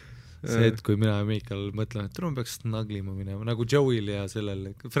 See, et kui mina ja Miikal mõtleme, et ma peaks naglima minema, nagu Joey'l ja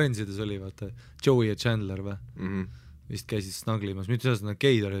sellel, Friendsides oli, vaata, Joey ja Chandler või? Vist käisid snaglimas, mitte sellest nad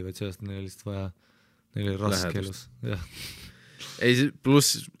geid olid, vaid sellest neil lihtsalt vaja, neil oli raske elus. Ei,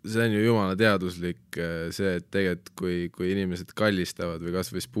 pluss see on ju jumala teaduslik see, et tegelikult kui inimesed kallistavad või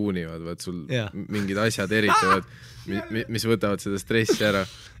kas või spoonivad, vaat sul mingid asjad eritavad, mis võtavad seda stressi ära.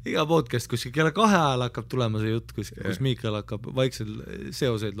 Iga podcast, kus kella 2 ajal hakkab tulema see jutt, kus Miikal hakkab vaikselt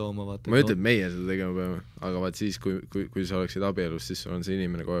seoseid looma. Vaata, ma ütlen, et meie seda tegema peame, aga vaat siis, kui sa oleksid abielus, siis sul on see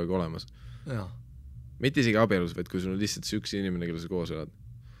inimene kogu aeg olemas. Mitte isegi abielus, vaid kui sul on lihtsalt see üks inimene, kelle sa koos elad.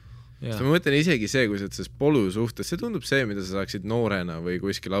 Ma mõtlen isegi see, kui sa oled selles polu suhtes, see tundub see, mida sa saaksid noorena või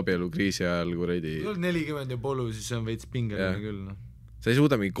kuskil abielu kriisi ajal kuradi... 40 ja polu, siis on veits pingeline küll. No. Sa ei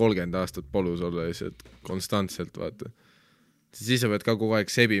suuda mingi 30 aastat polus olla lihtsalt konstantselt, vaata. Siis sa pead ka kogu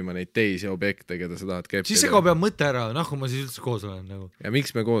aeg sebima neid teisi objekte, keda sa tahad keppida. Siis see kaob mõte ära, kui ma siis üldse koos olen. Nagu. Ja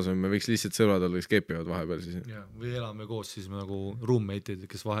miks me koos oleme? Me võiks lihtsalt sõbrad olla, kes keppivad vahepeal siis. Ja, või elame koos siis nagu roommate'id,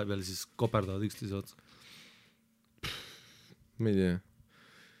 kes vahepeal siis koperdavad üksteise otsa. Ma ei tea.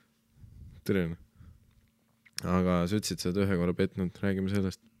 Tõrjana. Aga sa ütlesid, sa oled ühe korra petnud, räägime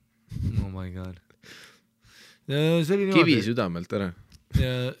sellest. Oh my god. Kivi südamelt ära.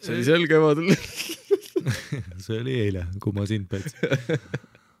 See oli sel kevadel. See oli eile, kui ma sind petsin.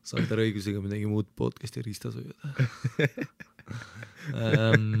 Saadar õigusega midagi muud podcasti riistasu juurde.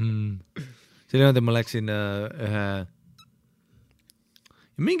 See oli niimoodi, ma läksin ühe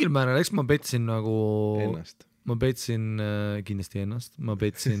ja mingil määral, eks ma petsin nagu ennast. Ma petsin kindlasti ennast, ma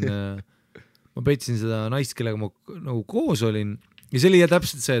petsin seda naist, kellega ma nagu koos olin ja see oli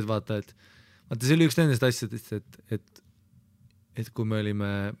täpselt see, et vaata, see oli üks nendest asjadest, et kui me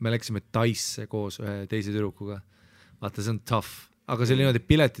läksime Taisse koos ühe teise tüdrukuga, vaata see on tough, aga see oli niimoodi,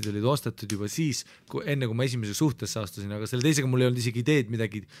 piletid olid ostetud juba siis, enne kui ma esimese suhtesse astusin, aga selle teisega mul ei olnud isegi ideed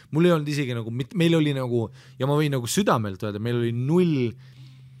midagi, mul ei olnud isegi nagu, meil oli nagu, ja ma võin nagu südamelt öelda, meil oli 0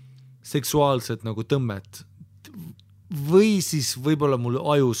 seksuaalset nagu tõmmet või siis võib-olla mul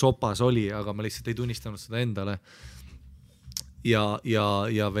aju sopas oli, aga ma lihtsalt ei tunnistanud seda endale ja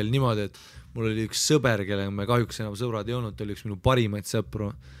veel niimoodi, et mul oli üks sõber, kellega me kahjuks enam sõbrad ei olnud, ta oli üks minu parimaid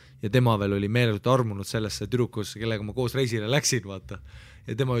sõpru ja tema veel oli meeletult armunud sellesse tüdrukusse, kellega ma koos reisile läksin, vaata.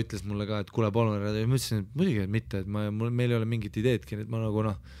 Ja tema ütles mulle ka, et kuule, palun, ja ma ütlesin, et muidugi, et mitte, et meil ei ole mingit ideedki, et ma nagu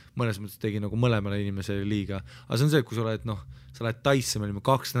mõnes mõttes tegin nagu mõlemale inimesele liiga. Aga see on see, kui sa oled Taisse, me olime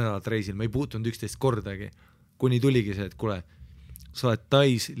 2 nädalat reisil, me ei puutunud 11 kordagi, kuni tuligi see, et kuule, sa oled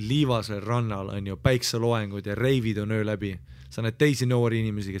Tais liivasel rannal, on ju, päikseloengud ja reivid on öö läbi. Sa näed teisi noori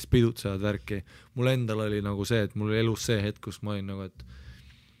inimesi, kes pidutsevad värki. Mul endal oli nagu see, et mul oli elus see hetk, kus ma olin nagu,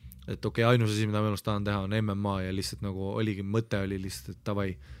 et okei, ainus asi, mida ma elus tahan teha, on MMA ja lihtsalt nagu oligi, mõte oli lihtsalt, et davai,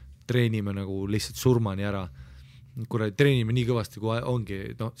 treenime nagu lihtsalt surmani ära. Kuule, treenime nii kõvasti, kui ongi,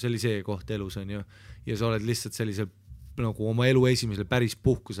 see oli see koht elus, on ju, ja sa oled lihtsalt sellisel nagu oma elu esimesel päris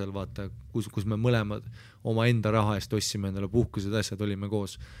puhkusel, vaata, kus me mõlemad oma enda raha eest ossime endale puhkused asjad, olime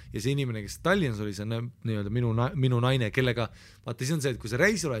koos. Ja see inimene, kes Tallinnas oli, see nii-öelda minu naine, kellega, vaata, see on see, et kui sa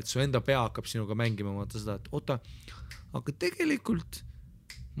reisil oled, su enda pea hakkab sinuga mängima, vaata seda, et oota, aga tegelikult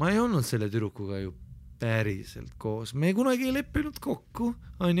ma ei olnud selle tüdrukuga ju päriselt koos, me kunagi ei leppinud kokku,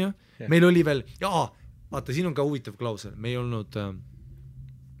 on ju, meil oli veel, vaata, siin on ka huvitav klausel, me ei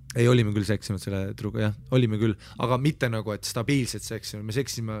olime küll seksinud selle tüdrukuga, jah, olime küll, aga mitte nagu, et stabiilselt seksime, me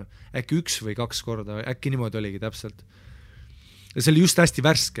seksime äkki 1 või 2 korda, äkki niimoodi oligi täpselt. Ja see oli just hästi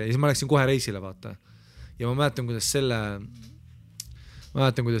värske ja siis ma läksin kohe reisile, vaata. Ja ma mäletan,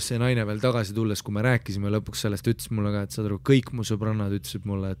 kuidas see naine veel tagasi tulles, kui me rääkisime lõpuks sellest, ütles mulle ka, et saad aru, kõik mu sõbrannad ütlesid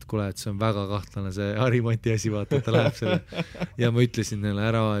mulle, et kuule, et see on väga kahtlane see Harimati asi, vaata, et ta läheb selle. Ja ma ütlesin neile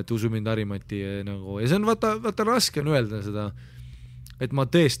ära, et usu mind Harimati nagu, ja see on vaata raske on öelda seda, et ma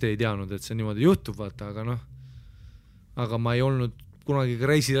tõesti ei teadnud, et see niimoodi juhtub, vaata, aga ma ei olnud kunagi ka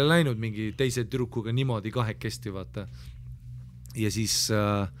reisile läinud mingi teise tüdrukuga niimoodi kahekesti, vaata. Ja siis,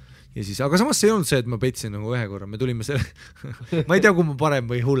 aga samas see ei olnud see, et ma petsin nagu ühe korra, me tulime selle, ma ei tea, kui ma parem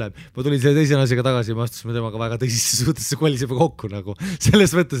või hullem, ma tulin selle teise naisega tagasi ja me astusime temaga väga tõsisse suhtesse, kolisime kokku nagu,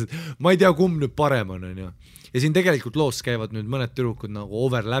 selles mõttes, et ma ei tea, kumb nüüd parem on ju. Ja siin tegelikult loos käivad nüüd mõned tüdrukud nagu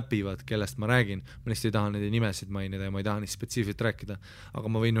overlapivad, kellest ma räägin, ma lihtsalt ei taha nende nimesid mainida ja ma ei taha nii spetsiifiliselt rääkida, aga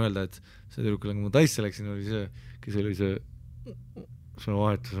ma võin öelda, et see tüdruk, kellega ma Taisse läksin, oli see, kes oli see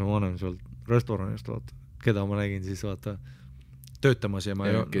vahetuse vanem sealt restoranist, vaata, keda ma nägin siis vaata töötamas ja ma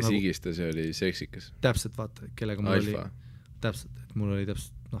kes nagu, igistas ja oli seksikas. Täpselt, vaata, kellega mul oli täpselt, et mul oli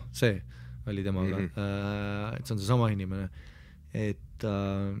täpselt, see oli temaga, et see on see sama inimene, et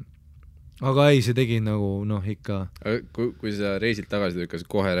aga ei, see tegi nagu, ikka. Kui sa reisilt tagasi tükkas,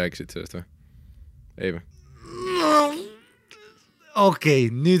 kohe rääkisid sellest või? Ei või? Okei,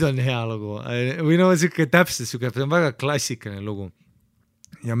 nüüd on hea lugu. Või täpselt siuke, see on väga klassikaline lugu.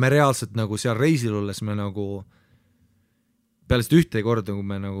 Ja me reaalselt nagu seal reisil olles me nagu peale seda ühte korda, kui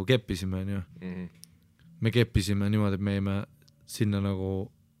me nagu keppisime, me keppisime niimoodi, et me jäime sinna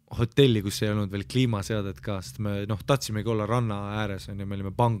nagu hotelli, kus ei olnud veel kliimaseadet ka, sest me tahtsimegi olla ranna ääres, me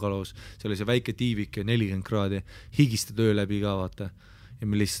olime bangaloos, see oli see väike tiivik ja 40 kraadi, higiste töö läbi ka, vaata.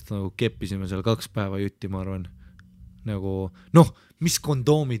 Ja me lihtsalt nagu keppisime seal 2 päeva jutti, ma arvan. Nagu, mis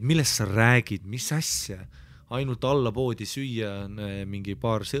kondoomid, millest sa räägid, mis asja? Ainult alla poodi süüa mingi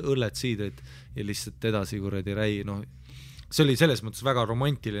paar õlled siidrid ja lihtsalt edasi kuradi räi, see oli selles mõttes väga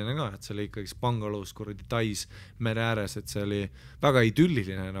romantiline ka, et see oli ikkagi bangaloos kuradi Tais mere ääres, et see oli väga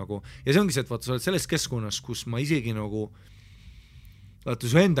idülliline nagu. Ja see ongi see, et vaata, sa oled selles keskkonnas, kus ma isegi nagu, vaata,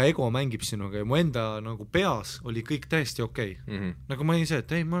 su enda ego mängib sinuga ja mu enda nagu peas oli kõik täiesti okei. Nagu ma olin see,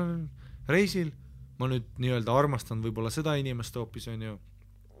 et ei, ma olen reisil, ma nüüd nii-öelda armastan võib-olla seda inimest hoopis, on ju.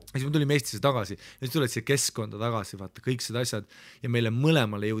 Ja siis me tulime Eestisse tagasi ja siis tuled siia keskkonda tagasi, vaata, kõik seda asjad ja meile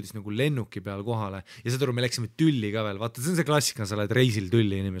mõlemale jõudis nagu lennuki peal kohale ja seda me läksime tülli ka veel, vaata, see on see klassika, sa oled reisil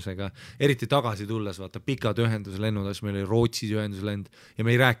tülli inimesega, eriti tagasi tulles, vaata, pikad ühenduslennud, meil oli Rootsis ühenduslend ja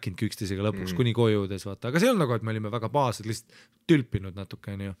me ei rääkinudki üksteisega lõpuks kuni koju jõudes, vaata, aga see on nagu, et me olime väga baased, lihtsalt tülpinud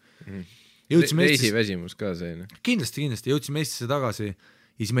natuke, on ju. Reisiväsimus ka see, Kindlasti, jõudsime Eestisse tagasi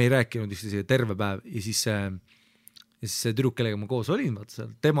ja siis me ei rääkinud üksteisega terve päev ja siis see tüdruk, kellega ma koos olin, vaata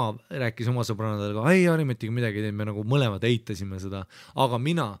seal, tema rääkis oma sõbrannadele ka, ei Animetiga midagi teinud, me nagu mõlemad eitasime seda, aga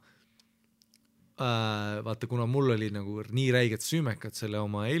mina vaata, kuna mul oli nagu nii räiged süümekad selle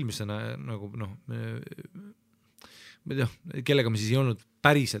oma eelmisena nagu noh, ma ei tea, kellega me siis ei olnud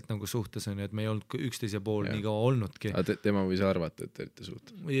päriselt nagu suhtes on ju, et me ei olnud üksteise pool nii kaua olnudki. Tema võis arvata, et te olite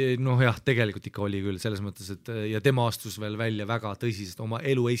suhtes. Noh jah, tegelikult ikka oli küll selles mõttes, et ja tema astus veel välja väga tõsisest oma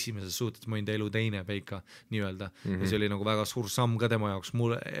elu esimeses suhtes, ma olin ta elu teine peika nii-öelda ja see oli nagu väga suur samm ka tema jaoks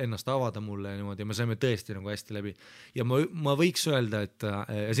mulle, ennast avada mulle niimoodi ja me saime tõesti nagu hästi läbi ja ma võiks öelda, et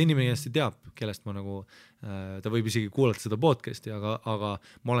ja see inimene hästi teab, kellest ma nagu, ta võib isegi kuulata seda podcasti, aga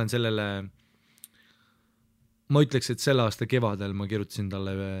ma olen sellele ma ütleks, et selle aasta kevadel ma kirjutasin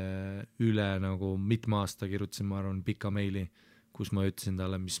talle üle nagu mitme aasta kirjutasin, ma arvan, pika meili, kus ma ütlesin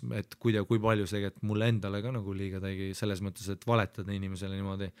talle, et kui palju see tegelikult mulle endale ka nagu liiga tegi, selles mõttes, et valetada inimesele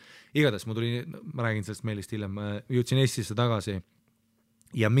niimoodi. Igatahes ma räägin sellest meilist hiljem, ma jõudsin Eestisse tagasi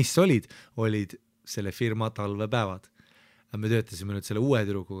ja mis olid selle firma talvepäevad. Me töötasime nüüd selle uue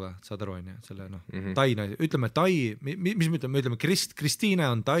tüdrukuga, saad aru, on ju, selle Tai, ütleme Tai, mis me ütleme, Kristiine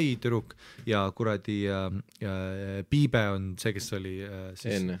on Tai tüdruk ja kuradi ja Piibe on see, kes oli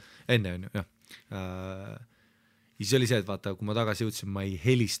siis, enne on ju, jah. Ja siis oli see, et vaata, kui ma tagasi jõudsin, ma ei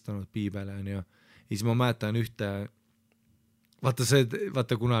helistanud Piibele, on ju, ja siis ma mäletan ühte,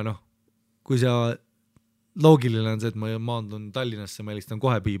 vaata kuna noh, kui sa loogiline on see, et ma maandun Tallinnasse, ma helistan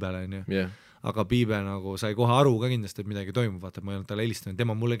kohe Piibele, on ju. Yeah. Aga Piibe nagu sai kohe aru ka kindlasti, et midagi toimub, vaata, ma ei olnud talle helistanud,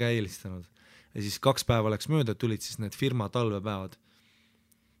 tema mulle ka helistanud. Ja siis 2 päeva läks mööda, tulid siis need firma talvepäevad.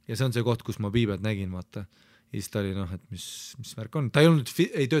 Ja see on see koht, kus ma Piibet nägin, vaata. Ja siis ta oli et mis värk on. Ta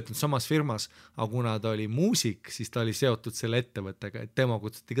ei töötanud samas firmas, aga kuna ta oli muusik, siis ta oli seotud selle ettevõttega, et tema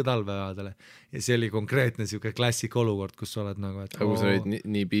kutsuti ka talvepäevadele. Ja see oli konkreetne siuke klassik olukord, kus sa oled nagu, et... Aga kui sa olid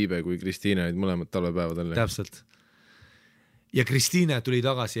nii Piibe kui Kristiine olid mõlemad talvepäevadele. Täpselt. Ja Kristiine tuli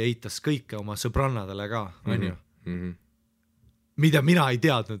tagasi ja eitas kõike oma sõbrannadele ka, on ju. Mida mina ei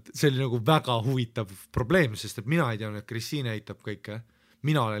teadnud, see oli nagu väga huvitav probleem, sest et mina ei teadnud, et Kristiine eitab kõike.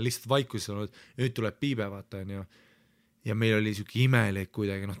 Mina olen lihtsalt vaikus olnud, nüüd tuleb Piibe, vaata, on ju. Ja meil oli siuke imelik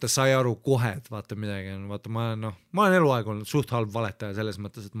kuidagi, ta sai aru kohe, et vaata midagi, vaata ma olen eluaeg olnud suht halb valetaja selles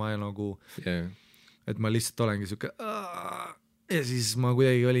mõttes, et ma ei nagu, et ma lihtsalt olengi siuke ja siis ma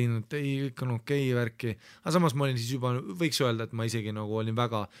kuidagi olin, et ei, ikka okei värki, aga samas ma olin siis juba, võiks öelda, et ma isegi nagu olin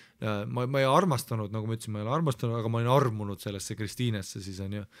väga, ma ei armastanud, nagu ma ütlesin, ma ei ole armastanud, aga ma olin armunud sellesse Kristiinesse siis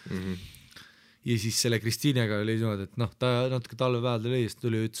on ju. Ja siis selle Kristiinega oli niimoodi, et ta natuke talvepäevadel oli,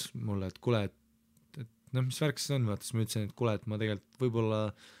 tuli ütles mulle, et kuule, et mis värk see on, vaata, siis ma ütlesin, et kuule, et ma tegelikult võib-olla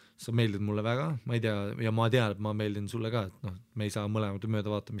sa meeldid mulle väga, ma ei tea, ja ma tean, et ma meeldin sulle ka, et me ei saa mõlemad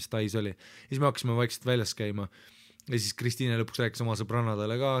mööda vaata, mis Tais oli. Ja siis me hakkasime vaikselt väljas käima. Ja siis Kristiine lõpuks rääkis oma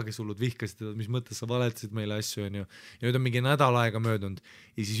sõbrannadele ka, kes hullud vihkasid, mis mõttes sa valetasid meile asju on ju. Ja nüüd on mingi nädal aega möödunud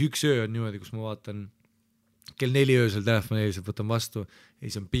ja siis üks öö on niimoodi, kus ma vaatan kell 4 öösel telefoni eeliselt võtan vastu ja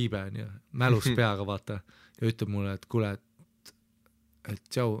siis on Piibe on ju, mälus peaga vaata ja ütleb mulle, et kuule, et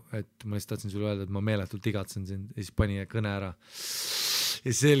tšau, et ma lihtsalt tahtsin sulle öelda, et ma meeletult igatsen sind ja siis pani kõne ära.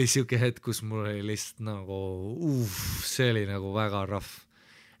 Ja see oli siuke hetk, kus mul oli lihtsalt nagu see oli nagu väga rahv.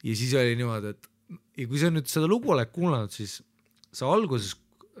 Ja siis oli niimoodi, et ja kui sa nüüd seda lugu oled kuulanud, siis sa alguses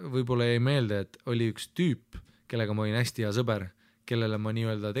võib-olla jäi meelde, et oli üks tüüp, kellega ma olin hästi hea sõber, kellele ma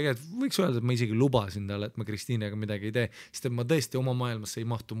nii-öelda tegelikult võiks öelda, et ma isegi lubasin talle, et ma Kristiinega midagi ei tee, sest et ma tõesti oma maailmas ei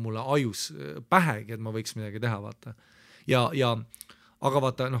mahtu mulle ajus pähegi, et ma võiks midagi teha, vaata. Aga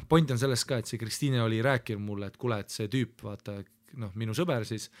vaata, point on selles ka, et see Kristiine oli rääkinud mulle, et kuule, et see tüüp, vaata, minu sõber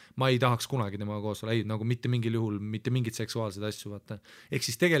siis, ma ei tahaks kunagi temaga koos olla, ei, nagu mitte mingil juhul, mitte mingit seksuaalseid asju, vaata. Ehk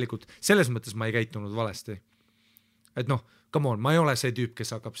siis tegelikult selles mõttes ma ei käitunud valesti. Et come on, ma ei ole see tüüp,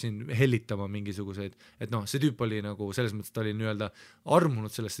 kes hakkab siin hellitama mingisuguseid, et see tüüp oli nagu, selles mõttes ta oli nii-öelda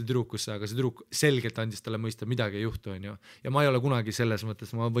armunud sellesse tüdrukusse, aga see tüdruk selgelt andis talle mõista, midagi ei juhtu, on ju. Ja ma ei ole kunagi selles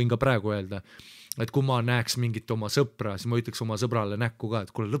mõttes, ma võin ka praegu öelda, et kui ma näeks mingit oma sõpra, siis ma ütleks oma sõbrale näkku ka,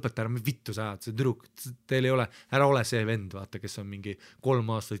 et kuule, lõpeta ära, vittu sa ajad, see tüdruk, teil ei ole, ära ole see vend, vaata, kes on mingi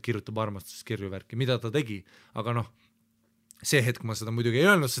 3 aastaid kirjutab armastuskirju värki, mida ta tegi, aga see hetk ma seda muidugi ei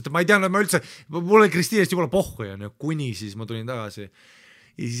öelnud, sest ma ei teadnud, ma üldse, mul oli Kristiinest juba pohhu ja kuni siis ma tulin tagasi.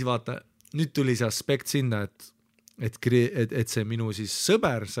 Ja siis vaata, nüüd tuli see aspekt sinna, et see minu siis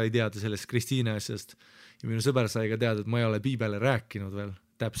sõber sai teada sellest Kristiine asjast ja minu sõber sai ka teada, et ma ei ole Piibele rääkinud veel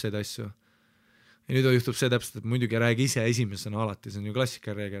täpseid asju. Ja nüüd juhtub see täpselt, et muidugi räägi ise esimesena alati, see on ju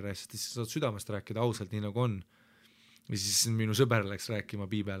klassikarreeger, sest siis saad südamest rääkida ausalt nii nagu on. Ja siis minu sõber läks rääkima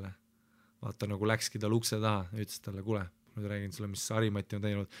Piibele. Vaata, nagu läkski tal ukse taha ja ütles talle, kuule, ma räägin sulle, mis Harimati on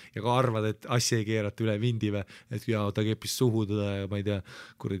teinud ja ka arvad, et asja ei keerata üle vindi või, et jaa, ta keppis suhu teda ja ma ei tea,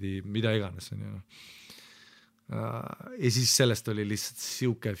 kuradi, mida iganes on ju. Ja siis sellest oli lihtsalt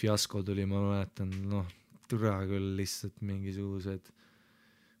siuke fiasko tuli, ma mäletan, türa küll lihtsalt mingisugused,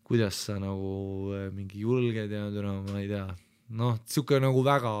 kuidas sa nagu mingi julged ja türa, ma ei tea, siuke nagu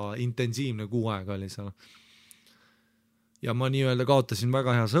väga intensiivne kuu aega oli seal. Ja ma nii-öelda kaotasin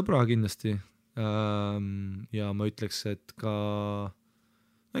väga hea sõbra kindlasti ja ma ütleks, et ka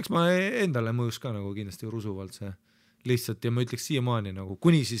eks ma endale mõjus ka nagu kindlasti rusuvalt see lihtsalt ja ma ütleks siiamaani nagu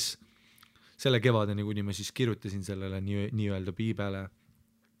kuni siis selle kevadeni, kuni ma siis kirjutasin sellele nii-öelda Piibele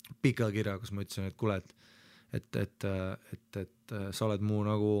pika kirja, kus ma ütlesin, et kuule, et sa oled mu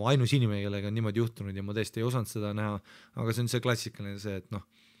nagu ainus inimene, kellega on niimoodi juhtunud ja ma tõesti ei osanud seda näha, aga see on see klassikaline see, et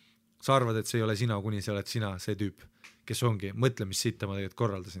sa arvad, et see ei ole sina, kuni see oled sina, see tüüp, kes ongi, mõtle, mis sitta ma tegelikult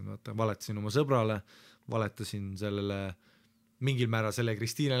korraldasin, vaata, valetasin oma sõbrale, valetasin sellele mingil määral selle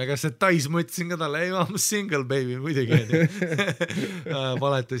Kristiinale, kas see tais, ma ütlesin ka talle, ei, I'm single baby, muidugi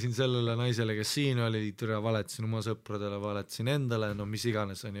valetasin sellele naisele, kes siin oli, valetasin oma sõpradele, valetasin endale, mis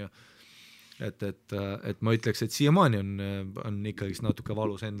iganes on ju, et ma ütleks, et siiamaani on ikkagi natuke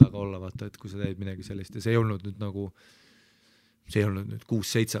valus endaga olla, vaata, et kui sa teed midagi sellist ja see ei olnud nüüd nagu see ei olnud nüüd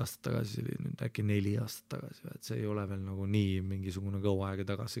 6-7 aastat tagasi, see oli nüüd äkki 4 aastat tagasi, et see ei ole veel nagu nii mingisugune kõua aega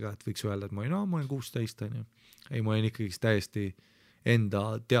tagasi ka, et võiks öelda, et ma olin 16, on ju. Ei, ma olin ikkagi täiesti enda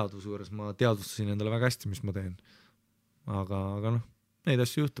teadvuse juures, ma teadvustasin endale väga hästi, mis ma teen. Aga neid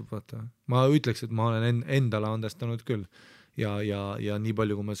asju juhtub, vaata. Ma ütleks, et ma olen endale andestanud küll ja nii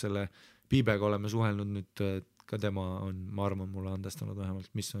palju, kui ma selle Piibega oleme suhelnud nüüd, ka tema on, ma arvan, mulle andestanud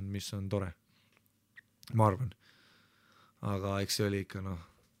vähemalt, mis on tore. Ma arvan. Aga eks see oli ikka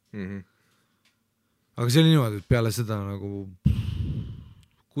Aga see oli niimoodi, et peale seda nagu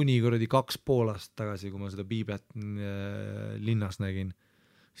kuni kuradi 2,5 aastat tagasi, kui ma seda Piibet linnas nägin,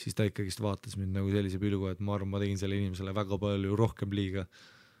 siis ta ikkagist vaatas mind nagu sellise pilgu, et ma arvan, ma tegin selle inimesele väga palju rohkem liiga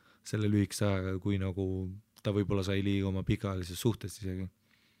selle lühikese ajaga, kui nagu ta võib-olla sai liiga oma pikaajalises suhtes isegi.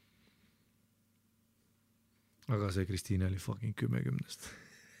 Aga see Kristiine oli fucking 10-10-st.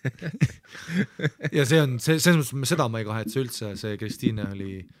 ja see on, seda ma ei kahetse üldse, see Kristiine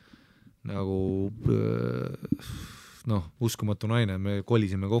oli nagu uskumatu naine, me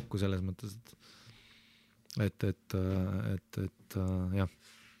kolisime kokku selles mõttes, et jah,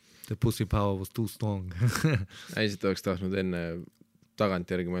 the pussy power was too strong. Äiselt oleks tahtnud enne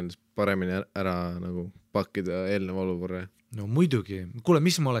tagantjärgi mõeldes paremini ära nagu pakkida eelneva olukorra. No muidugi, kuule,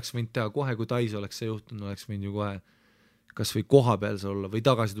 mis ma oleks võinud teha kohe, kui tais oleks see juhtunud, oleks võinud ju kohe kas või koha peal see olla või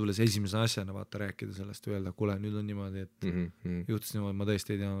tagasi tulles esimese asjana vaata rääkida sellest ja öelda, kuule, nüüd on niimoodi, et juhtus niimoodi, ma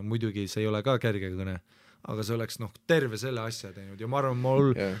tõesti ei tea, muidugi see ei ole ka kerge kõne, aga see oleks terve selle asja teinud ja ma arvan,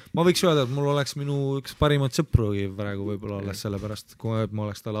 ma võiks öelda, et mul oleks minu üks parimad sõprugi praegu võib-olla alles sellepärast, kui ma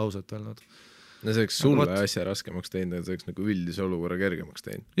oleks talle ausalt öelnud. No see oleks sulle asja raskemaks teinud, aga see oleks nagu üldise olukorra kergemaks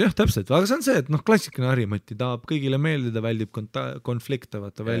teinud. Jah, täpselt, aga see on see, et klassikaline Harimati tahab kõigile meeldida, väldib konflikte,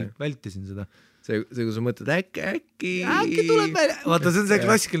 vaata, vältisin seda. See, kui sa mõtled, äkki tuleb välja, vaata, see on see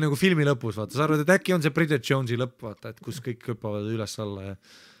klassikaline nagu filmi lõpus, vaata, sa arvad, et äkki on see Bridget Jonesi lõpp, vaata, et kus kõik hüppavad üles alla ja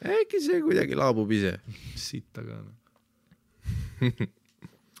äkki see kuidagi laabub ise. Siit aga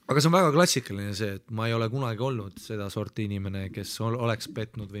aga see on väga klassikaline see, et ma ei ole kunagi olnud seda sorti inimene, kes oleks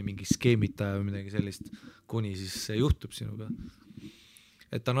petnud või mingi skeemitaja või midagi sellist, kuni siis see juhtub sinuga.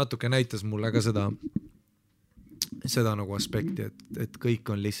 Et ta natuke näitas mulle ka seda nagu aspekti, et kõik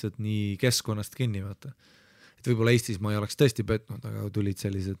on lihtsalt nii keskkonnast kinni, vaata. Et võib-olla Eestis ma ei oleks tõesti petnud, aga tulid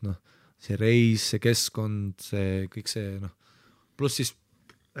sellised, see reis, see keskkond, see kõik see, pluss siis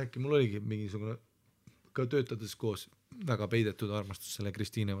äkki mul oligi mingisugune ka töötades koos väga peidetud armastus selle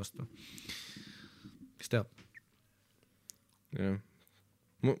Kristiine vastu. Kes teab? Jah.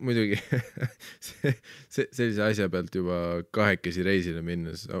 Muidugi sellise asja pealt juba kahekesi reisile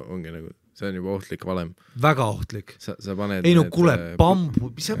minnes ongi nagu, see on juba ohtlik valem. Väga ohtlik. Sa paned ei kuule,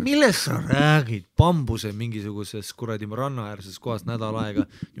 millest sa räägid? Bambuse mingisuguses kuradi rannaäärses kohas nädal aega,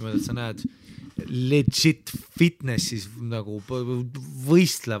 niimoodi, et sa näed legit fitnessis nagu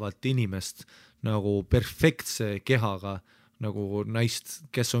võistlevat inimest nagu perfektse kehaga nagu naist,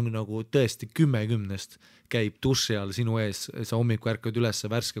 kes on nagu tõesti 10-10-st käib duši all sinu ees, sa hommiku ärkad üles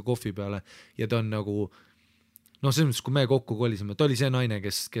värske kohvi peale ja ta on nagu selles mõttes, kui me kokku kolisime, ta oli see naine,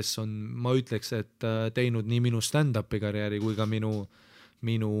 kes on, ma ütleks, et teinud nii minu stand-upi karjääri kui ka minu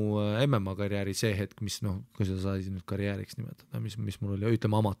MMA karjääri see hetk, mis kui seda sai nüüd karjääriks nimetada, mis mul oli,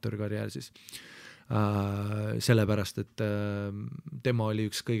 ütleme amatöörkarjäär siis. Sellepärast, et tema oli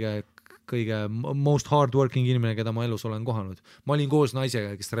üks kõige kõige most hardworking inimene, keda ma elus olen kohanud. Ma olin koos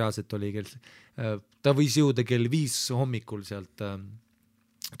naisega, kes reaalselt oli ta võis jõuda kell 5 hommikul sealt,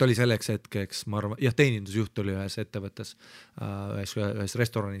 ta oli selleks hetkeks, ma arvan, teenindusjuht oli ühes ettevõttes, ühes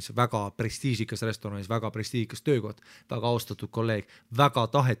restoranis, väga prestiižikas restoranis, väga prestiižikas töökoht, väga austatud kolleeg, väga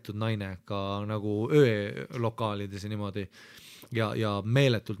tahetud naine ka nagu öölokaalides ja niimoodi ja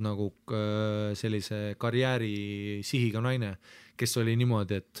meeletult nagu sellise karjääri sihiga naine, kes oli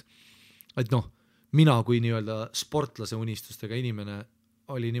niimoodi, et noh, mina kui nii-öelda sportlase unistustega inimene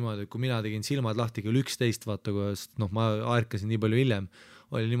oli niimoodi, et kui mina tegin silmad lahti kell 11, vaata, noh, ma ärkasin nii palju hiljem,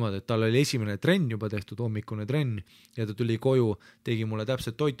 oli niimoodi, et tal oli esimene trenn juba tehtud, hommikune trenn ja ta tuli koju, tegi mulle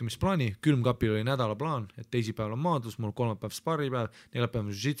täpselt toitumisplaani, külmkapil oli nädalaplaan, et teisipäeval on maadlus, mul kolmapäev sparipäev, neljapäev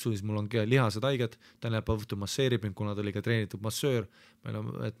on jiu-jitsu, siis mul on lihased haiged, ta neljapäev õhtul masseerib, kuna ta oli ka treenitud massöör, meil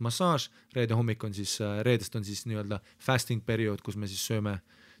on massaaž, reede hommik on siis, reedest on siis nii-öelda fasting periood, kus me siis sööme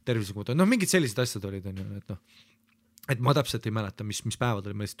tervislikult, noh, mingid sellised asjad olid, et noh, et ma täpselt ei mäleta, mis päevad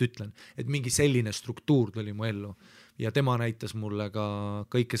oli, ma lihtsalt ütlen, et mingi selline struktuur tuli mu ellu ja tema näitas mulle ka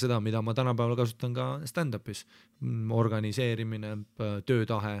kõike seda, mida ma tänapäeval kasutan ka stand-upis, organiseerimine,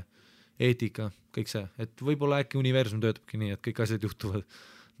 töötahe, eetika, kõik see, et võib-olla äkki universum töötabki nii, et kõik asjad juhtuvad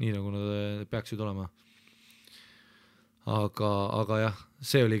nii, nagu nad peaksid olema. Aga jah,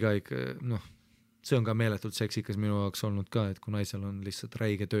 see oli ka ikka, noh, see on ka meeletult seksikas minu jaoks olnud ka, et kui naisel on lihtsalt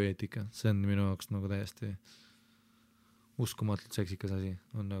räige tööeetika, see on minu jaoks nagu täiesti uskumatult seksikas asi,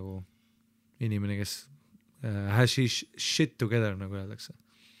 on nagu inimene, kes has shit together, nagu öeldakse.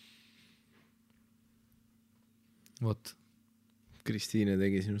 Vot. Kristiine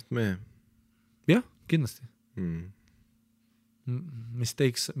tegi sinust mehe. Jah, kindlasti.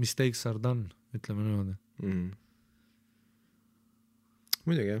 Mistakes are done, ütleme niimoodi.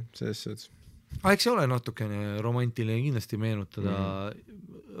 Muidugi jah, selles suhtes. Eks ei ole natukene romantiline kindlasti meenutada,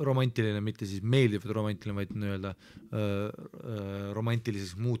 romantiline, mitte siis meeldivad romantiline, vaid nii-öelda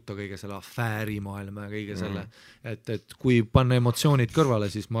romantiliseks muuta kõige selle afäärimaailma ja kõige selle, et kui panna emotsioonid kõrvale,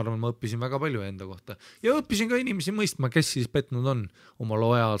 siis ma arvan, ma õppisin väga palju enda kohta ja õppisin ka inimesi mõistma, kes siis petnud on oma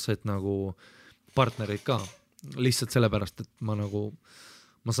lojaalsed nagu partnerid ka, lihtsalt sellepärast, et ma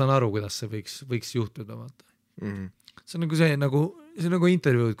saan aru, kuidas see võiks juhtuda, vaata. See on nagu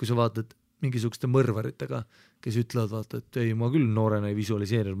intervjuud, kui sa vaatad mingisuguste mõrvaritega, kes ütlevad, vaata, et ei, ma küll noorena ei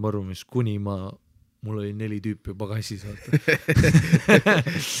visualiseerinud mõrvumist, kuni mul oli 4 tüüpi pagassis, vaata.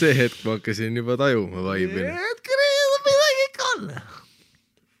 See hetk ma hakkasin juba tajuma vaibina. Et midagi ikka on.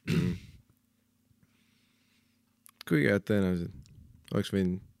 Kuigi head tõenäoliselt oleks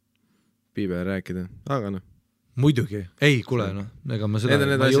võinud Piibe rääkida, aga noh. Muidugi, ei, kuule, noh, ega ma seda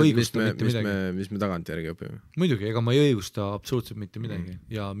ma ei õigusta mitte midagi. Mis me tagantjärgi õpime. Muidugi, ega ma ei õigusta absoluutselt mitte midagi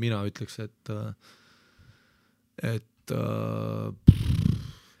ja mina ütleks, et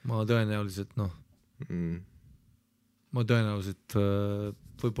ma tõenäoliselt,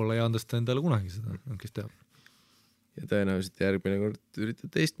 võib-olla ei andesta endale kunagi seda, kes teab. Ja tõenäoliselt järgmine kord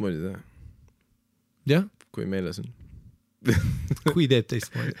üritad teistmoodi teha. Jah. Kui meeles on. Kui teeb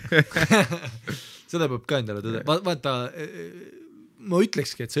teistmoodi. Seda peab ka endale tõde. Vaata, ma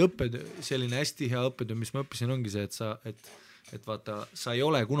ütlekski, et see õppetöö, selline hästi hea õppetöö, mis ma õppisin, ongi see, et vaata, sa ei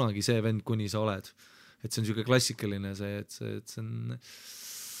ole kunagi see vend, kuni sa oled. Et see on niisugune klassikaline see, et see on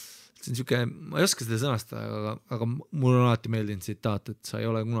niisugune, ma ei oska seda sõnastada, aga mul on alati meeldinud tsitaat, et sa ei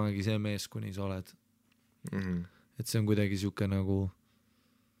ole kunagi see mees, kuni sa oled. Et see on kuidagi niisugune nagu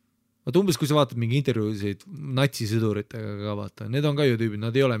vaata umbes, kui sa vaatad mingi intervjuusid natsisõduritega ka vaata, need on ka ju tüübid,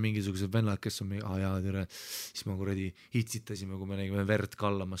 nad ei ole mingisugused vennad, kes on mingi, tere, siis ma kuradi hitsitasime, kui me nägime verd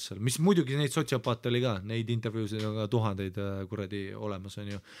kallamas seal, mis muidugi neid sotsiopaate oli ka, neid intervjuusid on ka tuhandeid kuradi olemas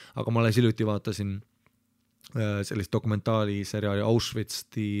on ju, aga ma alles hiljuti vaatasin sellist dokumentaali seriaali Auschwitz,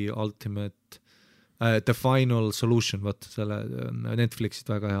 The Final Solution, vaat selle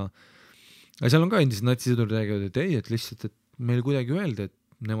Netflixit väga hea, ja seal on ka endised natsisõdurid räägivad, et ei, et lihtsalt, et meil kuidagi öeldi, et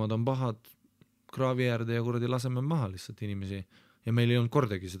nemad on pahad kraavi äärde ja kuradi laseme maha lihtsalt inimesi ja meil ei olnud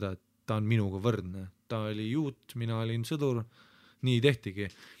kordagi seda, et ta on minuga võrdne, ta oli juut, mina olin sõdur, nii tehtigi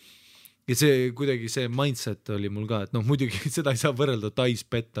ja see kuidagi see mindset oli mul ka, et noh muidugi seda ei saa võrrelda tais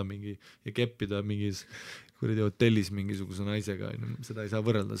petta mingi ja keppida mingis kuradi hotellis mingisuguse naisega, seda ei saa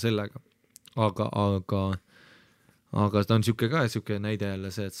võrrelda sellega, aga ta on siuke näide jälle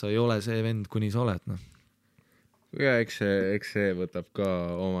see, et sa ei ole see vend, kuni sa oled, noh. Ja eks see võtab ka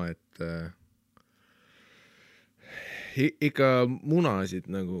oma, et ikka munasid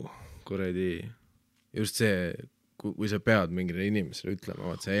nagu kuradi, just see, kui sa pead mingile inimesele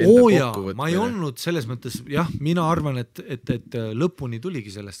ütlema, vaat see enda kokkuvõtmine. Ma ei olnud selles mõttes, jah, mina arvan, et lõpuni tuligi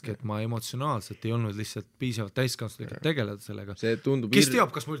sellestki, et ma emotsionaalselt ei olnud lihtsalt piisavalt täiskasvanud tegeleda sellega. Kes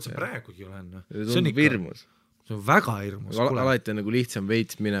teab, kas ma üldse praegugi olen? See on ikka hirmus. See on väga hirmus. Alati on nagu lihtsam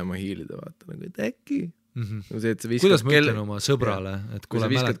veits minema hiilida, vaata, nagu et äkki. See, et kuidas ma ütlen oma sõbrale? Kui sa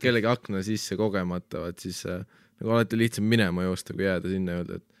viskad kellegi akna sisse kogemata, vaat siis nagu alati lihtsam minema joosta, kui jääda sinna ja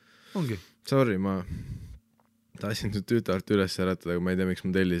öelda, et ongi. Sorry, ma tahtsin su tütart üles äratada, aga ma ei tea, miks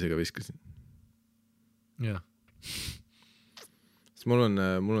ma tellisega viskasin. Jah. Sest mul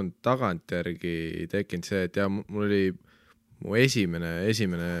on tagantjärgi tekkinud see, et mul oli mu esimene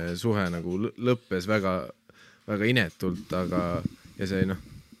suhe nagu lõppes väga, väga inetult, aga ja see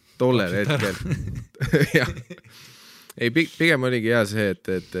tollel hetkel jah. Ei, pigem oligi hea see,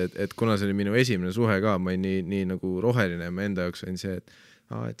 et kuna see oli minu esimene suhe ka, ma olin nii nagu roheline ja ma enda jaoks olin see, et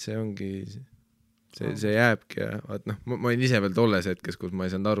see ongi, see jääbki ja vaat ma olin ise veel tolles hetkes, kus ma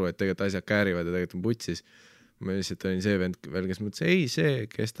ei saanud aru, et tegelikult asjad käärivad ja tegelikult on putsis. Ma lihtsalt olin see vend veel, kes mõtles, ei, see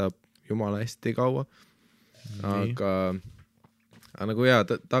kestab jumala hästi kaua. Aga nagu hea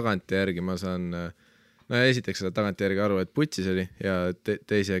tagantjärgi ma saan, esiteks seda tagantjärgi aru, et putsis oli ja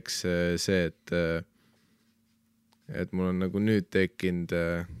teiseks see, et mul on nagu nüüd tekkinud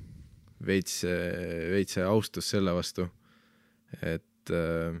veits austus selle vastu, et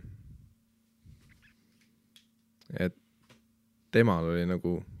temal oli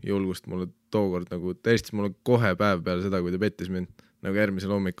nagu julgust mulle tookord nagu täistis mulle kohe päev peale seda, kui ta pettis mind nagu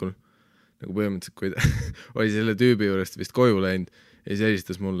järgmisel hommikul nagu põhimõtteliselt, kui ta oli selle tüübi juurest vist koju läinud ja siis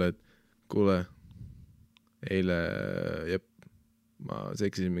helistas mulle, et kuule, eile ma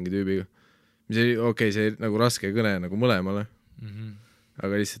seksisin mingi tüübiga. Mis oli, okei, see nagu raske kõne nagu mõlemale,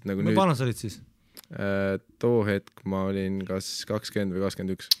 aga lihtsalt nagu nüüd... Vana sa olid siis? Too hetk ma olin kas 20 või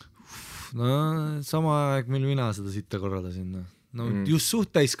 21. No sama aeg, mil mina seda sitta korraldasin. Just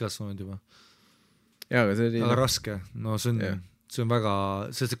suht täiskasvanud juba. Ja, aga see oli... Aga raske. No see on väga...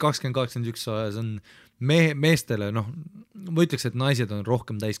 See 20-21 see on meestele, ma ütleks, et naised on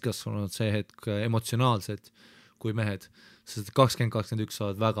rohkem täiskasvanud see hetk emotsionaalsed kui mehed. Sest 20-21 sa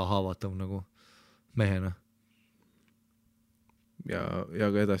oled väga haavatav nagu mehena. Ja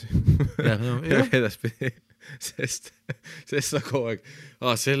ka edasi. Ja edaspidi. Sest sa kogu aeg,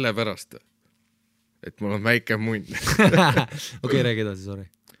 sellepärast, et mul on väike mund. Okei, räägi edasi, sorry.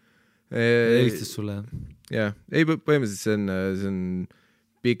 Helistas sulle, jah? Jah, ei, põhimõtteliselt see on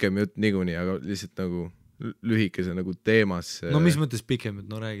pikem jutt niikuinii, aga lihtsalt nagu lühikese nagu teemas. No mis mõttes pikem,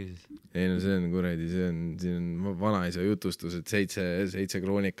 et räägi siis? Ei, see on kuradi, siin on vanaisa jutustus, et 7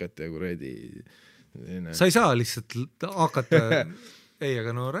 kroonikat ja kuradi... Sa ei saa lihtsalt hakata... Ei,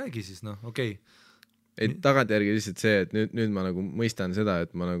 aga räägi siis, okei. Et tagantjärgi lihtsalt see, et nüüd ma nagu mõistan seda,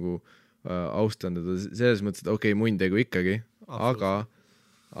 et ma nagu austan teda selles mõttes, et okei, mund tegu ikkagi, aga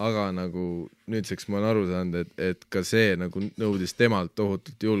nagu nüüdseks ma olen aru saanud, et ka see nagu nõudis temalt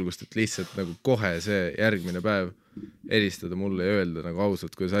tohutult julgust, et lihtsalt nagu kohe see järgmine päev helistada mulle ja öelda nagu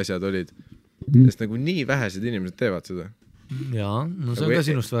ausalt, kuidas asjad olid. Sest nagu nii vähesed inimesed teevad seda. Jaa, see on ka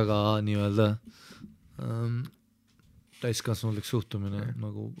sinust väga nii-öelda täiskasvanulik suhtumine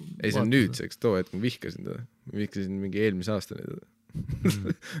nagu ei, see on nüüdseks too, et ma vihkasin teda. Ma vihkasin mingi eelmise aastani teda.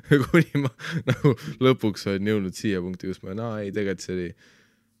 Kuni ma nagu lõpuks olen jõudnud siia punkti, kus ma ei, tegelikult see oli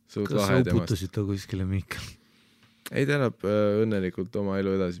suht lahe temast. Kas sa uputasid ta kuskile Miikal? Ei, ta elab õnnelikult oma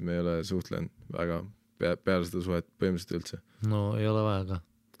elu edasi, me ei ole suhtlenud väga peale seda suhet põhimõtteliselt üldse. No ei ole vaja ka.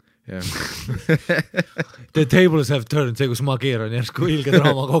 The tables have turned, see kus ma keeran järsku ilge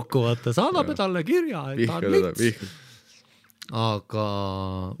draama kokku, vaata, saadame talle kirja, et ta on lits. Aga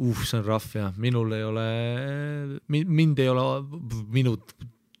see on rahv ja mind ei ole minu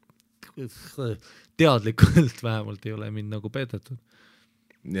teadlikult vähemalt ei ole mind nagu peetetud.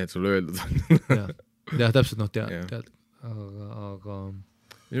 Nii et sulle öeldud on. jah, täpselt tead. Aga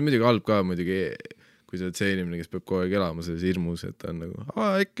see on muidugi halb ka muidugi, kui sa oled see inimene, kes peab kogu aeg elama selles hirmus, et ta on nagu,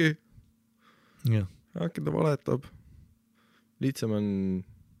 äkki ta valetab. Lihtsam on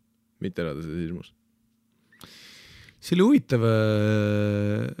mitte elada selles hirmus. See oli huvitav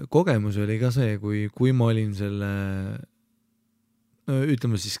kogemus oli ka see, kui ma olin selle,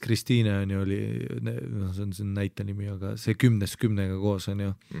 ütleme siis Kristiine oli, see on näite nimi, aga see 10-10 koos on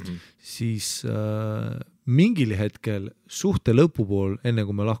ju, siis mingil hetkel suhte lõpupool, enne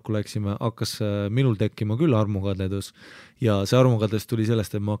kui me lahku läksime, hakkas minul tekkima küll armukadedus ja see armukadedus tuli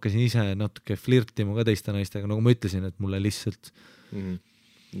sellest, et ma hakkasin ise natuke flirtima ka teiste naistega, nagu ma ütlesin, et mulle lihtsalt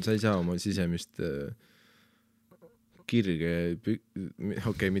sa ei saa oma sisemist kirge,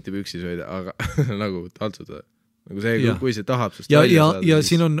 okei, mitte püksis hoida, aga nagu taltsutada. nagu see, kui see tahab sust välja saada. Ja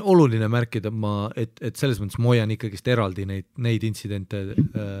siin on oluline märkida, et selles mõttes ma hoian ikkagist eraldi neid intsidente,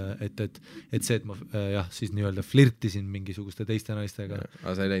 et see, et ma siis nii-öelda flirtisin mingisuguste teiste naistega.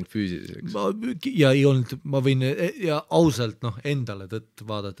 Aga sa ei läinud füüsiliseks? Ja ei olnud, ma võin, ja ausalt endale tõtt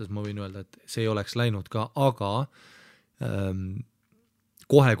vaadates ma võin öelda, et see ei oleks läinud ka, aga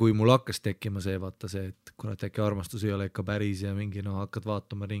kohe, kui mul hakkas tekkima see, vaata see, et kurat äkki armastus ei ole ikka päris ja mingi hakkad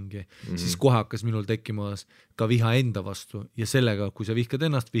vaatama ringi, siis kohe hakkas minul tekkima ka viha enda vastu ja sellega, kui sa vihkad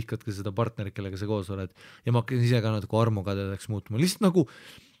ennast, vihkad ka seda partnerit, kellega sa koos oled ja ma hakkasin ise ka natuke armukadedaks muutuma,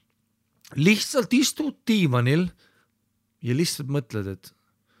 lihtsalt istud diivanil ja lihtsalt mõtled, et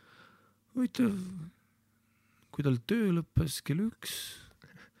huvitav, kui tal töö lõppes kell 1,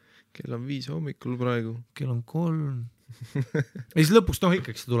 kell on 5 hommikul praegu, kell on 3 ja siis lõpuks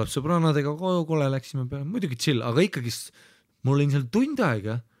ikkagi see tuleb sõbranadega kole läksime peale, muidugi chill, aga ikkagi mul oli seal tund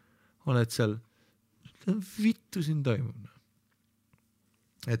aega oled seal, vittu siin toimub.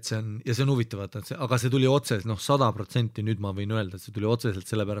 Et see on huvitav, aga see tuli otseselt 100%, nüüd ma võin öelda, et see tuli otseselt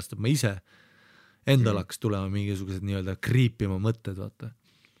sellepärast, et ma ise endal hakkas tulema mingisugused nii-öelda kriipima mõtted, vaata,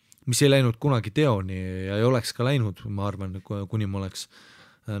 mis ei läinud kunagi teoni ja ei oleks ka läinud, ma arvan, kuni ma oleks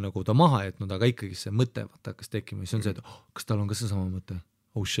nagu ta maha jätnud, aga ikkagi see mõte hakkas tekkima, siis on see, et kas tal on ka see sama mõte?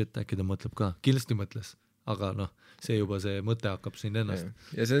 Oh shit, äkki ta mõtleb ka, kindlasti mõtles, aga see juba see mõte hakkab sind ennast.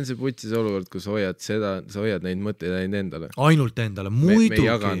 Ja see on see putsis olukord, kus sa hoiad neid mõtteid ainult endale. Ainult endale, muidugi. Me ei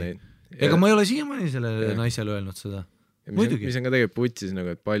jaga neid. Ega ma ei ole siiamaani selle naisele öelnud seda. Muidugi. Mis on ka tegelikult putsis,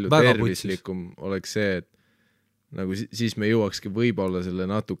 et palju väga tervislikum oleks see, et nagu siis me jõuakski võib-olla selle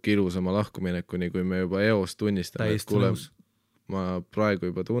natuke ilusama lahkuminekuni, kui me juba eos tunnistame, et kuule, ma praegu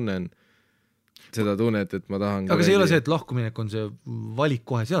juba tunnen seda tunnet, et ma tahan aga see ei ole see, et lahkuminek on see valik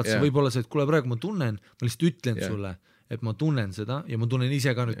kohe sealt, see võib olla see, et kuule praegu ma tunnen, ma lihtsalt ütlen sulle, et ma tunnen seda ja ma tunnen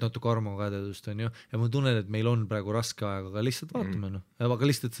ise ka nüüd natuke armukadedust, on ju, ja ma tunnen, et meil on praegu raske aeg, aga lihtsalt vaatame, aga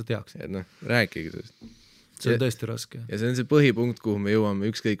lihtsalt sa teaks. Et rääkige sellest. See on tõesti raske. Ja see on see põhipunkt, kuhu me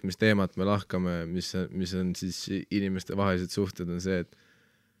jõuame, ükskõik mis teemat me lahkame, mis on siis inimeste vahelised suhted, on see, et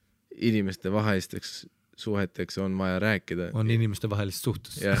inimeste vahelisteks suheteks on vaja rääkida. On inimeste vahelist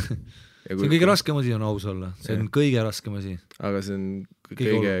suhtes. See on kõige raskem asi on aus olla. See on kõige raskem asi. Aga see on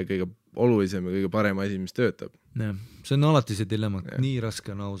kõige olulisem ja kõige parem asi, mis töötab. See on alati see dilemma. Nii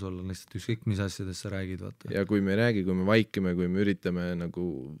raske on aus olla, lihtsalt ükskõik mis asjadest sa räägid. Vaata. Ja kui me ei räägi, kui me vaikime, kui me üritame nagu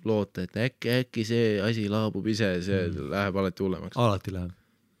loota, et äkki see asi laabub ise, see läheb alati hullemaks. Alati läheb.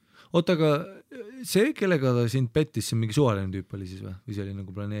 Oota, aga see, kellega ta sind pettis, see mingi suvaline tüüp oli siis või? Või see oli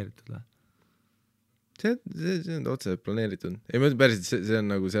nagu planeeritud või? See on otseselt planeeritud. Ei, ma ütlen päriselt, see on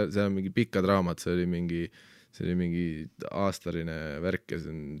nagu, see on mingi pikad raamat, see oli mingi aastaline värk ja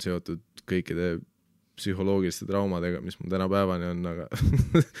see on seotud kõikide psühholoogiliste traumadega, mis mul tänapäevani on, aga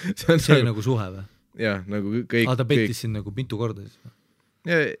see oli nagu suhe või? Jah, nagu kõik. Ta pettis sind nagu mitu korda siis või?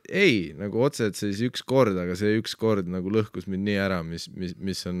 Ei, nagu otseselt see siis üks kord, aga see üks kord nagu lõhkus mind nii ära,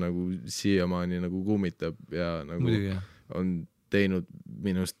 mis on nagu siiamaani nagu kummitab ja nagu muidugi, on teinud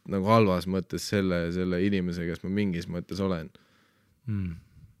minust nagu halvas mõttes selle inimese, kes ma mingis mõttes olen.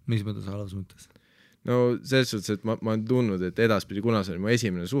 Mis mõttes halvas mõttes? No selles suhtes, et ma olen tundnud, et edaspidi, kuna see oli mu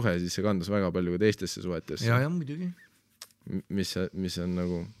esimene suhe, siis see kandus väga palju ka teistesse suhetesse. Ja muidugi. Mis on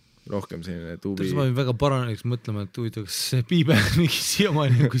nagu rohkem selline tuubi. Ma võin väga paraneks mõtlema, et huvitaks see piibe mingi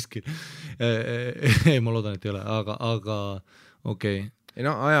siiamaani kuskil. Ei, ma loodan, et ei ole, aga okei. Ei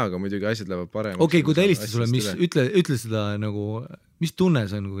ajaga muidugi asjad lähevad paremaks. Okei, kui ta helistas sulle, ütle seda nagu, mis tunne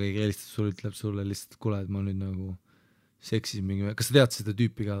see on, kui keegi helistas sulle, ütleb sulle lihtsalt, kuule, et ma nüüd nagu seksisin mingi, kas sa tead seda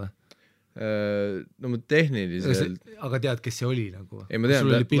tüüpi ka või? No ma tehniliselt... Aga tead, kes see oli nagu? Ei, ma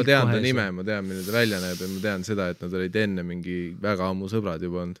tean ta nime, ma tean, milline ta välja näeb ja ma tean seda, et nad olid enne mingi väga ammu sõbrad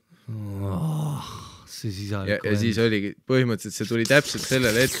juba olnud. Ja siis oligi, põhimõtteliselt see tuli täpselt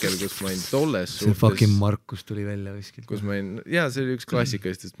sellel hetkel, kus ma olin tolles suhtes. See fucking Markus tuli välja viskilt. Kus ma olin, see oli üks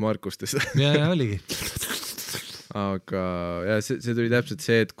klassikalistest Markustest. Ja oligi. Aga see tuli täpselt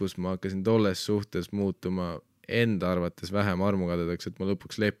see, et kus ma hakkasin tolles suhtes muutuma enda arvates vähem armukadedaks, et ma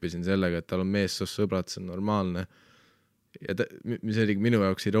lõpuks leppisin sellega, et tal on meessoost sõbrad, see on normaalne. Ja mis oligi minu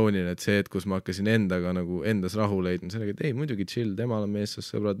jaoks irooniline, et see, et kus ma hakkasin endaga nagu endas rahu leidma sellega, et ei, muidugi chill, temal on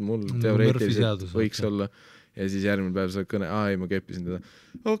meessoost sõbrad, mul teoreetiliselt võiks olla. Ja siis järgmine päev saad kõne, ei, ma keppisin teda.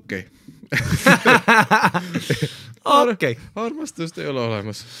 Okei. Armastust ei ole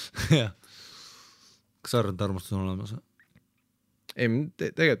olemas. Kas sa arvad, et armastus on olemas? Ei,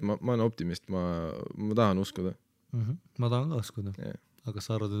 tegelikult ma olen optimist, ma tahan uskuda. Ma tahan ka uskuda. Aga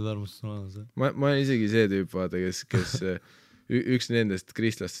sa arvad, et armastus on olemas? Ma olen isegi see tüüp, vaata, kes üks nendest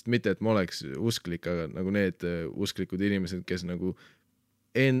kristlastest, mitte et ma oleks usklik, aga nagu need usklikud inimesed, kes nagu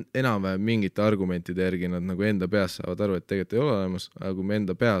enam-vähem mingite argumentide järgi nad nagu enda peas saavad aru, et tegelikult ei ole olemas, aga kui ma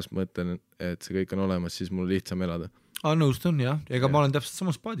enda peas mõtlen, et see kõik on olemas, siis mul lihtsam elada. Nõustun, jah. Ega ma olen täpselt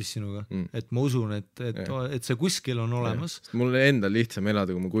samas paadis sinuga, et ma usun, et see kuskil on olemas. Mul endal lihtsam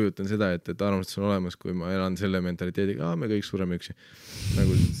elada, kui ma kujutan seda, et armastus on olemas, kui ma elan selle mentaliteediga, me kõik sureme üksi.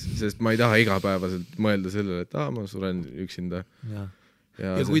 Nagu, sest ma ei taha igapäevaselt mõelda sellele, et ma suren üksinda.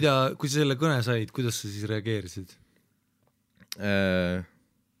 Ja kui sa selle kõne said, kuidas sa siis reageerisid?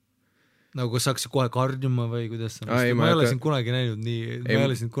 Nagu kas saaks kohe karjuma või kuidas sa ma ei ole sind kunagi näinud nii, ma ei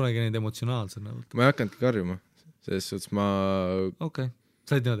ole sind kunagi näinud emotsionaalsena. Ma ei hakanudki karjuma, selles suhtes ma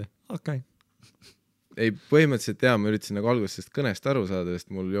said niimoodi? Ei, põhimõtteliselt ma üritasin nagu algusest kõnest aru saada,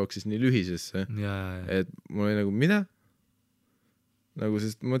 sest mul jooksis nii lühisesse, et mul oli nagu mida? Nagu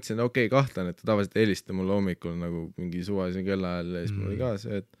sest mõtlesin, kahtlen, et ta tavaliselt helistab mulle hommikul nagu mingi suvalise kellaajal ja siis mul oli ka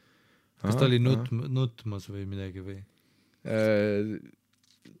see, et kas ta oli nutmas või midagi või?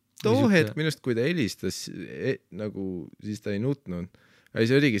 Too hetk minust, kui ta helistas, nagu siis ta ei nutnud. Ja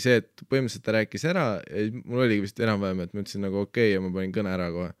see oligi see, et põhimõtteliselt ta rääkis ära ja mul oligi vist enam-vähem, et ma ütlesin nagu ja ma panin kõne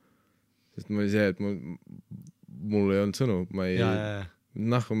ära kohe. Sest mul oli see, et mul ei olnud sõnu, ma ei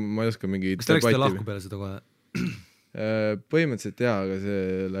oska mingi kas ta läks teile lahku peale seda kohe? Põhimõtteliselt aga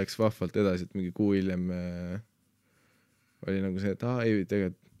see läks vahvalt edasi, et mingi kuu hiljem oli nagu see, et ei,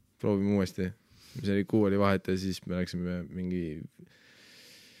 tegelikult proovime uuesti. Mis oli kuu oli vahet ja siis me läksime mingi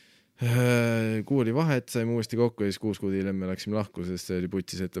kuu oli vahet, saime uuesti kokku ja siis 6 kuud hiljem me läksime lahku, sest see oli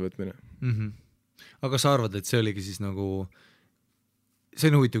putis ettevõtmine. Aga sa arvad, et see oligi siis nagu, see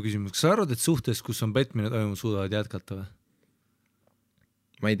on huvitav küsimus, kas sa arvad, et suhtes, kus on petmine toimub, suudavad jätkata või?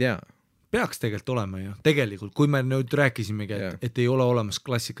 Ma ei tea. Peaks tegelikult olema ju, tegelikult, kui me nüüd rääkisimegi, et ei ole olemas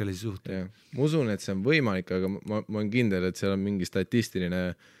klassikalisi suhte. Ma usun, et see on võimalik, aga ma olen kindel, et seal on mingi statistiline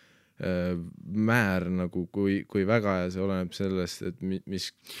määr nagu kui väga ja see oleneb sellest, et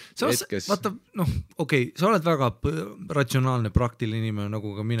mis hetkes... Vaata, sa oled väga ratsionaalne, praktiline inimene,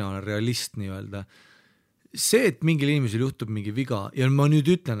 nagu ka mina olen realist nii-öelda. See, et mingil inimesel juhtub mingi viga ja ma nüüd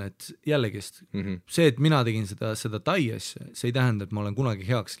ütlen, et jällegist, see, et mina tegin seda taiesse, see ei tähenda, et ma olen kunagi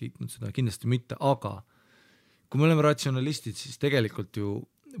heaks kiitnud seda, kindlasti mitte, aga kui me oleme ratsionalistid, siis tegelikult ju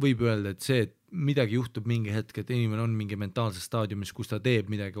võib öelda, et see, et midagi juhtub mingi hetk, et inimene on mingi mentaalses staadiumis, kus ta teeb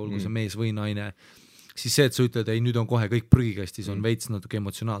midagi, olgu see mees või naine, siis see, et sa ütled, ei nüüd on kohe kõik prügikastis, on veits natuke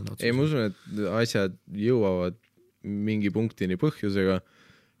emotsionaalne otsus. Ei, ma usun, et asjad jõuavad mingi punktini põhjusega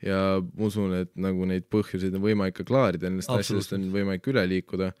ja ma usun, et nagu neid põhjuseid on võimalik ka klaarida, nendest asjadest on võimalik üle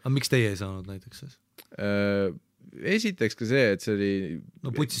liikuda. Aga miks teie ei saanud näiteks siis? Esiteks ka see, et see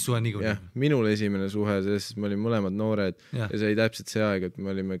oli putsis suhe niikuinii. Jah, minul esimene suhe, sest me olime mõlemad noored ja see oli täpselt see aeg, et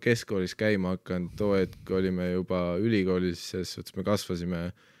me olime keskkoolis käima hakanud, too hetk olime juba ülikoolis, sest me kasvasime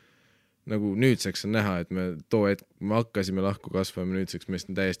nagu nüüdseks on näha, et me too hetk me hakkasime lahku kasvama, nüüdseks meist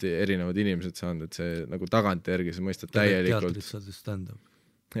on täiesti erinevad inimesed saanud, et see nagu tagantjärgi sa mõistad täielikult. Teatrit saad stand-up.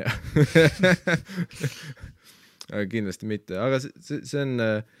 Jah. Aga kindlasti mitte, aga see on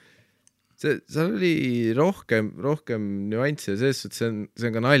seal oli rohkem nüansse ja see on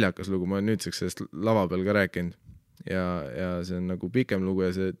ka naljakas lugu, ma olen nüüdseks sellest lava peal ka rääkinud ja see on nagu pikem lugu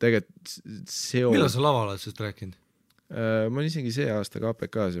ja see tegelikult millal sa lava oled sellest rääkinud? Ma olen isegi see aasta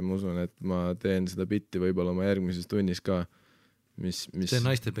KPK-s ja ma usun, et ma teen seda bitti võib-olla oma järgmises tunnis ka. See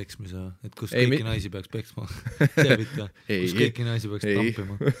naiste peksmise, et kus kõiki naisi peaks peksma. See bitt või? Kus kõiki naisi peaks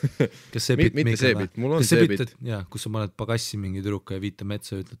tampima. Kas see bitt mitte see bitt, mul on see bitt. Jaa, kus sa paned pagassi mingi tüdruka ja viita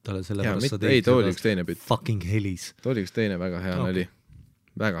metsa ja ütled talle selle pärast sa teed. Ei, too oli üks teine bitt. Fucking helis. Too oli üks teine väga hea nali.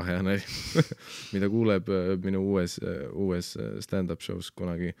 Väga hea nali. Mida kuuleb minu uues stand-up shows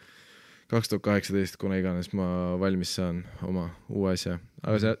kunagi 2018, kuna iganes ma valmis saan oma uue asja.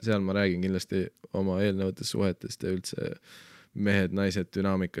 Aga seal ma räägin kindlasti oma eelnevatest suhetest ja üldse mehed, naised,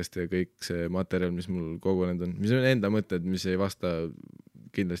 dünaamikast ja kõik see materjal, mis mul kogunenud on. Mis on enda mõtted, mis ei vasta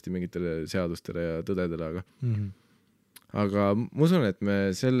kindlasti mingitele seadustele ja tõdedele, aga ma usun, et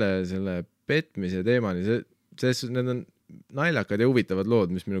me selle petmise teemani, need on naljakad ja huvitavad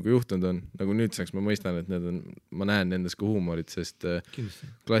lood, mis minuga juhtunud on. Nagu nüüdseks ma mõistan, et ma näen nendes ka huumorit, sest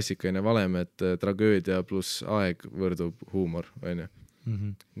klassikaline valem, et tragöödia pluss aeg võrdub huumor, on ju.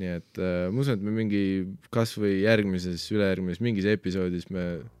 Nii et ma usun, et me mingi kas või järgmises, ülejärgmises mingis episoodis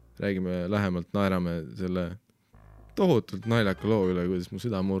me räägime lähemalt, naerame selle tohutult naljaka loo üle, kuidas mu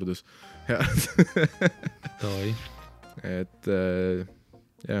süda murdus. Et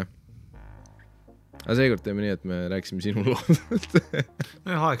jah. Aga seekord teeme nii, et me rääksime sinu lood.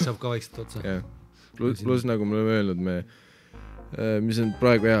 Aeg saab ka vaikselt otsa. Plus nagu me oleme öelnud, mis on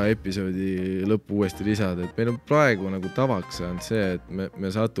praegu hea episoodi lõppu uuesti lisada, et meil on praegu nagu tavaks saanud see, et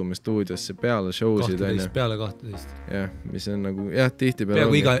me satume stuudiosse peale show'sid. Peale 12. Jah, mis on nagu, tihti peale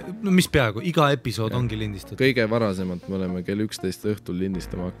iga episood ongi lindistatud. Kõige varasemalt me oleme kell 11 õhtul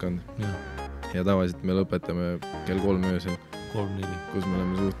lindistama hakanud. Ja tavaliselt me lõpetame kell 3 öösel. 3-4. Kus me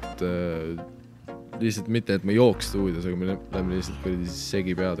oleme suht lihtsalt mitte, et me jooks stuudios, aga me läheme lihtsalt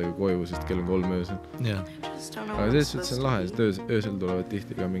segi peadega koju, sest kell on 3 öösel. Aga selles suhtes on lahe, sest öösel tulevad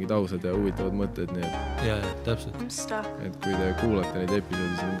tihti ka mingid ausad ja huvitavad mõtted, nii et... Ja, täpselt. Et kui te kuulate neid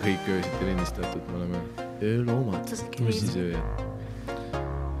episoodi, siis on kõik öösiti lindistatud, me oleme ööloomad, muistisööjad.